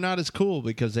what? They're not as cool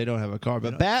because they don't have a car.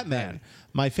 But Batman,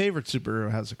 my favorite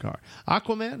superhero, has a car.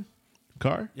 Aquaman,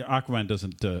 car? Yeah, Aquaman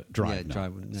doesn't drive. Yeah,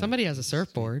 no. Somebody has a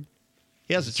surfboard.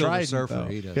 He has a Silver Trident. Surfer, though.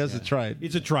 he does, He has a yeah. Trident.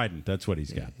 It's a Trident. That's what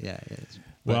he's got. Yeah.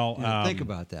 Well, think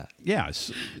about that.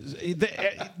 Yes,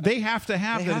 they have to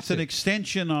have They that. have It's an to.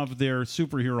 extension of their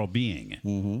superhero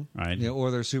being, right? Yeah,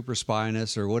 or their super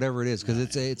spyness or whatever it is,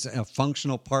 because it's a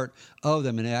functional part of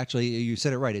them. And actually, you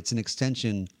said it right. It's an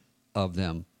extension of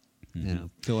them.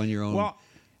 Fill in your own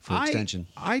extension.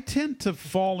 I tend to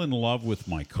fall in love with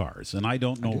my cars, and I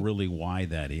don't know really why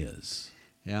that is.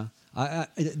 Yeah.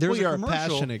 There's you're a a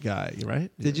commercial. passionate guy,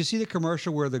 right? Did you see the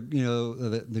commercial where the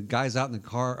guy's out in the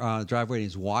car driveway and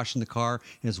he's washing the car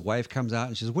and his wife comes out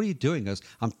and she says, "What are you doing?" He goes,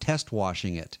 "I'm test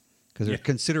washing it." Because they're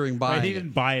considering buying Right, he it.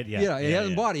 didn't buy it yet. Yeah, he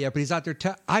hasn't bought it yet, but he's out there.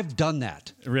 I've done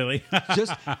that. Really?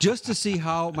 just to see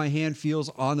how my hand feels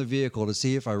on the vehicle, to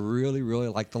see if I really, really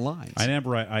like the lines. I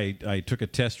remember I took a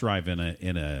test drive in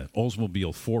a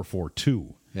Oldsmobile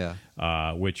 442.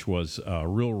 Yeah. Which was a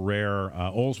real rare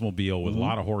Oldsmobile with a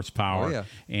lot of horsepower. Oh, yeah.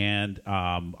 And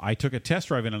I took a test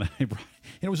drive in and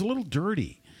it was a little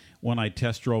dirty when I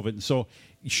test drove it. And so,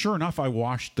 sure enough, I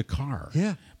washed the car.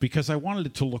 Yeah. Because I wanted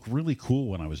it to look really cool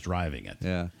when I was driving it.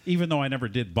 Yeah. Even though I never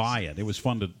did buy it. It was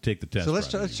fun to take the test So let's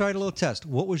drive. try a little test.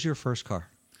 What was your first car?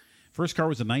 First car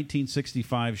was a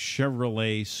 1965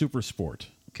 Chevrolet Super Sport.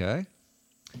 Okay.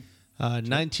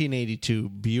 1982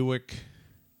 Buick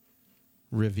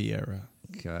Riviera.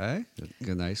 Okay.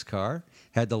 A nice car.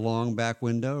 Had the long back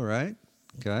window, right?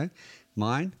 Okay.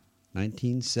 Mine,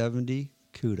 1970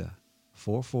 Cuda.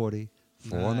 440,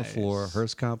 4 on the floor,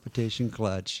 Hearst competition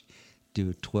clutch.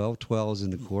 Do 12/12s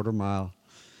in the quarter mile.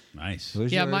 Nice.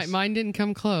 Yeah, mine didn't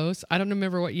come close. I don't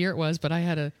remember what year it was, but I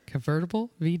had a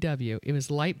convertible VW. It was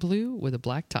light blue with a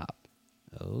black top.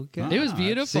 Okay. It was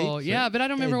beautiful. Yeah, but I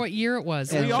don't remember what year it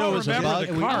was. We all remember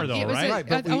the car, though, It was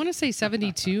right? I want to say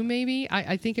 72, maybe.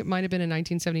 I think it might have been a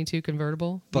 1972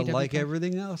 convertible. But VW like car.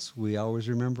 everything else, we always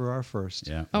remember our first.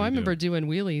 Yeah. Oh, I we remember do. doing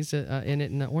wheelies in it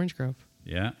in Orange Grove.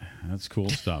 Yeah, that's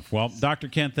cool stuff. Well, Dr.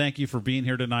 Ken, thank you for being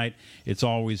here tonight. It's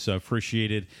always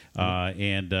appreciated.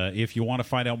 And if you want to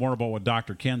find out more about what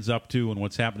Dr. Ken's up to and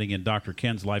what's happening in Dr.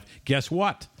 Ken's life, guess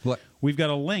what? What? We've got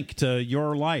a link to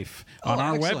your life on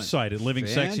our excellent. website at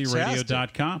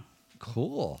livingsexyradio.com.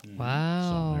 Cool.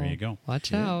 Wow. So there you go.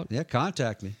 Watch out. Yeah,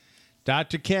 contact me.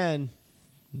 Dr. Ken,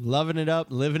 loving it up,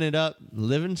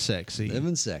 living sexy.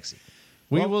 Living sexy.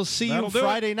 We Well, will see you that'll do it.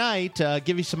 Friday night.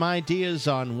 Give you some ideas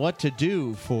on what to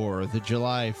do for the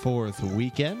July 4th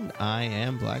weekend. I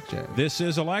am Blackjack. This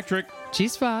is Electric,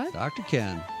 G-Spot. Dr.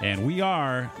 Ken. and we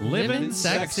are Living Living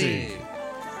Sexy. Sexy.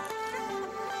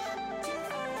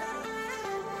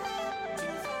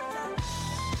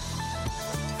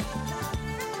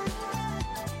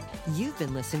 You've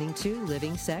been listening to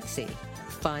Living Sexy.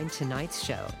 Find tonight's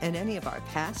show and any of our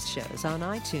past shows on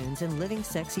iTunes and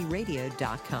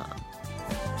livingsexyradio.com.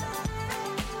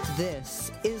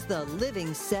 This is the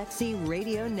Living Sexy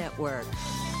Radio Network.